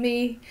email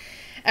me,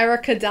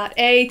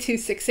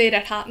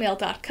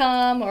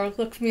 erica.a268@hotmail.com, or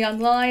look for me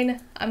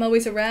online. I'm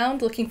always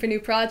around, looking for new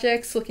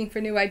projects, looking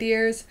for new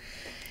ideas,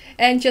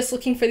 and just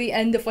looking for the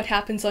end of what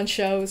happens on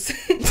shows.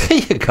 There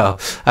you go.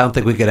 I don't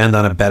think we could end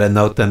on a better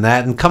note than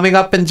that. And coming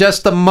up in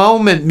just a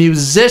moment,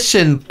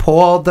 musician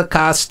Paul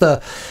DaCosta,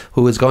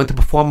 who is going to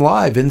perform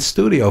live in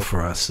studio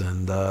for us.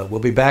 And we'll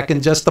be back in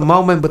just a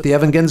moment with the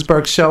Evan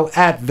Ginsburg Show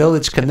at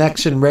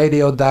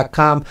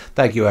villageconnectionradio.com.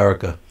 Thank you,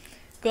 Erica.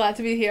 Glad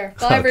to be here.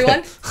 Bye,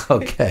 everyone.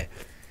 Okay.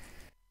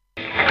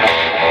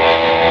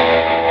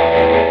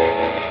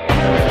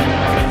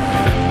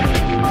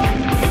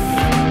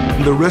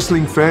 The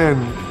wrestling fan,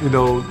 you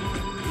know,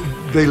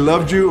 they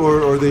loved you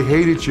or they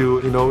hated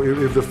you. You know,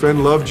 if the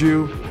fan loved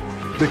you,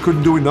 they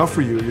couldn't do enough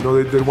for you. You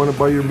know, they want to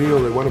buy your meal,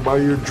 they want to buy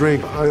your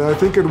drink. I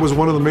think it was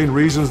one of the main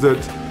reasons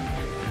that,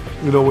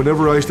 you know,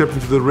 whenever I stepped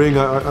into the ring,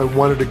 I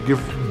wanted to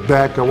give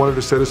back. I wanted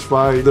to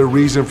satisfy their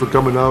reason for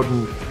coming out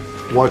and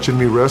watching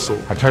me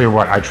wrestle. I tell you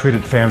what, I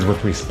treated fans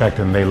with respect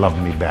and they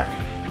loved me back.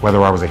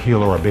 Whether I was a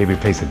heel or a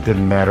babyface, it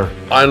didn't matter.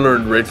 I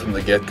learned right from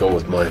the get-go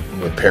with my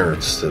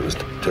parents that was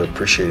to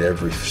appreciate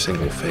every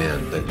single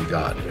fan that you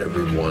got,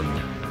 everyone.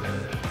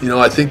 You know,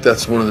 I think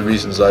that's one of the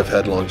reasons I've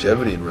had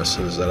longevity in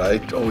wrestling is that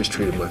I always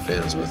treated my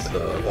fans with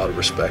a lot of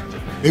respect.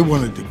 They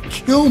wanted to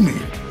kill me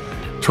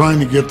trying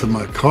to get to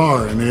my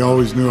car, and they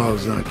always knew I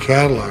was in a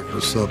Cadillac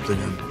or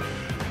something,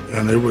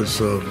 and it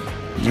was,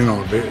 you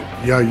know,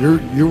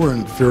 you were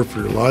in fear for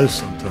your life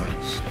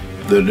sometimes.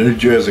 The New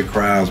Jersey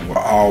crowds were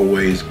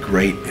always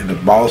great in the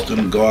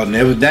Boston Garden.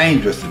 It was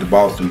dangerous at the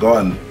Boston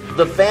Garden.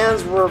 The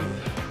fans were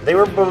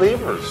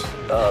believers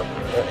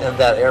in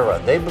that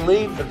era. They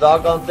believed the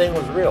doggone thing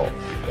was real.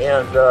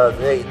 And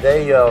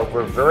they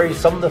were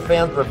some of the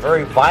fans were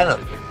very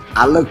violent.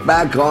 I look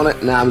back on it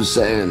and I'm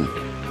saying,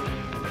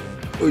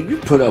 well, you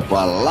put up a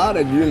lot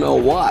of you know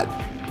what.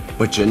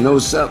 But you know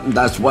something?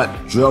 That's what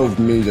drove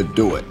me to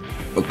do it.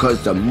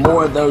 Because the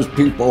more those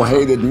people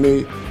hated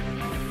me,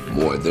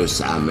 more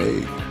this I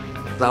made.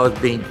 I was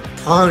being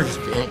punched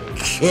and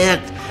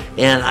kicked,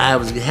 and I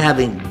was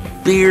having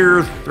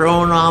beer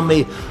thrown on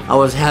me. I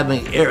was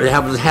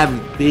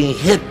being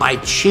hit by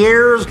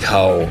chairs.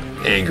 How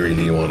angry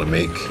do you want to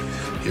make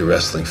your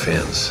wrestling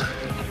fans?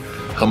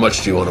 How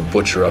much do you want to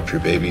butcher up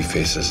your baby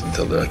faces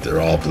until they're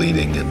all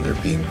bleeding and they're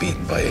being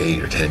beaten by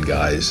 8 or 10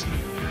 guys?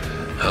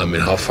 I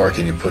mean, how far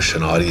can you push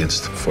an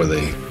audience before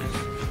they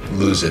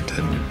lose it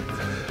and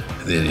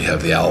then you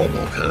have the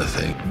Alamo kind of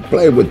thing?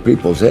 Play with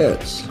people's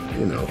heads,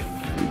 you know.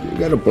 You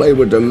gotta play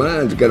with their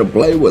minds, you gotta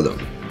play with them.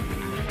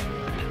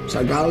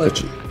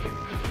 Psychology.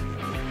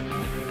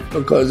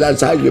 Because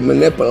that's how you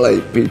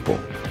manipulate people.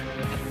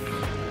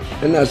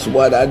 And that's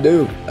what I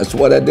do. That's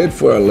what I did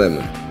for a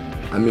living.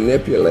 I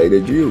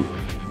manipulated you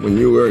when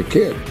you were a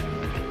kid.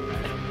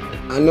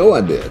 I know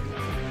I did.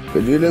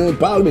 Because you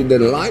probably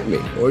didn't like me,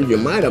 or you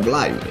might have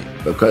liked me,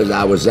 because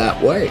I was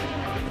that way.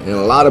 And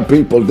a lot of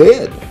people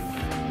did.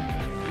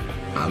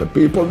 A lot of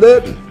people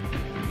didn't.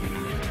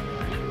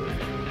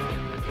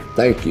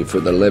 Thank you for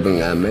the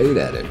living I made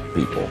at it,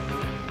 people.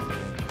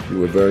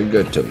 You were very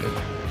good to me.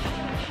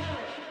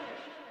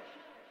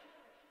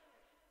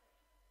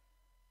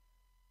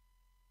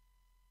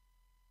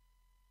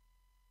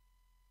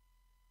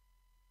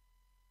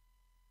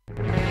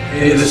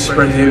 Hey, this is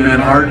Spread Man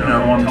Hart, and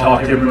I want to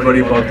talk to everybody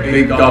about the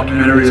big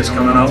documentary that's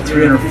coming out,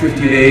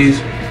 350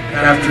 Days,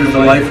 captures the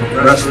life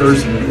of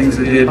wrestlers and the things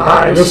they did.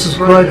 Hi, this is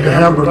Greg the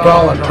Hammer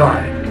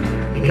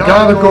Valentine. You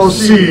gotta go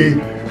see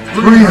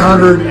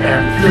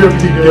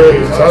 350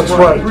 Days. That's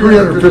right,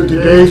 350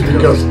 Days,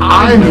 because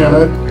I'm in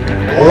it.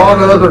 A lot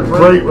of other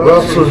great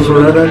wrestlers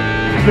are in it.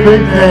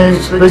 Big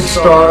names, big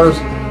stars,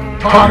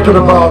 talking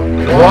about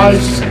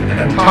lives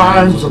and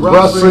times of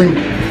wrestling,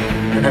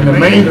 and the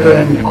main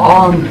thing,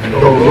 on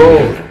the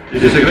road.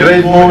 It's a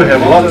great movie,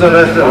 have lots of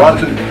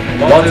wrestling,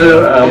 lots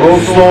of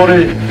road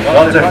story,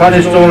 lots of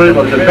funny stories,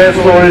 lots of bad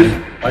stories.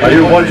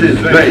 You watch it,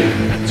 it's great.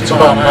 It's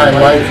about my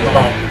life,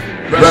 about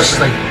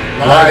wrestling,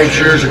 lives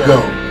years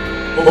ago,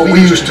 what we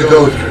used to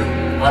go through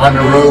on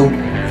the road,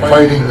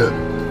 fighting the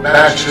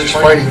matches,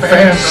 fighting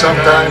fans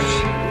sometimes.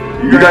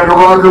 You got the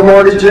rocker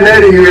Marty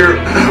Jannetty here.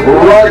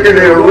 We're rocking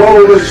it,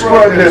 rolling,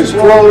 strutting, and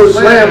flowing,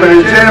 slamming,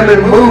 and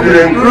jamming, moving,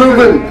 and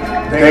grooving.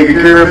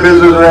 Taking care of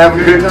business and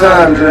having good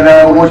times. And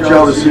I want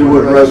y'all to see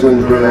what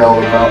wrestling's really all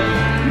about.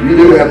 You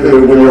do have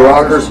to, when you're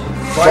rockers,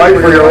 fight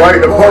for your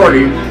right to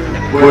party.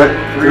 But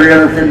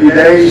 350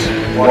 days,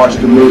 watch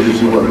the movie,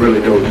 see what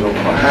really goes on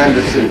behind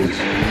the scenes.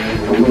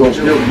 And we're going to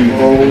still keep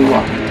on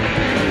rocking.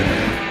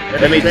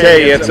 Let me tell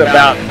you, it's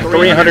about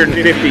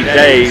 350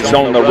 days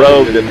on the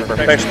road that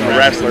professional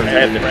wrestlers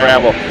have to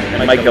travel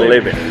and make a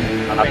living.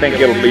 I think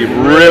it'll be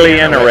really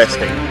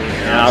interesting.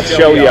 And I'll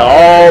show you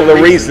all the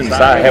reasons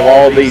I have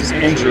all these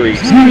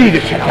injuries. You need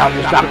to check out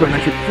this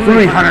documentary,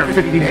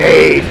 350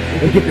 days,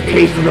 and get the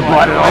taste of the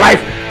blood of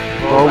life.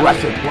 Pro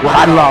wrestling, what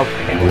I love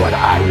and what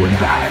I would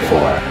die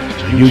for.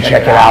 So you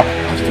check it out.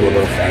 Let's do a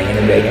little thing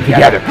and make it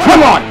together.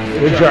 Come on!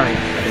 Your journey,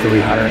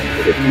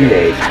 350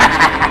 days.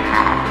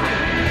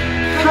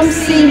 Come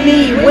see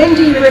me,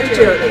 Wendy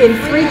Richter, in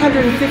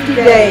 350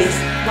 days,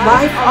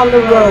 life on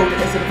the road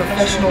as a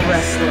professional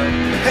wrestler.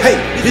 Hey,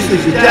 this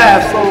is your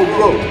Jive Soul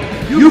Bro.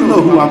 You know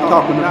who I'm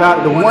talking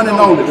about, the one and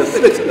only, the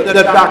slicker,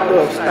 the doctor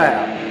of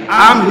style.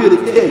 I'm here to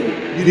tell you,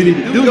 you need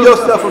to do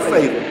yourself a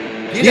favor.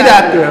 Get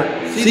out there,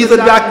 see the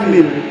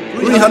documentary,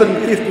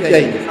 350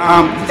 days.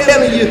 I'm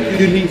telling you,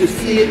 you need to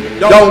see it.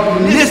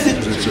 Don't miss it.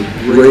 It's a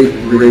great,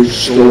 great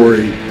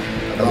story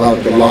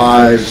about the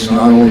lives,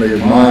 not only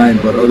of mine,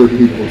 but other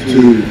people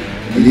too.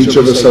 And each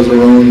of us has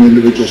our own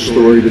individual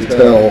story to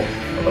tell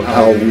of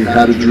how we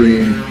had a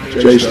dream,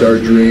 chased our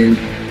dream.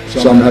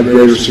 Some had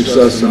greater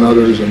success than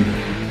others, and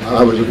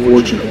I was a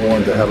fortunate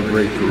one to have a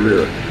great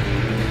career.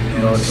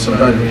 You know,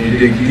 sometimes when you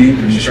dig deep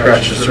and you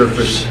scratch the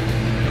surface,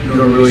 you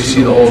don't really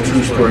see the whole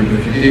true story. But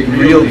if you dig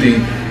real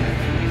deep,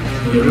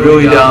 you get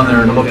really down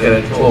there and look at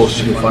it close,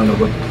 you'll find out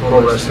what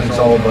pro wrestling's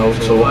all about.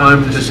 So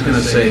I'm just going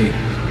to say,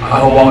 I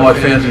hope all my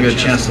fans will get a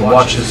chance to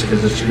watch this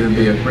because it's going to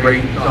be a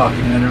great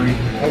documentary.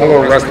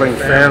 Hello, wrestling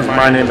fans.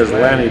 My name is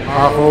Lanny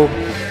Poffo.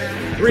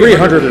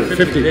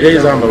 350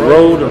 days on the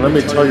road, and let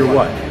me tell you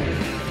what,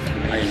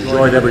 I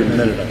enjoyed every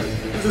minute of it.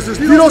 This is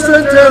Tito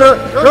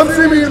Santana. Come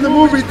see me in the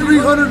movie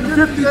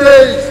 350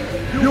 Days.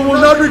 You will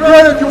not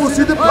regret it. You will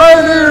see the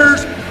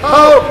pioneers,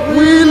 how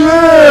we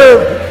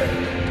live.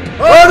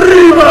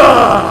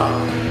 Arriba!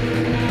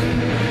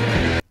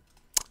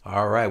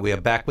 All right, we are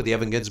back with the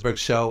Evan Ginsburg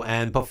Show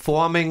and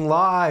performing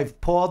live,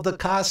 Paul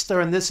DeCosta,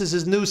 and this is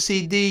his new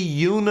CD,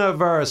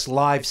 Universe,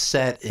 live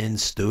set in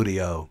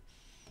studio.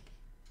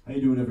 How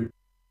you doing, everybody?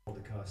 Paul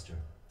DeCosta.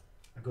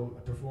 I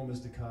perform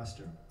as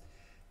DeCosta,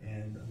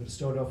 and I'm going to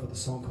start off with a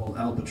song called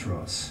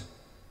Albatross.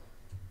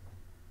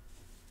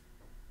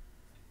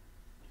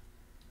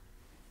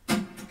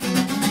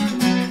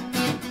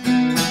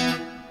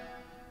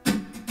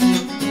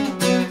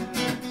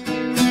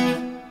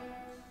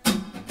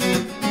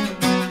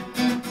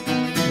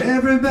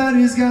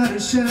 Everybody's got a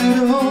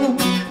shadow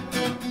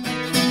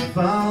that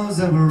follows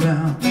them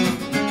around.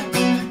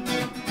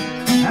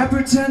 I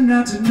pretend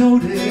not to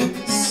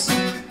notice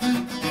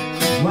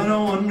when I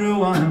wonder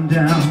why I'm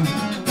down.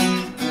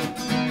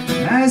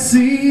 I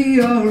see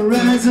your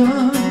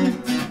horizon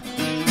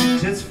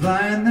just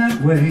flying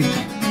that way.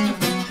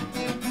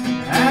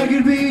 I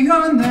could be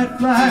on that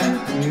flight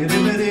if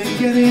it didn't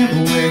get in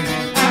the way.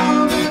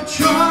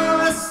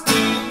 Albatross,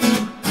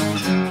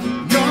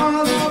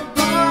 you're the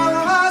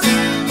boss.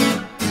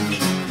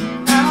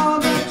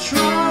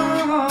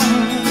 Albatross,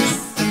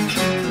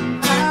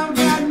 I've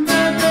got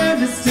nothing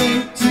to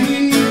say to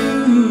you.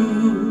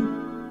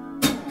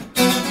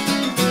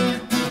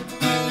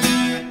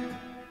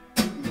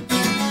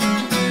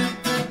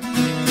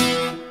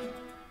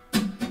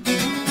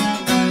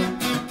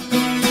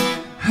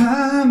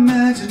 High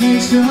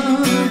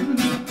imagination,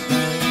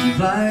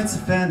 flights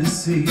of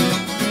fantasy.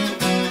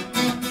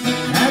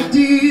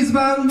 Ideas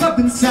bottled up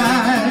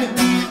inside,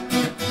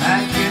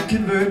 I can't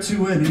convert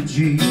to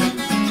energy.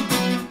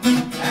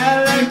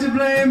 I like to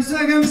blame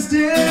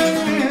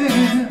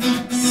circumstance,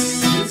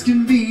 it's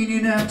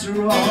convenient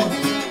after all.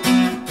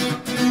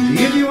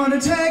 If you want to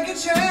take a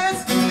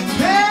chance,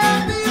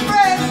 then be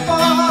ready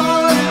for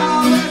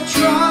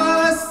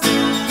Albatross.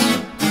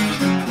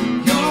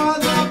 You're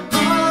the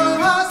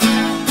boss,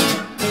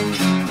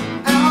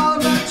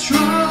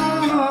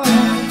 Albatross.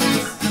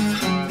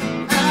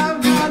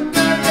 I've got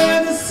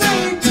nothing to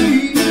say to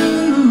you.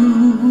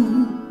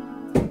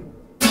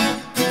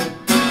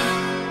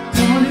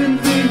 Pointing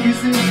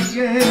fingers in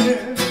the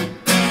air,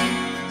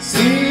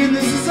 saying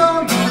this is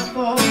all your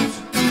fault,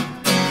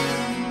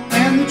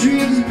 and the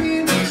dreams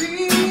being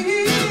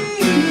redeemed.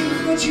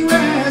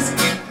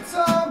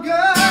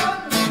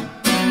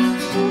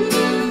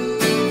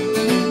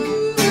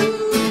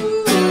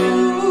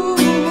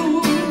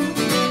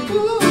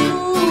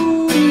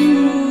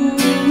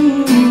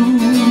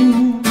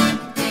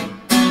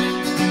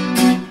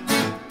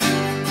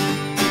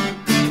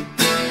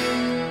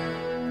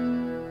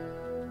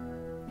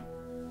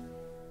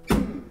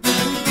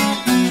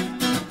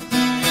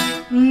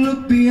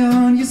 look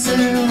beyond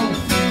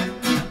yourself.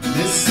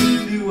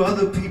 Listen to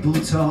other people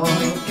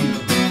talking.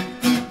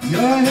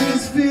 Your head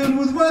is filled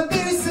with what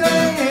they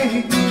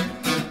say.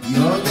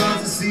 Your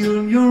thoughts are sealed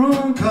in your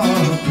own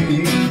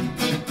coffee.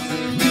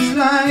 Which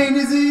line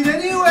is it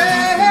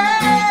anyway?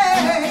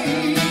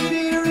 Do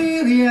you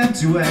really have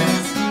to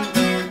ask?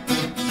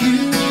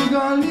 You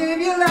gonna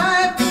live your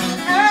life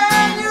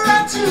and you're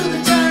up to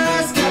the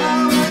task.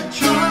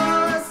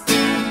 Albatross,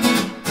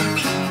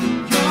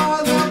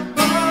 you're the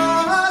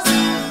boss.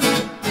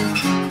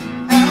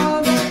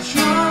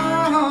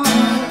 Albatross,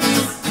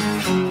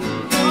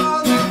 you're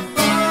the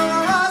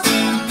boss.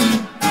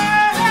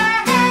 Albatross,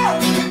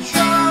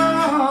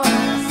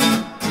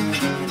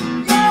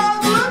 you're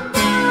the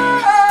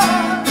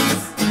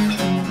boss.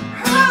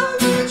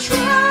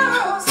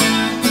 Albatross,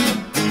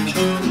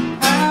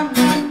 I've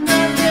got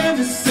nothing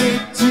to say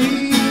to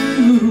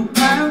you.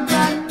 I've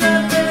got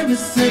nothing to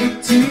say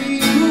to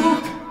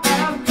you.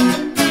 I've got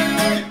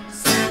nothing to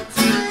say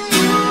to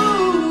you.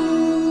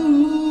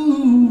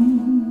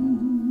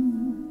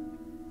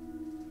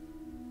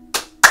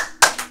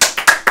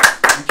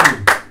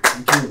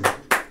 Thank you.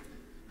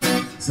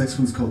 This next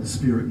one's called The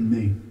Spirit in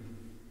Me.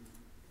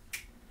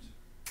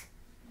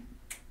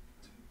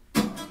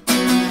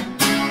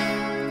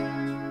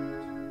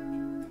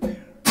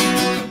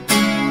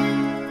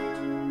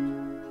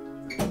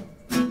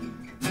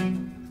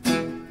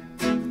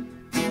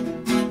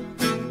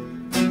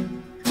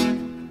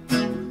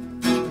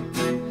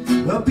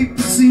 Well, people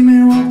see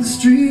me walk the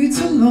streets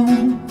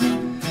alone.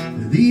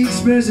 The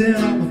expression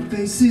on my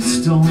face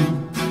is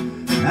stone.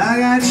 I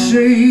got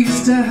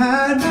shades to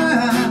hide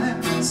my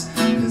eyes,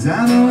 'cause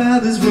I know how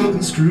this world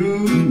can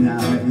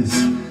scrutinize.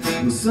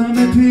 Well, some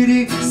have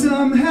pity,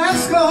 some have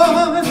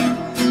scorn.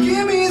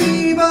 Give me the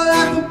evil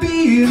life of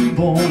being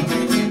born.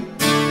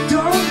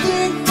 Don't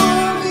think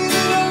for me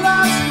that I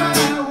lost my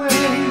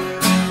way,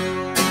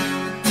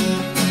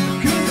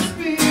 'cause the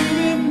spirit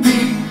in me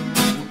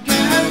will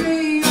guide me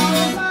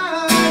all my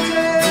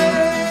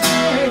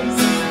days.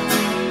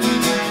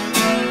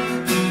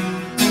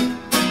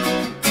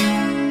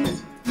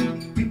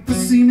 People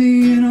see me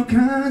in all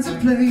kinds of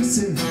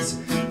places,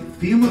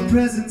 feel my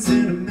presence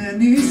in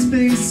many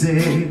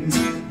spaces.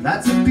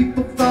 Lots of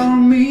people follow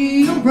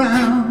me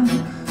around.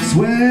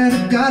 Swear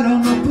to God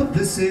I'm no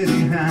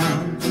publicity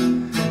hound.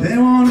 They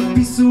want a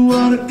piece of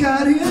what I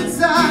got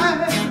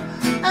inside.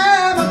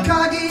 I'm a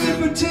cocky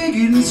for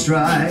taking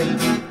stride.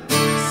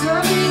 Some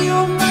of you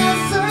might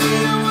say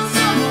you want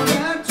some of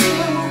that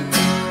too.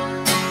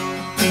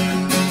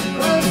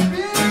 But the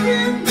spirit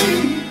in me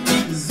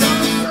is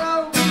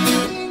also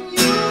within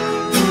you.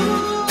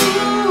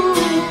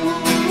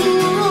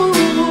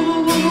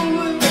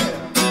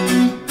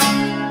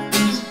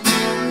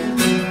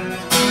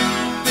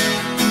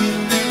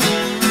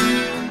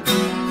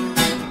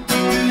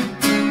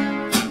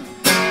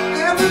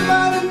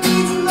 Everybody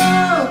needs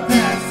love,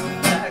 that's a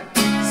fact.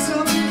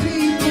 Some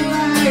people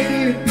hide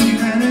it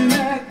behind an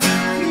act.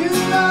 You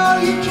know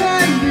you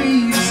can be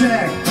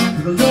attacked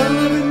for the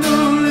love and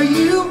all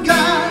you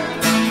got.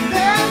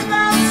 There's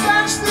no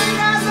such thing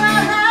as a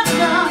have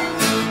not.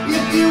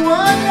 If you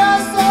want your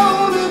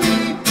soul to be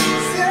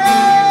saved.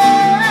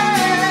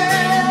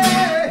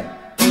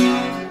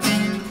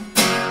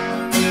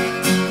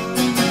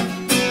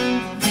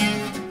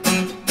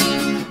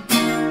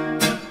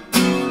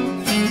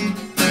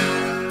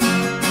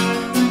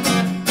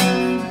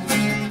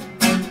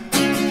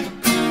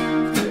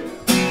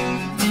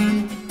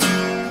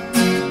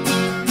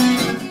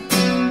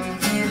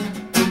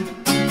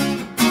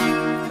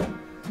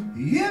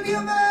 If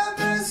you've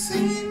ever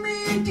seen me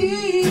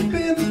deep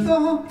in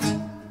thought,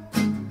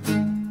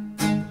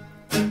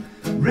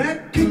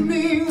 reckon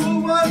me with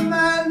what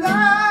my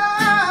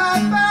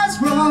life has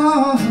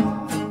wrought.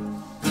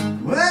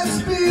 Well, the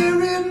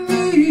spirit in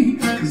me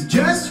is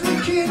just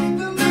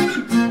rekindling.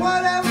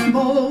 Whatever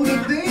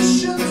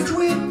motivations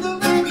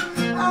dwindling,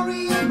 I'll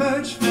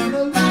re-emerge from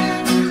the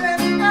light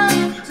and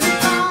out to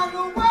on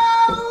the world.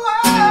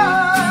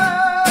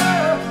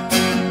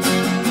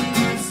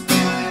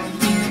 Spirit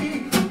in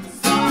me,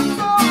 so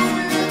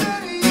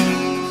within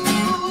you.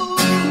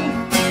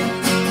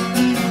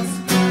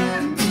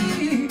 Spirit in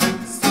me,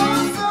 so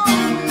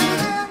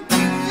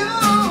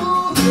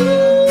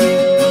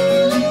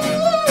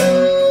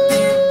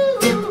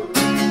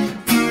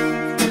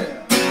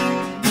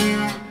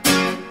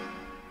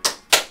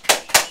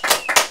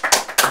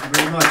Thank you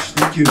very much.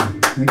 Thank you.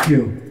 Thank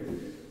you.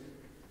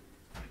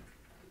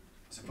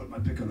 So put my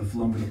pick on the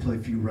floor. I'm going to play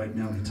for you right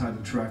now the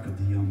title track of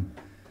the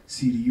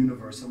CD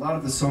Universe. A lot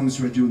of the songs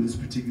that I do in this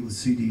particular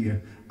CD,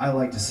 I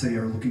like to say,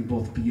 are looking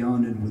both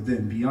beyond and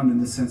within. Beyond in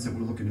the sense that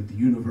we're looking at the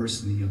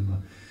universe and the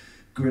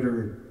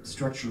greater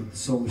structure of the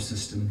solar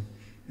system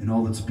and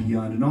all that's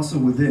beyond, and also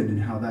within,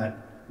 and how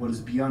that what is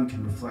beyond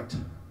can reflect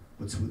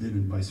what's within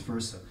and vice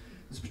versa.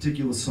 This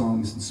particular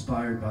song is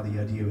inspired by the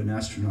idea of an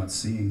astronaut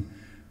seeing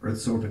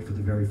Earth's orbit for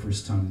the very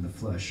first time in the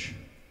flesh.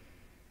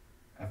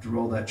 After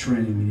all that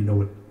training, you know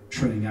what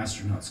training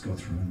astronauts go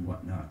through and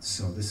whatnot.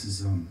 So this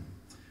is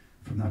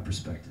from that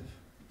perspective.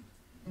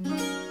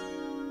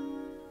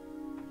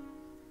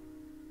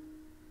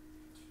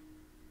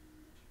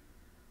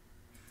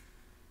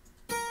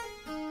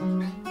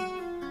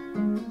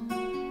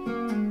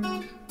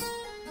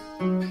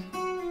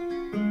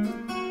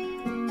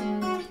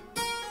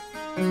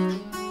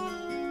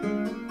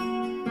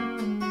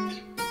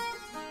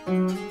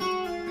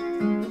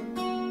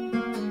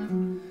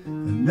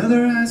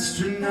 Another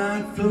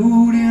astronaut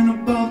floating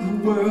above the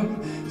world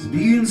is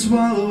being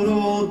swallowed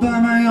whole by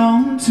my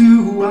own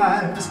two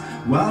eyes.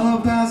 While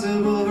our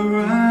possible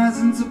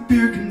horizons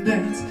appear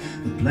condensed,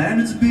 the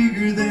planet's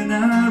bigger than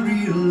I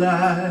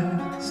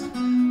realized.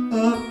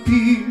 Up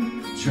here,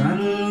 trying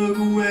to look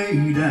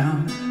way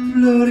down,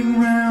 floating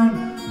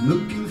around,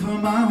 looking for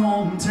my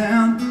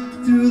hometown.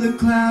 Through the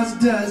clouds,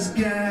 dust,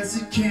 gas,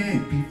 it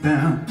can't be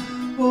found.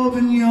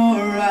 Open your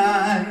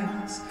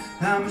eyes,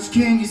 how much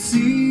can you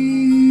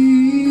see?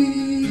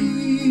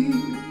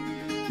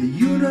 The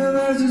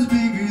universe is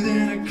bigger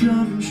than a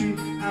country,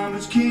 how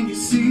much can you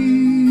see?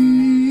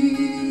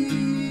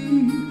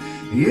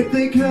 If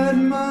they cut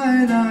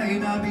my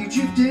line, I'll be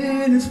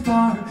drifting as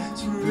far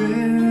as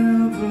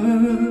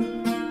forever.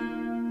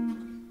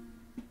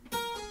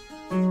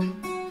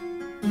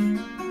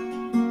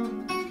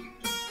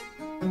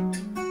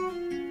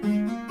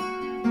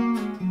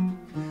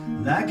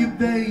 Like a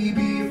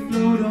baby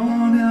afloat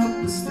on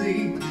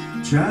helplessly,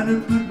 trying to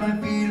put my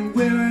feet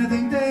where I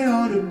think they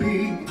ought to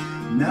be.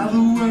 Now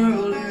the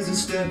world is a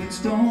stepping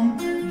stone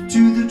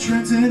to the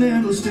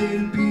transcendental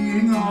state of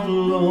being all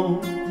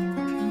alone.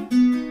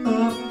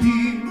 Up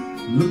here,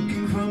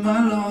 looking for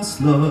my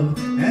lost love,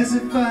 as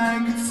if I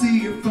could see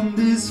her from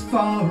this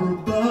far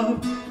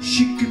above.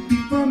 She could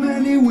be from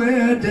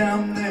anywhere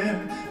down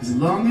there, as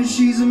long as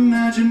she's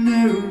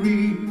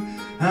imaginary.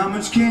 How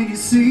much can you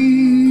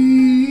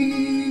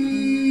see?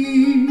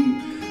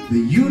 The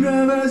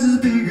universe is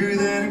bigger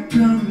than a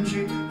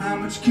country, how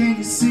much can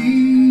you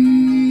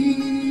see?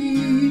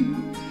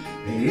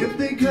 If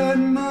they cut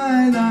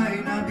my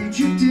line, I'll be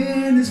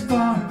drifting as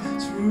far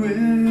as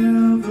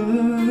forever.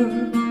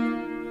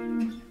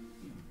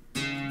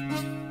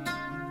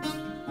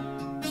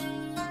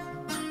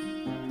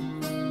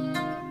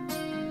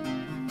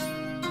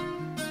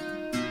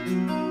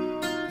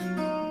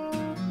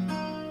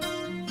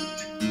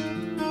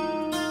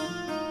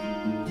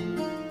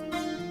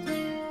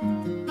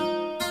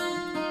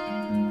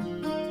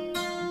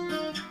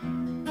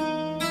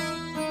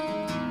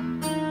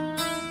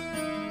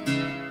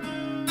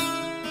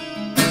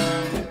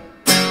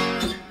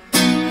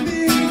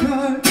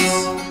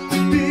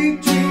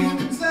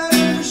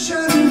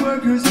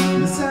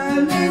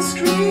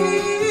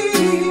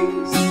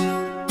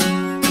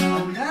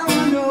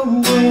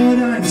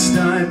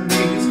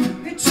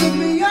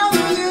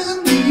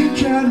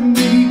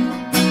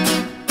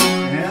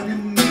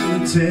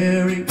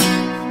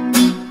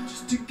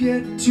 Just to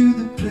get to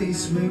the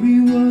place where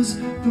he was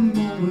the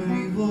moment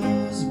he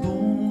was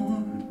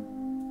born.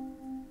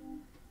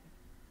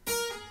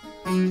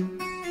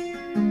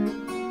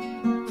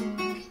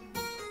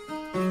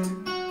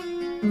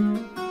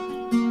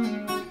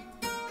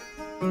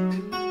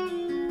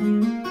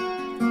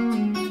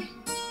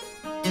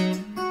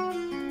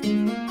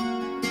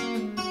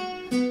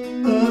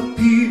 Up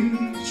here,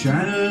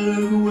 trying to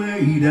look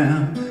way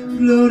down,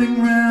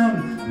 floating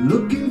round,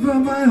 looking for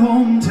my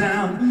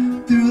hometown.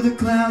 Through the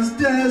clouds,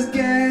 dust,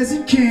 gas,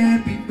 it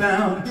can't be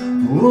found.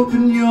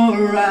 Open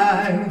your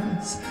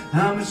eyes,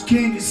 how much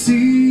can you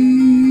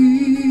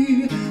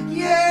see?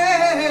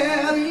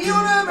 Yeah, the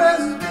universe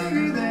is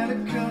bigger than a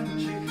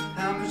country,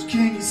 how much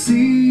can you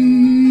see?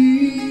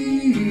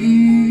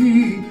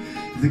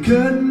 If they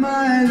cut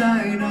my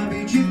line, I'll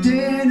be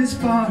drifting as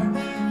far.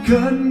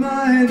 Cut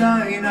my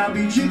line, I'll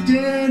be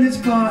drifting as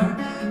far.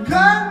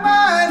 Cut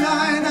my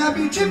line, I'll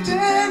be drifting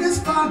as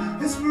far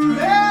as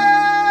forever.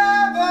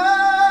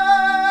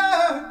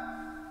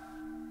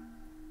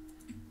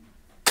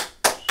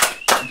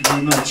 Thank you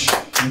very much.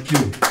 Thank you.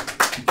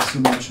 Thank you so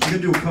much. I'm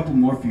going to do a couple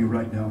more for you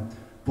right now,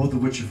 both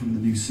of which are from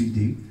the new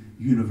CD,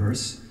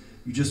 Universe.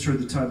 You just heard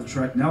the title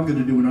track. Now I'm going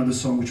to do another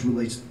song which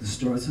relates to the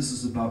stars. This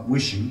is about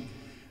wishing.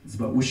 It's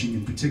about wishing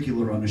in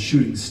particular on a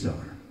shooting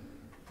star.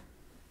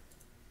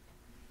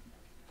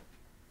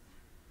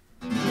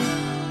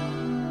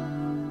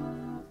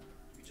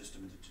 Just a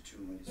minute to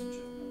tune, ladies and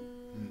gentlemen.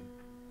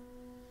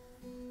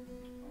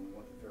 I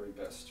want the very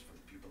best for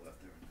the people out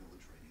there in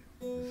Village Radio.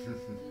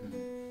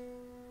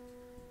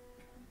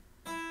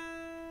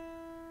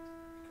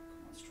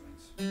 Come on,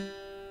 strings.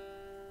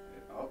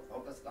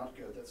 Oh, that's not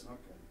good. That's not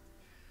good.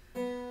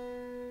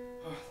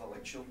 Oh, I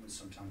like children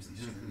sometimes, these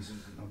strings.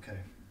 Okay,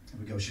 here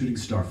we go. Shooting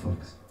star,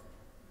 folks.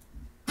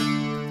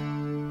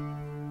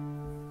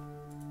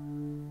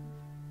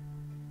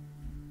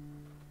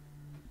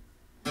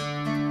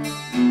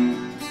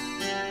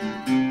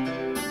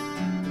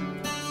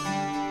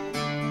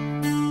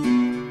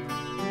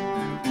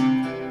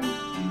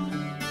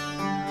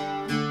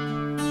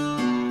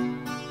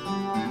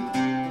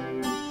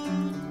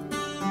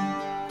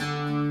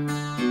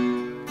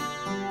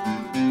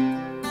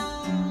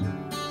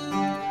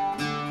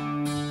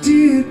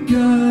 Dear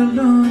God,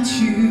 launch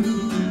you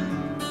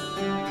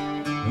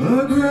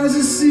across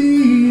a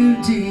sea of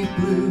deep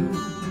blue.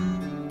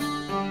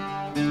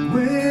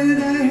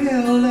 When I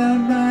held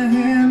out my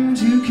hand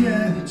to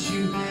catch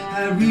you,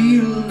 I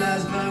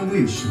realized my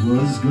wish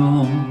was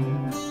gone.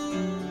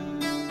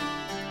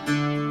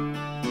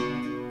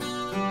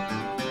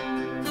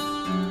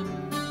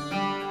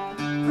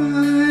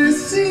 I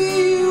see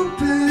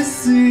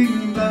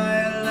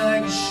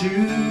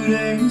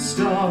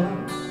star.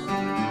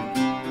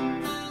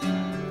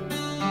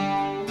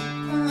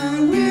 I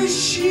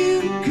wish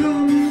you'd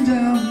come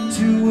down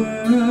to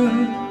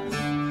earth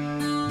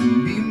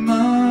and be my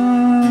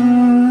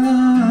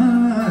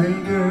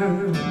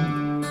girl.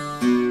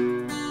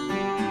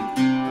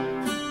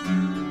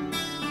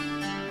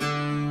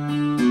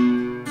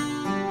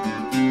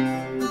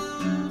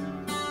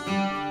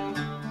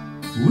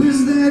 Was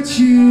that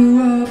you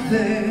up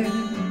there?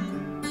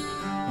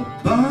 A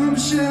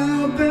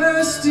bombshell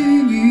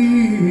bursting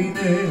in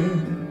air.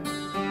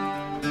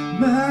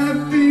 My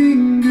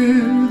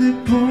finger that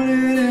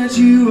pointed at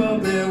you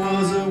up there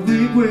was a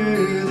wig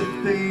with a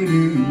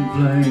fading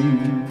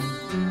flame.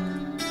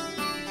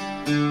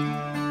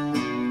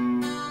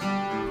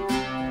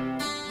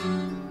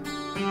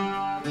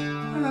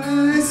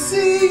 I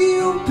see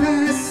you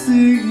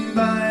passing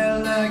by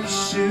like a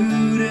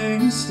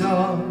shooting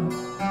star.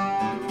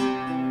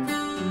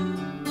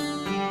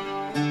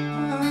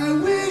 I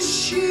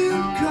wish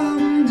you'd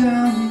come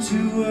down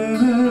to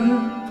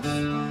earth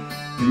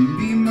and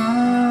be my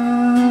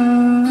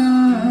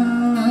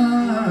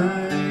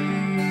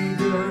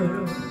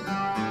girl.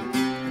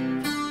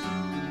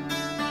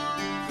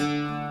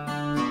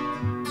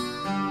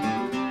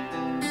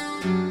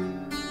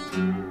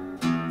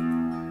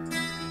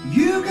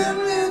 You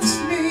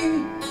convinced me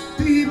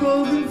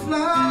people can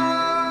fly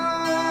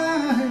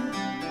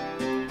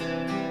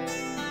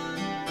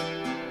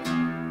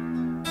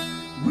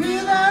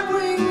without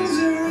wings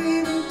or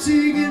even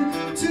taken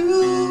to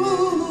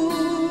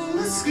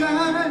the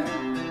sky.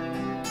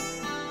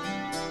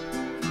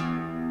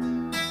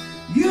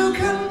 You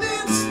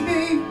convinced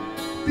me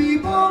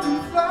people can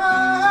fly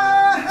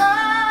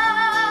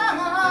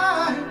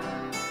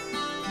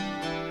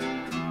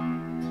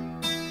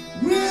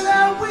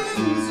without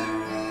wings or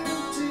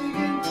even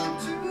taken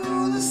to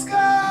the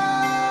sky.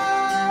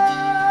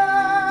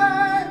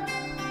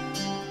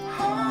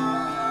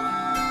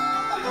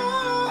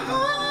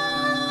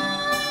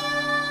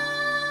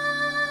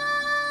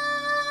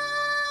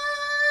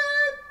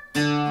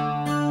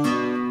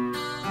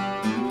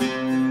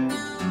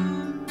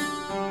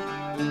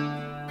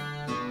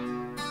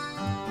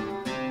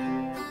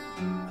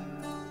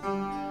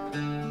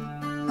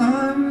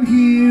 I'm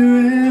here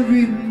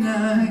every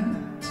night,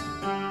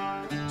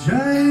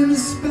 trying to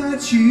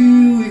spot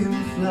you in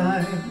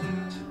flight.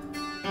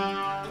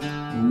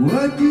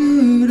 What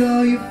good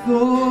are you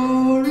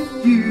for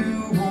if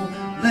you won't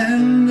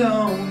land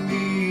on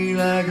me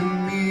like a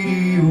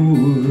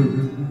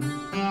meteor?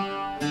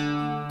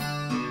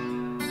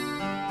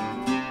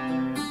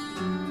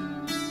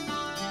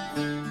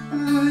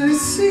 I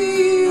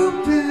see you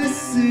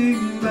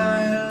passing by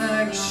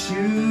like a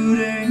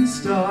shooting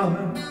star.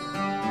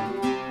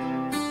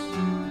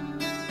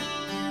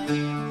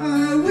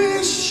 I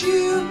wish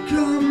you'd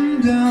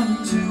come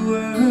down to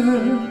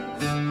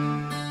earth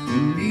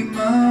and be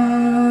my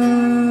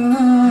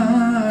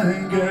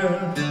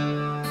girl.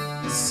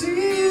 I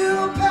see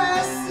you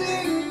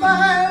passing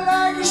by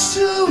like a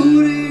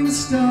shooting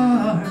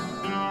star.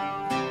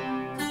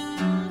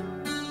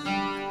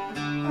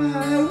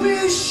 I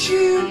wish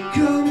you'd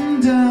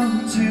come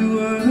down to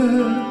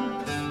earth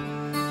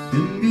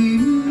and be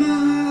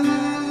mine,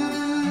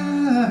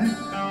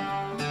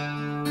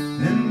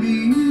 and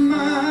be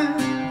mine,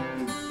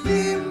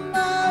 be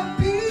my,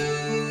 be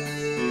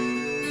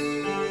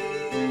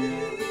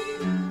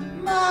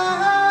my,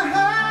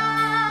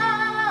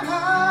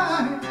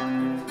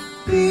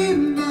 be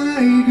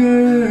my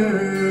girl,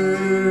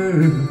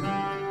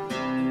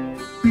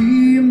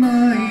 be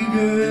my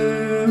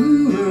girl,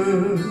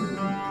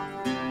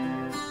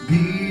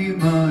 be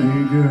my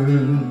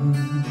girl,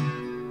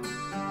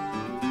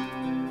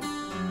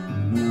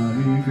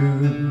 my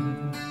girl.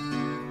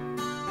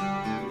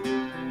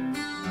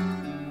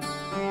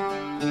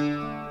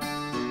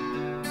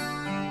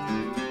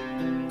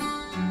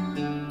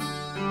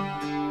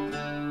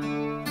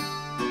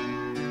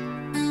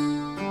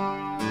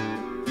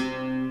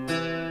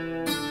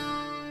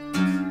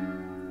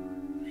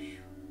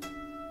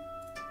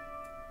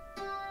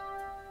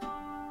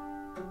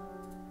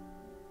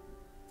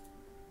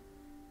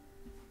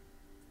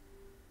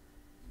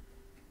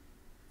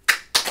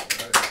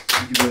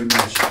 Thank you very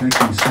much. Thank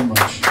you so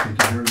much. Thank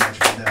you very much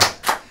for that.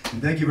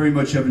 And thank you very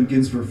much, Evan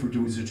Ginsburg, for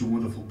doing such a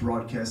wonderful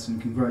broadcast.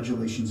 And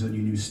congratulations on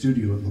your new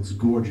studio. It looks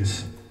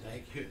gorgeous.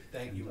 Thank you.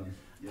 Thank you.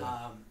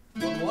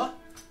 One more?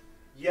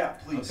 Yeah,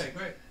 please. Okay,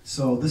 great.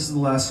 So this is the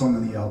last song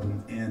on the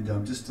album, and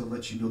just to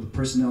let you know, the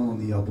personnel on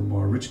the album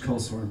are Rich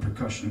Culsor on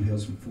percussion, who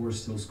hails from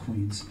Forest Hills,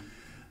 Queens,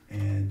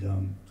 and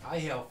I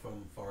hail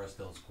from Forest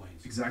Hills,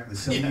 Queens. exactly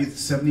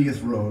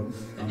 70th Road,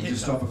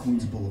 just off of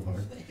Queens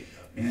Boulevard.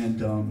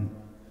 And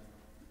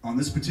on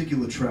this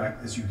particular track,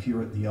 as you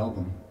hear it in the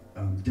album,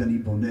 Denny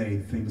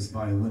Bonet, famous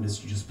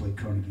violinist who just played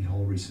Carnegie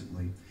Hall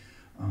recently,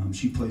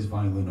 she plays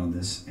violin on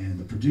this, and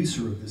the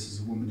producer of this is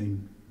a woman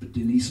named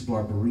Denise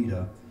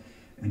Barbarita,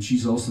 and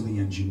she's also the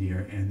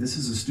engineer. And this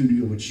is a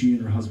studio which she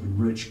and her husband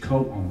Rich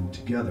co-own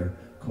together,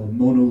 called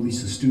Mona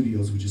Lisa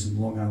Studios, which is in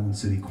Long Island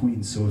City,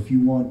 Queens. So if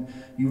you want,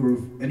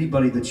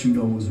 anybody that you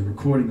know is a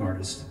recording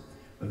artist,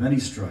 of any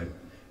stripe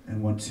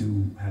and want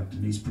to have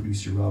Denise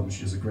produce your album.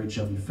 She does a great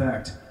job. In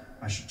fact,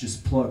 I should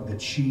just plug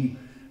that she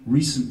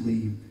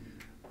recently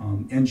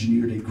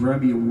engineered a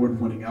Grammy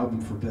Award-winning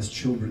album for Best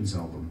Children's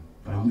Album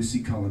by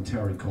Lucy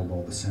Colantari called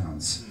All the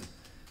Sounds.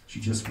 She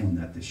just won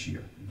that this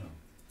year.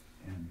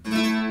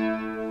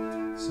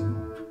 And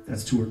so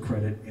that's to her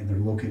credit, and they're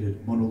located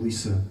at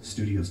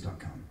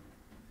MonaLisaStudios.com.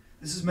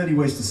 This is many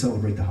ways to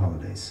celebrate the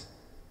holidays.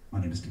 My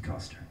name is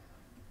DeCoster.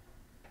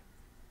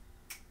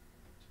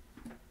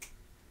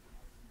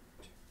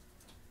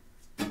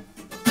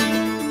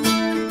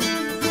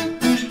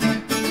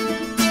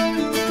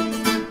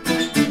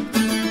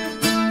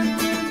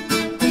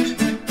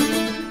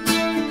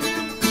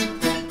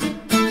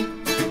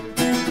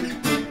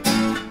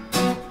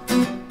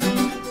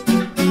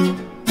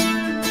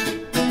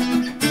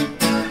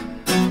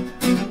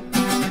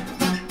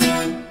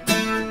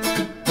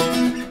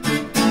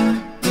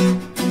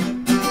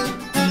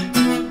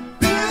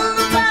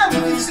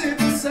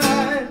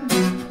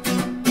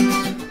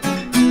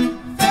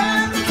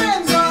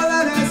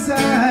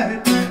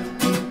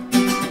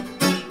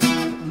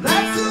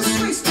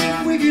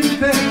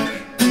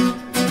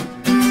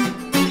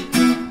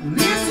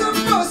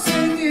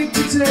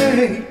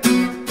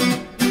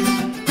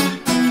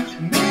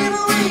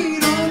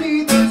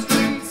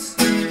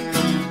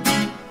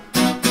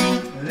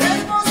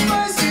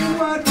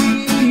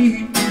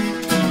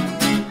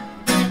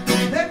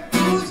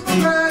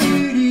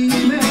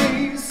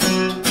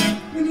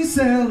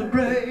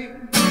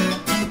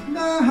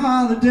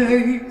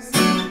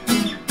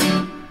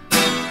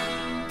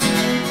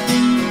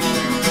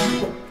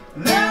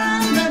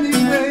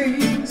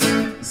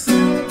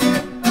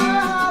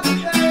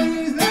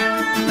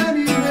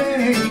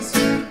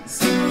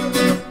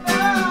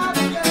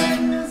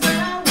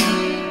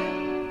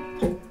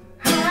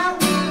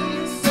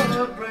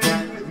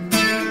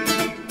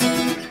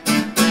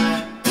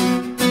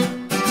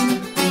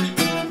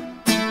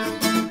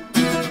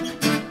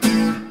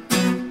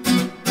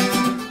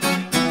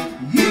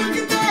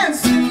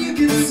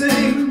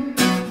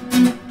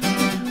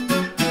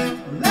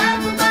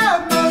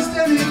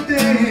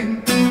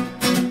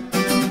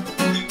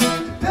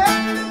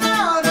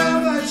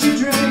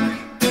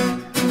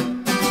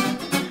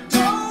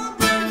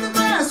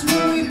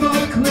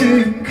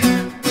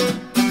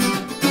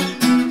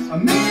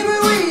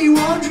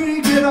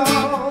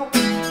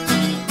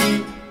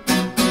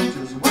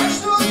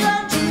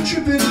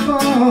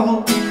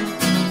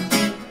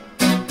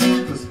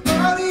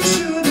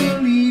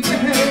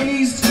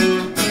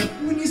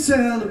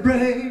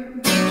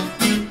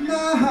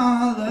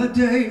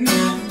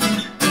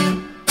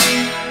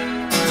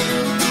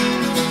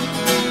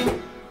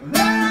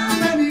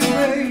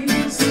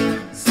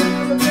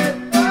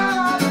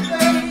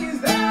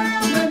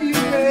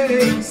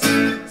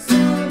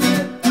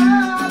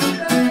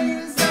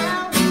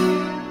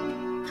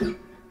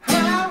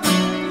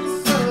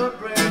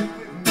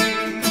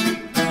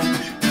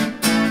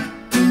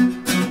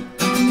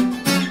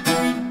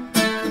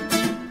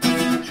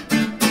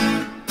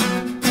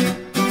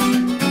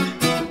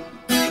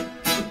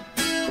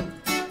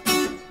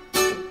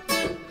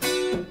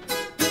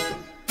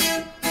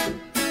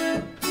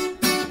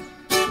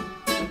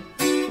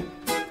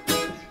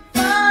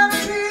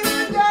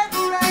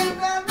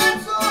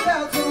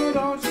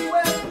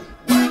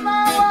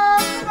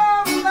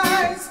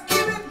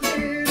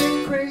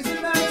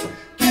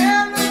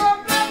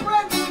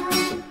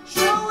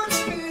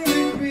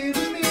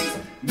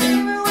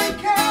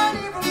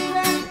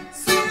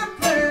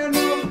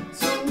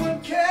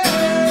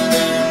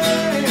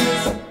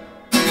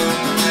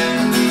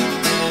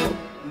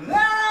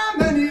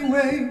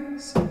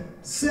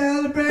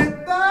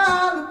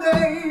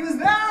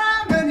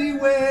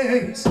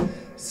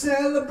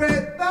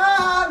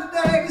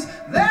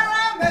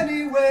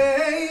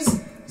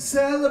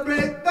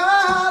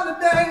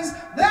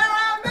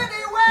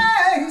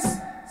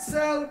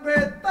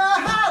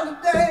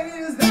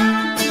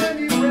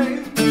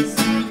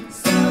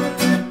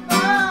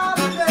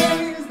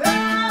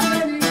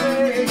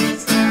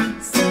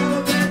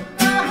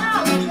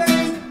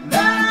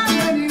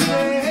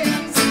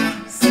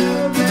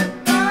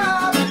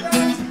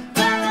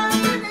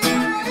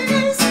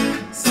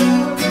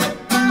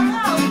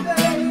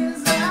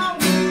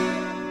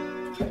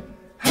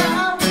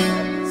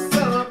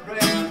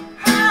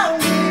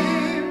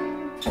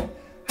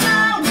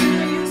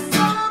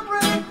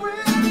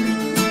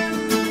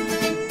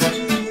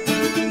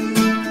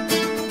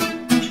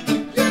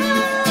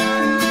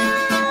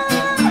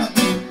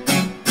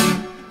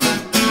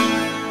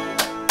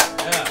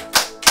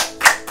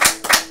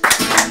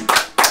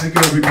 Thank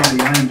you,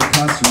 everybody. I am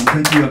DeCoster, and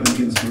thank you, Evan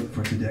Ginsburg,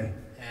 for today.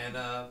 And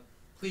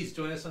please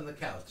join us on the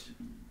couch.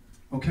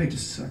 Okay,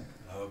 just a sec.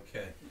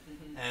 Okay.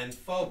 And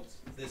folks,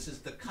 this is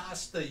the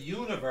Costa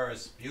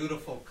Universe.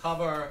 Beautiful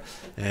cover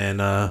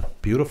and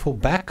beautiful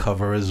back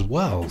cover as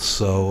well.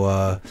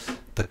 So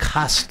the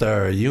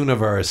Costa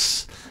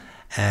Universe.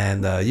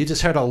 And you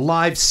just heard a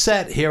live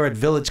set here at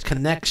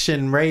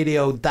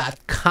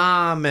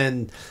VillageConnectionRadio.com,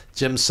 and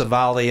Jim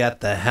Savali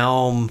at the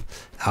helm,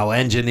 our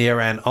engineer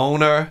and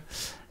owner.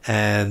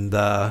 And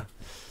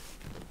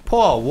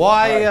Paul,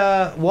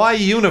 why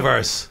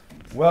Universe?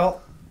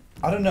 Well,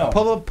 I don't know.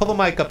 Pull the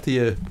mic up to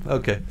you.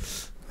 Okay.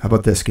 How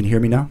about this? Can you hear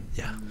me now?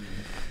 Yeah.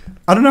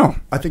 I don't know.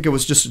 I think it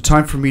was just a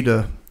time for me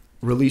to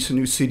release a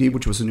new CD,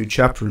 which was a new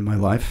chapter in my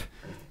life.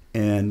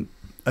 And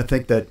I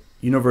think that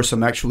Universe,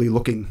 I'm actually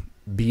looking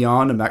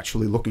beyond. I'm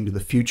actually looking to the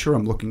future.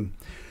 I'm looking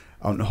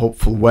out in a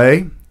hopeful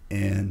way.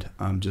 And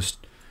I'm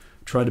just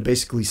trying to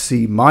basically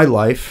see my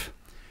life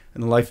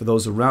and the life of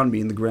those around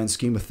me in the grand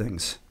scheme of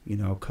things. You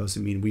know, because,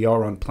 I mean, we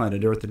are on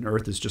planet Earth, and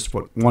Earth is just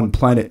one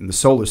planet in the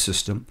solar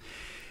system.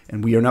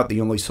 And we are not the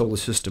only solar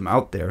system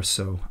out there.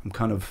 So I'm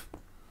kind of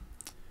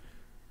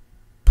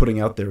putting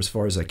out there as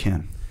far as I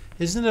can.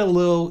 Isn't it a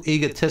little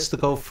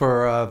egotistical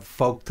for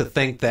folk to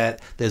think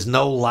that there's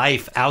no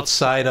life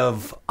outside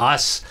of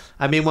us?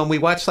 I mean, when we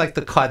watch like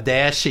the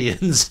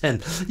Kardashians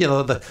and, you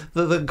know,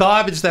 the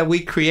garbage that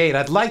we create,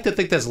 I'd like to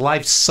think there's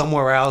life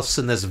somewhere else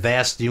in this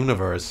vast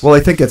universe. Well,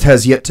 I think it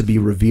has yet to be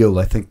revealed.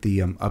 I think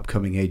the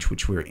upcoming age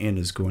which we're in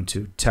is going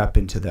to tap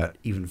into that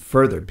even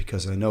further,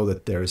 because I know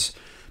that there's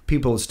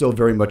people still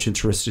very much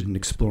interested in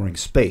exploring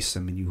space.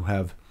 I mean, you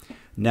have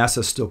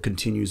NASA still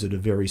continues at a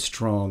very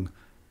strong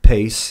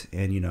pace,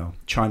 and, you know,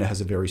 China has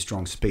a very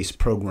strong space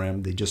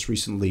program. They just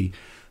recently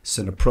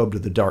sent a probe to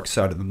the dark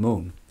side of the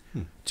moon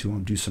to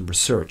do some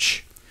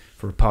research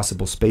for a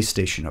possible space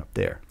station up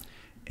there.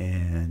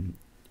 And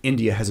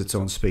India has its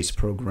own space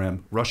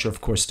program. Russia,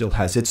 of course, still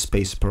has its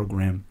space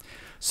program.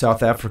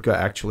 South Africa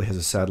actually has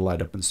a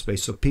satellite up in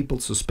space. So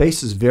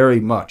space is very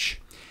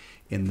much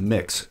in the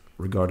mix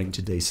regarding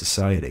today's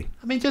society.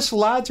 I mean, just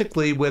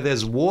logically, where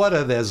there's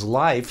water, there's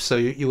life. So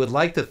you would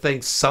like to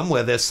think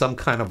somewhere there's some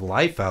kind of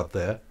life out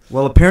there.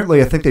 Well,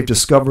 apparently, I think they've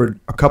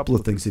discovered a couple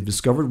of things. They've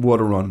discovered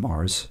water on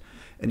Mars.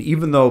 And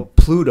even though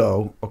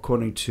Pluto,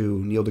 according to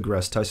Neil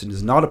deGrasse Tyson,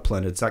 is not a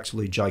planet, it's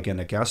actually a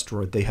gigantic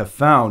asteroid, they have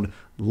found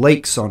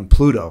lakes on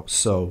Pluto.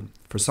 So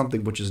for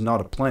something which is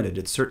not a planet,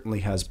 it certainly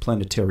has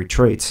planetary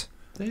traits.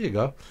 There you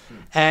go.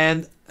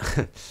 And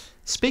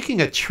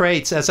speaking of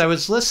traits, as I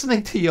was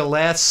listening to your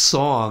last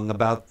song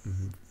about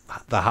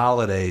the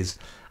holidays,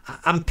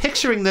 I'm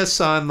picturing this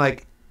on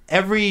like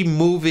every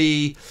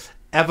movie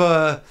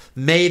ever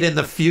made in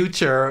the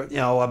future, you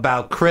know,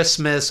 about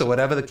Christmas or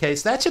whatever the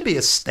case. That should be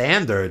a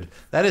standard.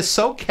 That is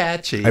so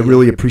catchy. I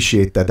really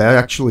appreciate that. That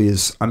actually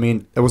is, I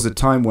mean, there was a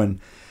time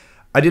when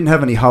I didn't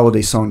have any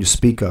holiday song to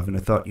speak of, and I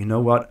thought, you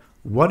know what?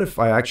 What if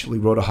I actually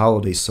wrote a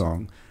holiday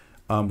song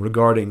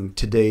regarding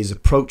today's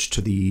approach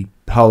to the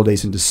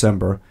holidays in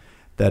December,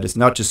 that it's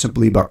not just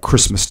simply about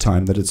Christmas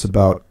time, that it's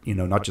about, you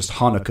know, not just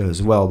Hanukkah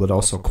as well, but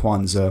also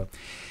Kwanzaa.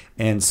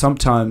 And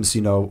sometimes,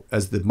 you know,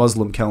 as the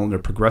Muslim calendar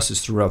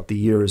progresses throughout the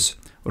years,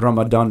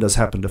 Ramadan does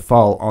happen to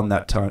fall on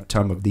that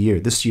time of the year.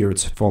 This year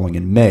it's falling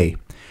in May.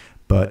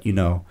 But, you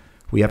know,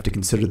 we have to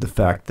consider the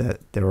fact that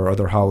there are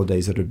other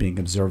holidays that are being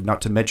observed,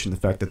 not to mention the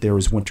fact that there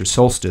is winter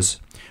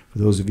solstice, for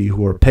those of you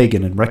who are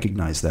pagan and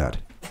recognize that.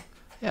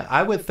 Yeah,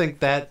 I would think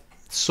that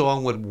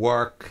song would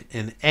work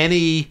in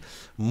any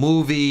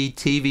movie,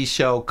 TV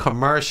show,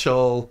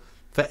 commercial,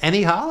 for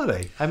any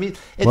holiday. I mean,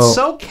 it's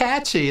so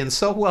catchy and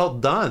so well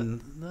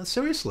done.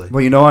 Seriously.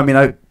 Well, you know, I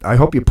mean, I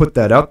hope you put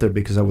that out there,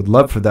 because I would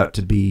love for that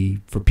to be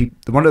for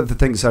people. One of the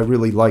things I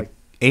really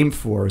aim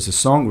for as a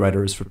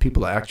songwriter is for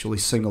people to actually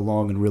sing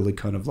along and really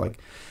kind of like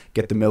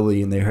get the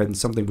melody in their head, and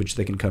something which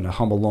they can kind of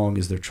hum along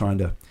as they're trying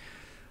to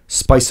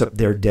spice up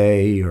their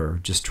day or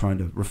just trying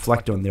to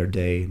reflect on their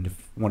day. And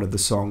if one of the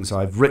songs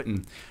I've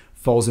written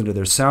falls into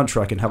their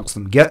soundtrack and helps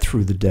them get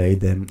through the day,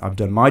 then I've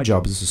done my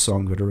job as a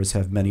songwriter, as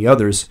have many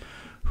others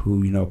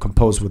who, you know,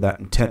 compose with that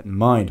intent in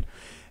mind.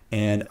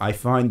 And I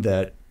find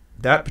that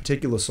that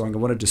particular song, I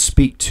wanted to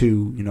speak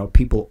to, you know,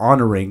 people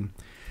honoring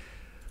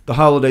the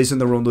holidays in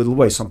their own little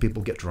way. Some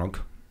people get drunk.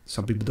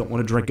 Some people don't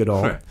want to drink at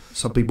all. Right.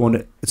 Some people want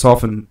to, it's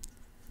often,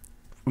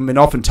 I mean,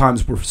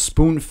 oftentimes we're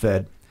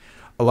spoon-fed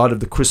a lot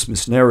of the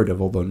Christmas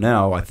narrative, although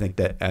now I think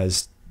that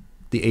as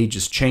the age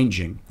is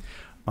changing,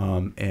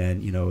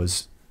 and, you know,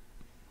 as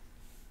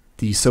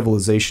the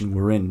civilization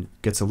we're in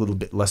gets a little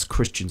bit less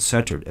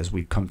Christian-centered as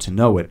we come to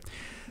know it,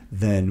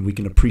 then we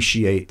can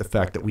appreciate the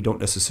fact that we don't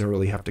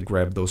necessarily have to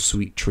grab those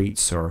sweet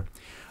treats. Or,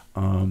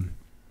 and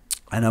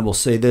I will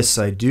say this,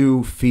 I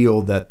do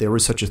feel that there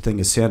is such a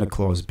thing as Santa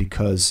Claus,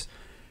 because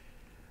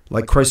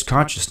like Christ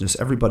consciousness,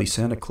 everybody's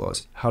Santa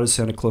Claus. How does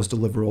Santa Claus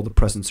deliver all the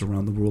presents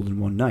around the world in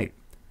one night?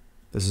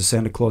 There's a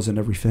Santa Claus in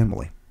every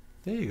family.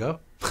 There you go.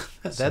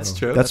 That's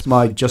true. That's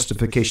my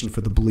justification for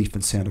the belief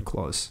in Santa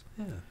Claus.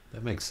 Yeah,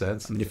 that makes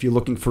sense. I mean, if you're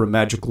looking for a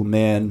magical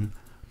man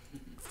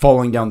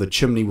falling down the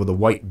chimney with a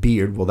white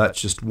beard, well, that's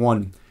just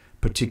one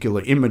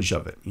particular image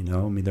of it, you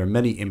know? I mean, there are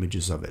many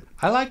images of it.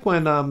 I like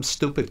when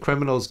stupid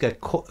criminals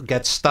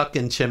get stuck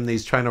in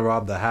chimneys trying to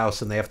rob the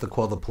house and they have to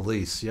call the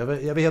police. You ever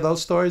hear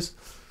those stories?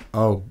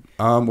 Oh,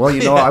 well,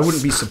 you know, I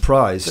wouldn't be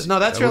surprised. No,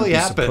 that's I wouldn't really be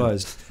happened.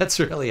 surprised. That's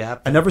really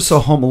happened. I never saw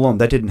Home Alone.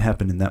 That didn't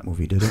happen in that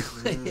movie, did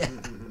it? Yeah.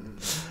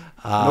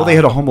 I know they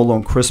had a Home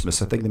Alone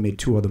Christmas. I think they made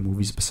 2 other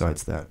movies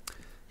besides that.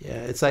 Yeah,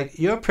 it's like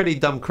you're a pretty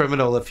dumb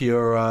criminal if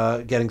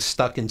you're getting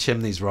stuck in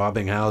chimneys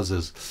robbing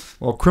houses.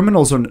 Well,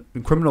 criminals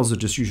are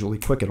just usually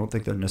quick. I don't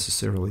think they're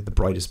necessarily the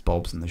brightest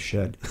bulbs in the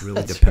shed. It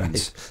really That's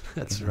depends. Right.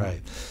 That's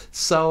right.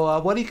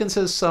 So, what do you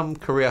consider some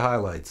career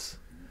highlights?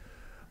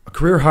 A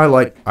career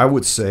highlight, I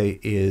would say,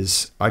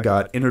 is I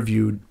got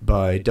interviewed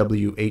by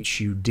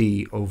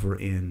WHUD over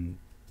in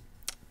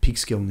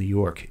Peekskill, New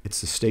York.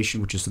 It's a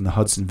station which is in the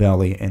Hudson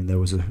Valley, and there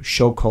was a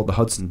show called the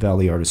Hudson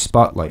Valley Artist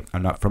Spotlight.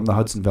 I'm not from the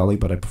Hudson Valley,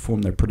 but I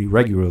perform there pretty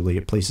regularly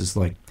at places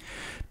like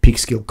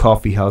Peekskill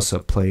Coffee House.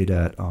 I've played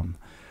at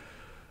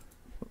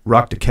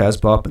Rock de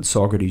Casbah in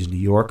Saugerties, New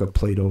York. I've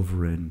played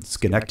over in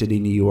Schenectady,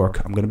 New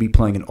York. I'm going to be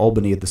playing in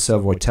Albany at the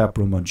Savoy Tap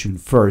Room on June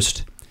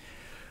 1st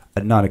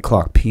at 9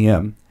 o'clock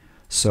p.m.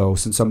 So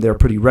since I'm there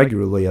pretty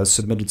regularly, I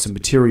submitted some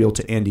material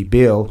to Andy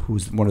Bale,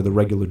 who's one of the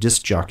regular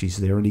disc jockeys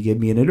there, and he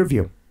gave me an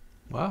interview.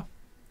 Wow.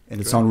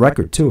 And it's on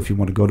record, too. If you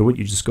want to go to it,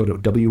 you just go to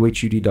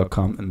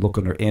WHUD.com and look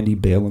under Andy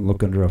Bale and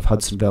look under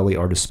Hudson Valley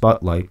Artist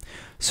Spotlight,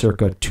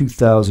 circa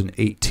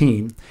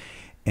 2018.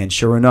 And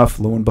sure enough,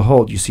 lo and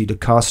behold, you see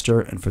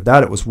DeCoster, and for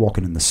that it was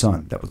Walking in the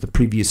Sun. That was the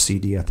previous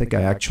CD. I think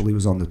I actually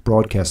was on the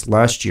broadcast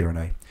last year, and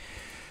I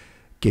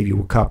gave you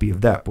a copy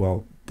of that.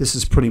 Well, this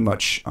is pretty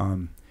much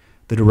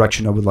the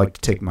direction I would like to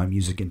take my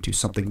music into,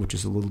 something which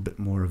is a little bit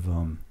more of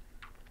a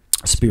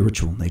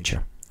spiritual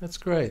nature. That's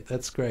great.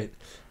 That's great.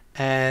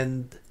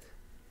 And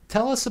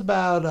tell us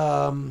about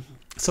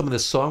some of the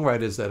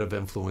songwriters that have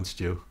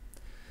influenced you.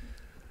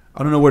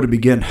 I don't know where to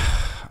begin.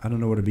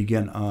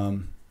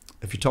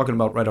 If you're talking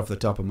about right off the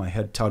top of my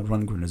head, Todd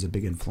Rundgren is a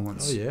big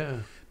influence. Oh, yeah.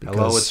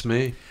 Hello, It's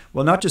Me.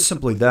 Well, not just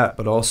simply that,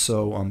 but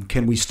also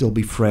Can We Still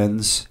Be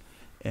Friends,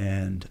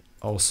 and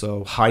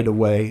also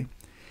Hideaway.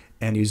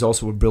 And he's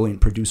also a brilliant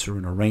producer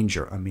and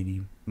arranger. I mean,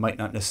 he might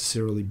not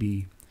necessarily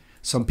be...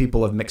 Some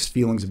people have mixed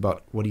feelings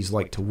about what he's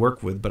like to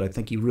work with, but I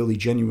think he really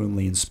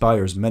genuinely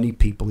inspires many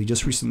people. He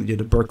just recently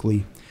did a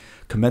Berkeley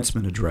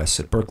commencement address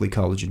at Berkeley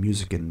College of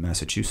Music in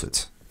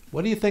Massachusetts.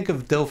 What do you think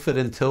of Dilford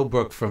and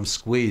Tilbrook from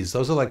Squeeze?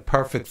 Those are like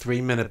perfect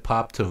 3-minute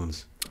pop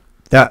tunes.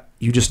 That,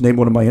 you just named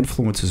one of my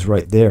influences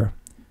right there.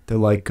 They're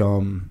like the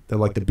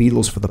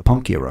Beatles for the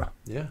punk era.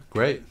 Yeah,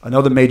 great.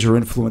 Another major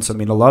influence, I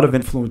mean, a lot of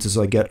influences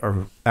I get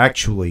are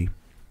actually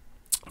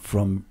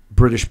from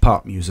British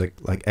pop music,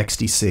 like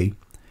XTC,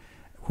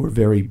 who are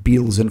very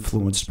Beatles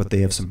influenced, but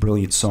they have some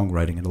brilliant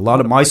songwriting. And a lot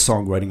of my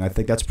songwriting, I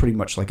think that's pretty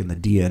much like in the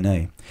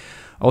DNA.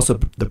 Also,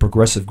 the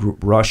progressive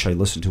group Rush, I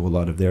listened to a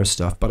lot of their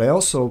stuff. But I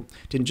also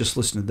didn't just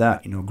listen to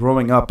that. You know,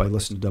 growing up, I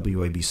listened to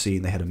WABC,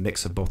 and they had a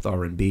mix of both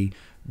R&B,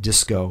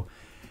 disco,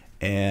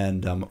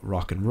 and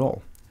rock and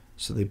roll.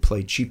 So they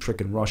played Cheap Trick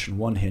and Rush in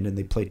one hand, and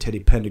they played Teddy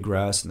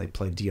Pendergrass, and they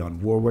played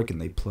Dionne Warwick,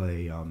 and they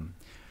play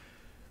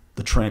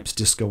the Tramps'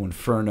 Disco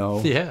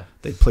Inferno. Yeah.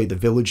 They played the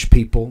Village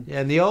People.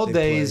 Yeah, in the old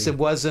days, it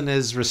wasn't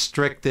as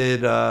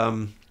restricted.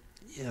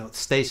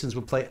 Stations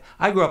would play.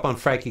 I grew up on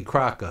Frankie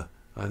Crocker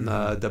on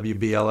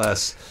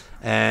WBLS,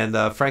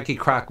 and Frankie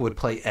Crocker would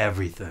play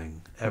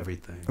everything.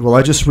 Well,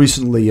 I just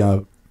recently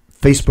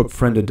Facebook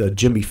friended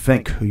Jimmy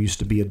Fink, who used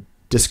to be a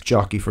disc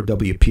jockey for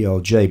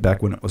WPLJ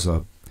back when it was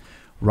a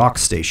rock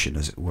station,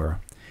 as it were.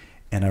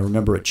 And I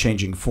remember it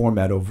changing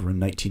format over in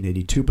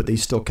 1982, but they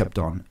still kept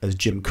on, as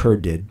Jim Kerr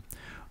did,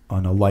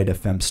 on a light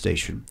FM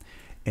station.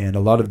 And a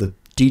lot of the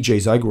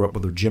DJs I grew up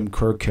with were Jim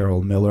Kerr,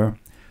 Carol Miller,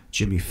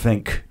 Jimmy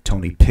Fink,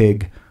 Tony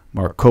Pigg,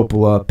 Mark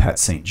Coppola, Pat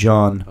St.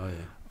 John. Oh,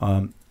 yeah.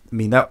 I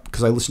mean, that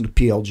because I listened to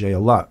PLJ a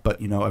lot, but,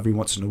 you know, every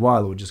once in a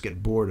while I would just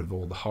get bored of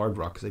all the hard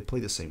rock because they play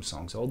the same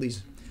songs. All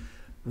these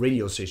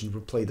radio stations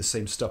would play the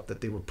same stuff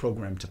that they were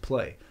programmed to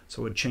play.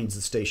 So I would change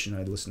the station.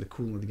 I'd listen to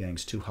Kool and the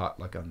Gang's Too Hot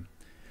like on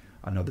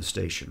another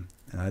station.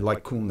 And I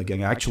like Kool and the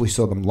Gang. I actually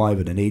saw them live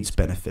at an AIDS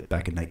benefit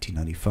back in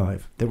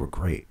 1995. They were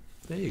great.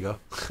 There you go.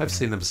 I've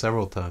seen them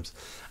several times.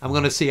 I'm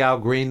going to see Al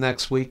Green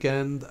next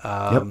weekend.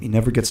 Yep, he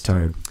never gets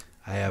tired.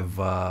 I have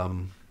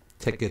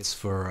tickets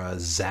for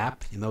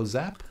Zap. You know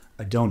Zap?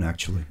 I don't,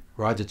 actually.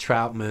 Roger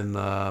Troutman.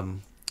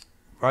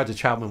 Roger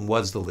Troutman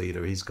was the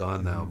leader. He's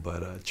gone now,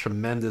 but a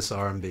tremendous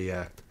R&B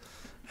act.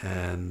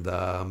 And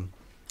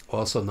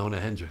also Nona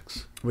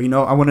Hendrix. Well, you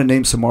know, I want to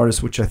name some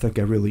artists which I think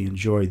I really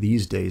enjoy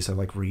these days. I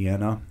like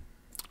Rihanna.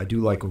 I do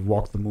like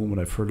Walk the Moon when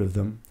I've heard of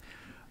them.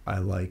 I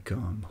like,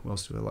 who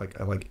else do I like?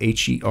 I like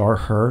H.E.R.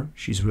 Her.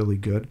 She's really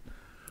good.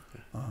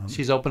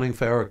 She's opening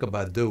for Erykah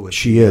Badu.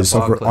 She is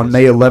over on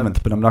May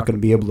 11th, but I'm not going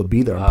to be able to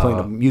be there. I'm playing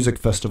a music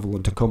festival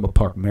in Tacoma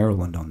Park,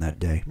 Maryland on that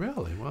day.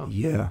 Really? Wow.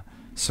 Yeah.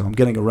 So I'm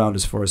getting around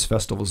as far as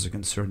festivals are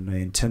concerned, and I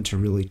intend to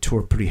really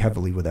tour pretty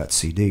heavily with that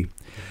CD.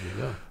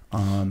 There you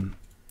go.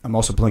 I'm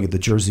also playing at the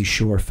Jersey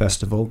Shore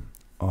Festival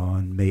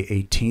on May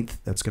 18th.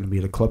 That's going to be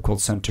at a club called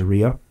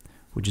Santeria,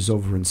 which is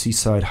over in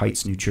Seaside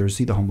Heights, New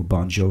Jersey, the home of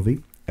Bon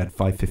Jovi, at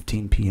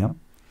 5:15 p.m.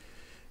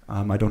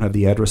 I don't have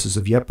the addresses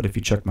of yet, but if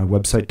you check my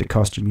website,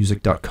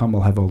 decostermusic.com,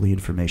 I'll have all the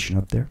information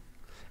up there.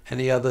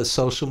 Any other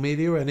social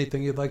media or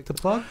anything you'd like to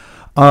plug?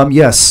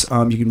 Yes,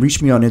 you can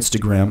reach me on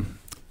Instagram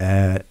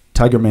at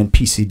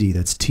TigermanPCD.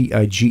 That's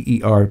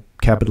TIGER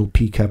capital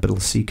P capital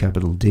C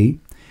capital D.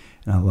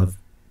 And I'll have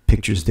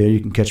pictures there. You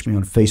can catch me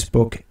on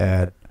Facebook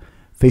at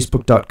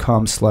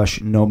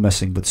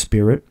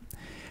facebook.com/nomessingwithspirit.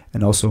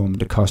 And also on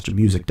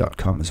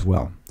DeCostermusic.com as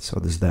well. So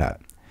there's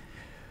that.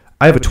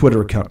 I have a Twitter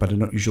account, but I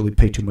don't usually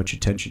pay too much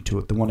attention to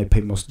it. The one I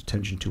pay most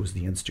attention to is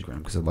the Instagram,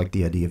 because I like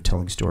the idea of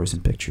telling stories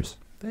and pictures.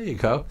 There you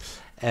go.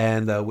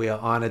 And we are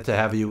honored to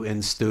have you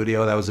in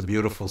studio. That was a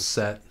beautiful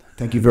set.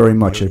 Thank you very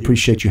much. I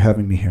appreciate you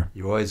having me here.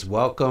 You're always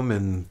welcome,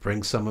 and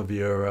bring some of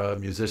your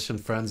musician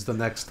friends the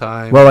next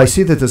time. Well, I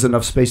see that there's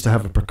enough space to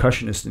have a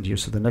percussionist in here,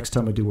 so the next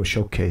time I do a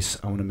showcase,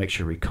 I want to make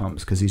sure he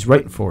comes, because he's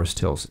right in Forest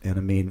Hills. And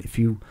I mean, if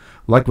you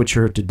like what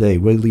you heard today,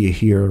 wait till you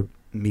hear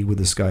me with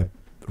this guy,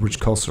 Rich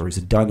Kulser. He's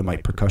a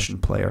dynamite percussion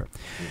player.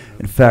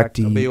 In fact,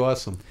 That'll be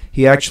awesome.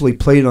 He actually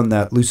played on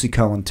that Lucy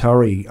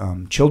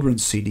Kalantari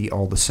children's CD,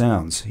 All the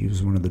Sounds. He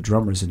was one of the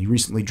drummers, and he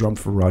recently drummed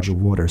for Roger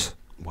Waters.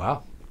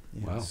 Wow.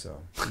 Yeah, wow. So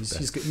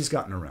he's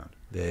gotten around.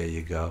 There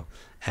you go.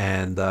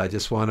 And I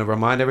just want to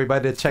remind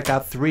everybody to check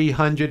out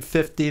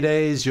 350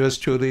 Days. Yours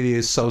truly, the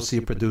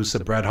associate producer,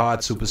 Bret Hart,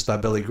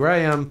 superstar Billy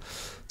Graham.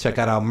 Check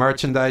out our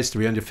merchandise,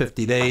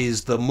 350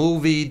 Days,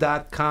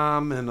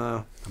 themovie.com. And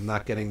I'm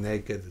not getting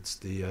naked. It's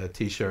the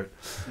T-shirt.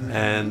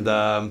 And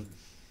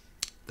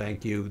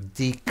thank you.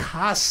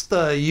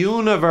 DeCosta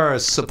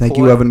Universe. Support Thank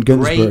you, Evan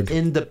Ginsburg. Great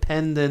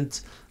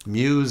independent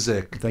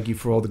music. Thank you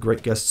for all the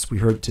great guests we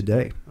heard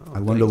today. I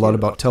learned a lot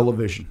about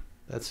television.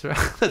 That's right.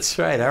 That's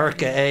right.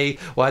 Erica A.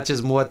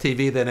 watches more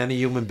TV than any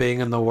human being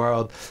in the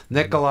world.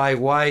 Nikolai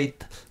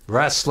White,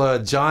 wrestler.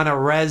 John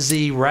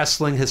Arezzi,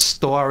 wrestling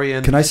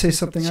historian. Can I say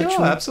something, Sure,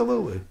 actually?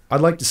 absolutely.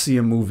 I'd like to see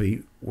a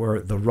movie where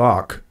The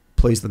Rock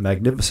plays the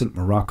magnificent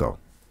Morocco.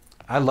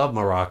 I love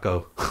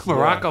Morocco.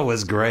 Morocco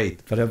was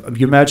great. But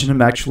you imagine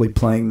him actually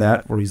playing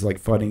that, where he's like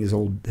fighting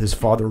his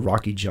father,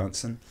 Rocky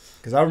Johnson?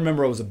 Because I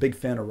remember I was a big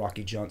fan of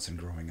Rocky Johnson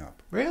growing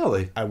up.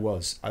 Really? I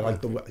was. I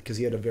liked because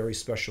he had a very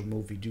special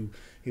move.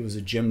 He was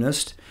a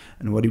gymnast,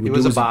 and what he would do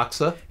was a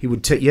boxer. He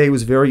would he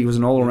was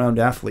an all around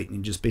athlete, and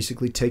he'd just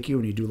basically take you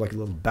and he'd do like a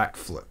little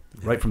backflip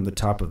right from the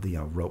top of the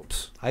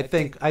ropes. I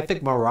think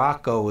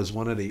Morocco was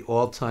one of the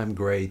all-time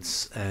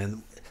greats,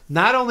 and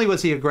not only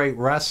was he a great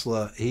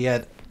wrestler, he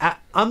had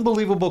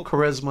unbelievable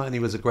charisma, and he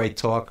was a great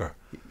talker.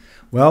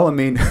 Well, I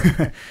mean,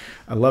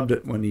 I loved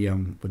it when he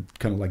would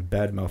kind of like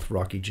badmouth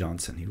Rocky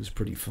Johnson. He was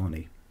pretty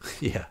funny.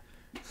 Yeah.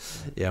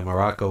 Yeah,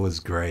 Morocco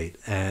was great.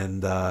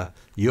 And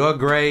you're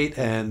great.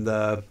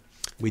 And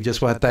we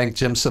just want to thank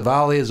Jim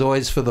Savali, as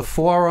always, for the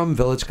forum,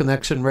 Village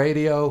Connection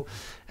Radio.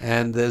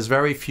 And there's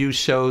very few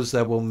shows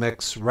that will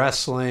mix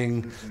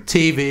wrestling,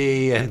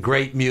 TV, and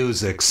great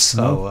music.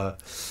 So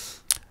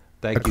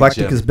thank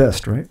Eclectic you, Jim. is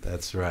best, right?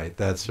 That's right.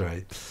 That's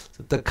right.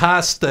 The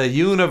Costa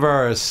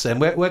Universe.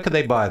 And where can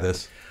they buy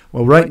this?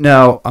 Well, right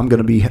now, I'm going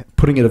to be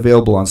putting it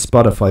available on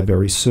Spotify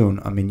very soon.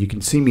 I mean, you can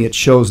see me at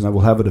shows, and I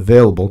will have it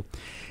available.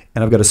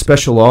 And I've got a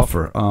special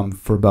offer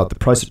for about the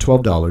price of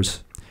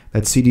 $12.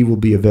 That CD will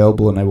be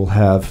available, and I will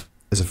have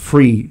as a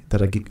free,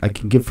 that I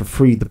can give for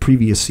free, the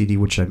previous CD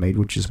which I made,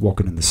 which is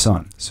Walking in the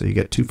Sun. So you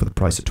get two for the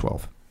price of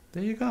 12.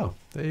 There you go.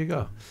 There you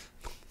go.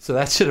 So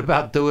that should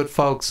about do it,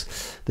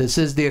 folks. This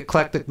is the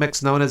eclectic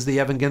mix known as the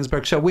Evan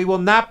Ginsburg Show. We will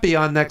not be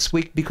on next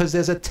week because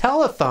there's a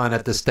telethon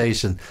at the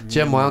station.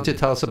 Jim, why don't you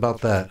tell us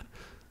about that?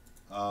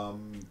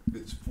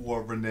 It's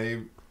for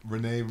Renee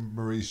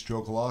Marie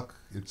Strokelock.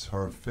 It's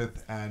her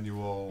 5th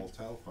annual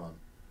telethon.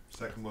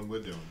 Second one we're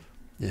doing.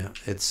 Yeah,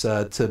 it's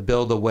to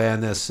build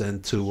awareness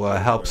and to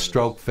help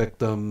stroke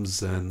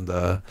victims, and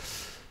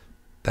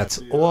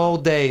that's all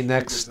day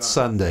next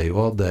Sunday,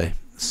 all day.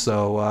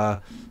 So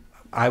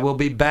I will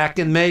be back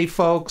in May,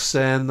 folks,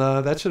 and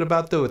that should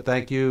about do it.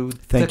 Thank you.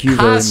 Thank you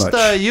very much.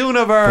 Costa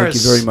Universe.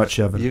 Thank you very much,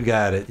 Evan. You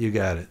got it. You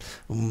got it.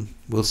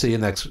 We'll see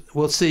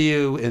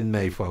you in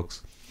May,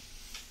 folks.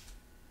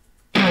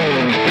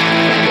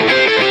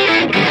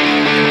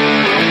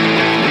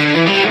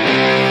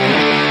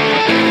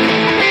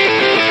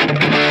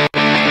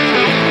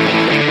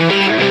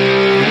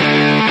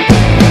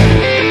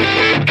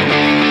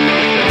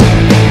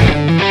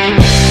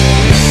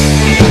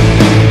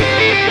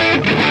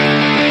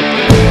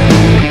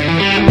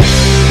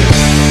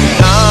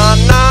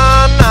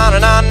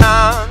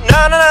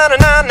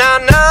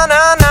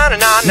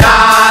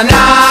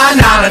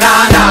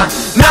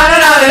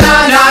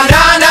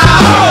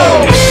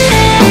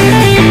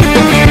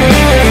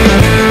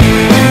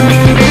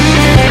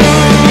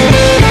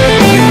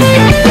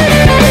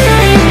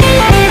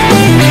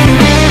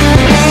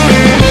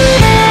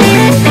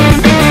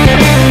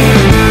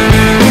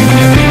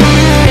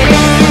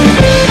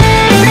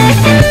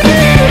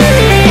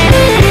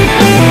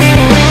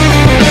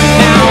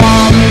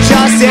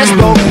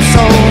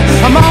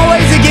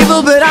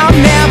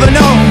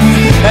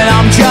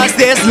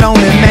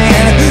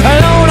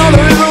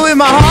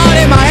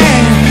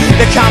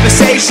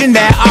 Conversation,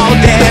 they're all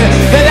dead.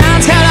 The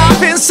lines cut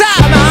off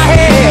inside my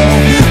head.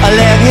 I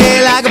left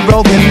here like a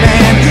broken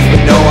man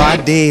with no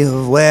idea. idea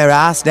of where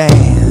I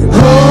stand.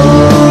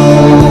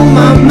 Oh,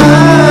 my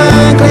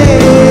mind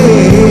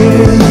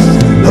clear.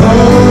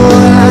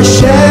 Oh, I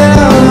shed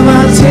all of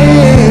my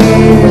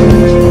tears.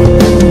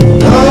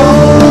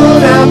 Oh,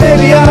 now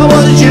baby, I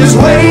was just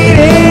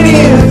waiting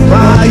here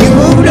while you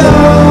moved on.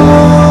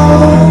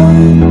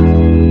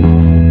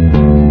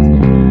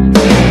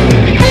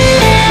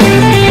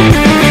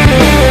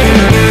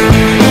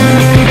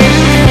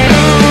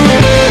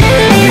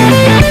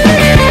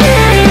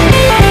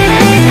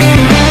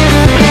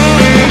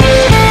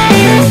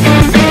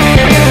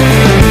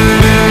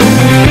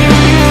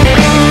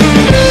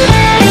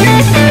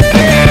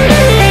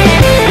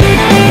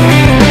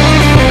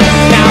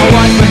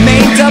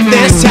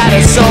 This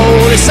tattered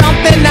soul is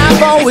something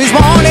I've always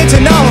wanted to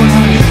know.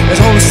 This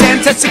whole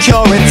sense of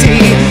security,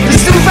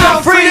 this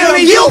newfound freedom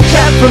you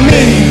kept from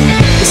me.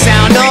 The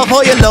sound of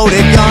all your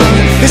loaded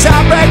guns, this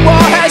outbreak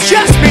war has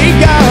just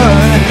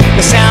begun.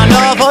 The sound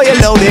of all your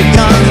loaded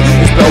guns,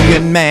 this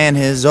broken man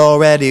has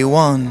already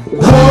won.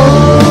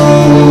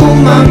 Oh,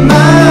 my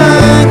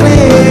mind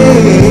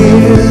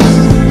clear.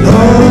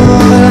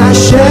 Lord, I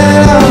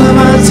shed all of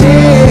my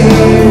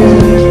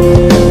tears.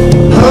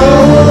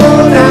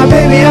 Oh, now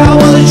baby, I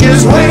was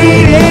just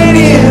waiting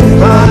here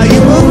while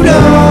you moved on.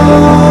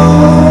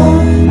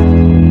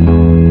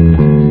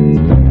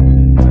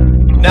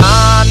 Na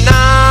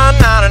na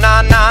na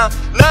na na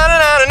na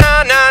na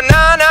na na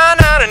na na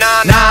na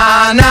na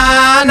na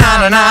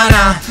na na na.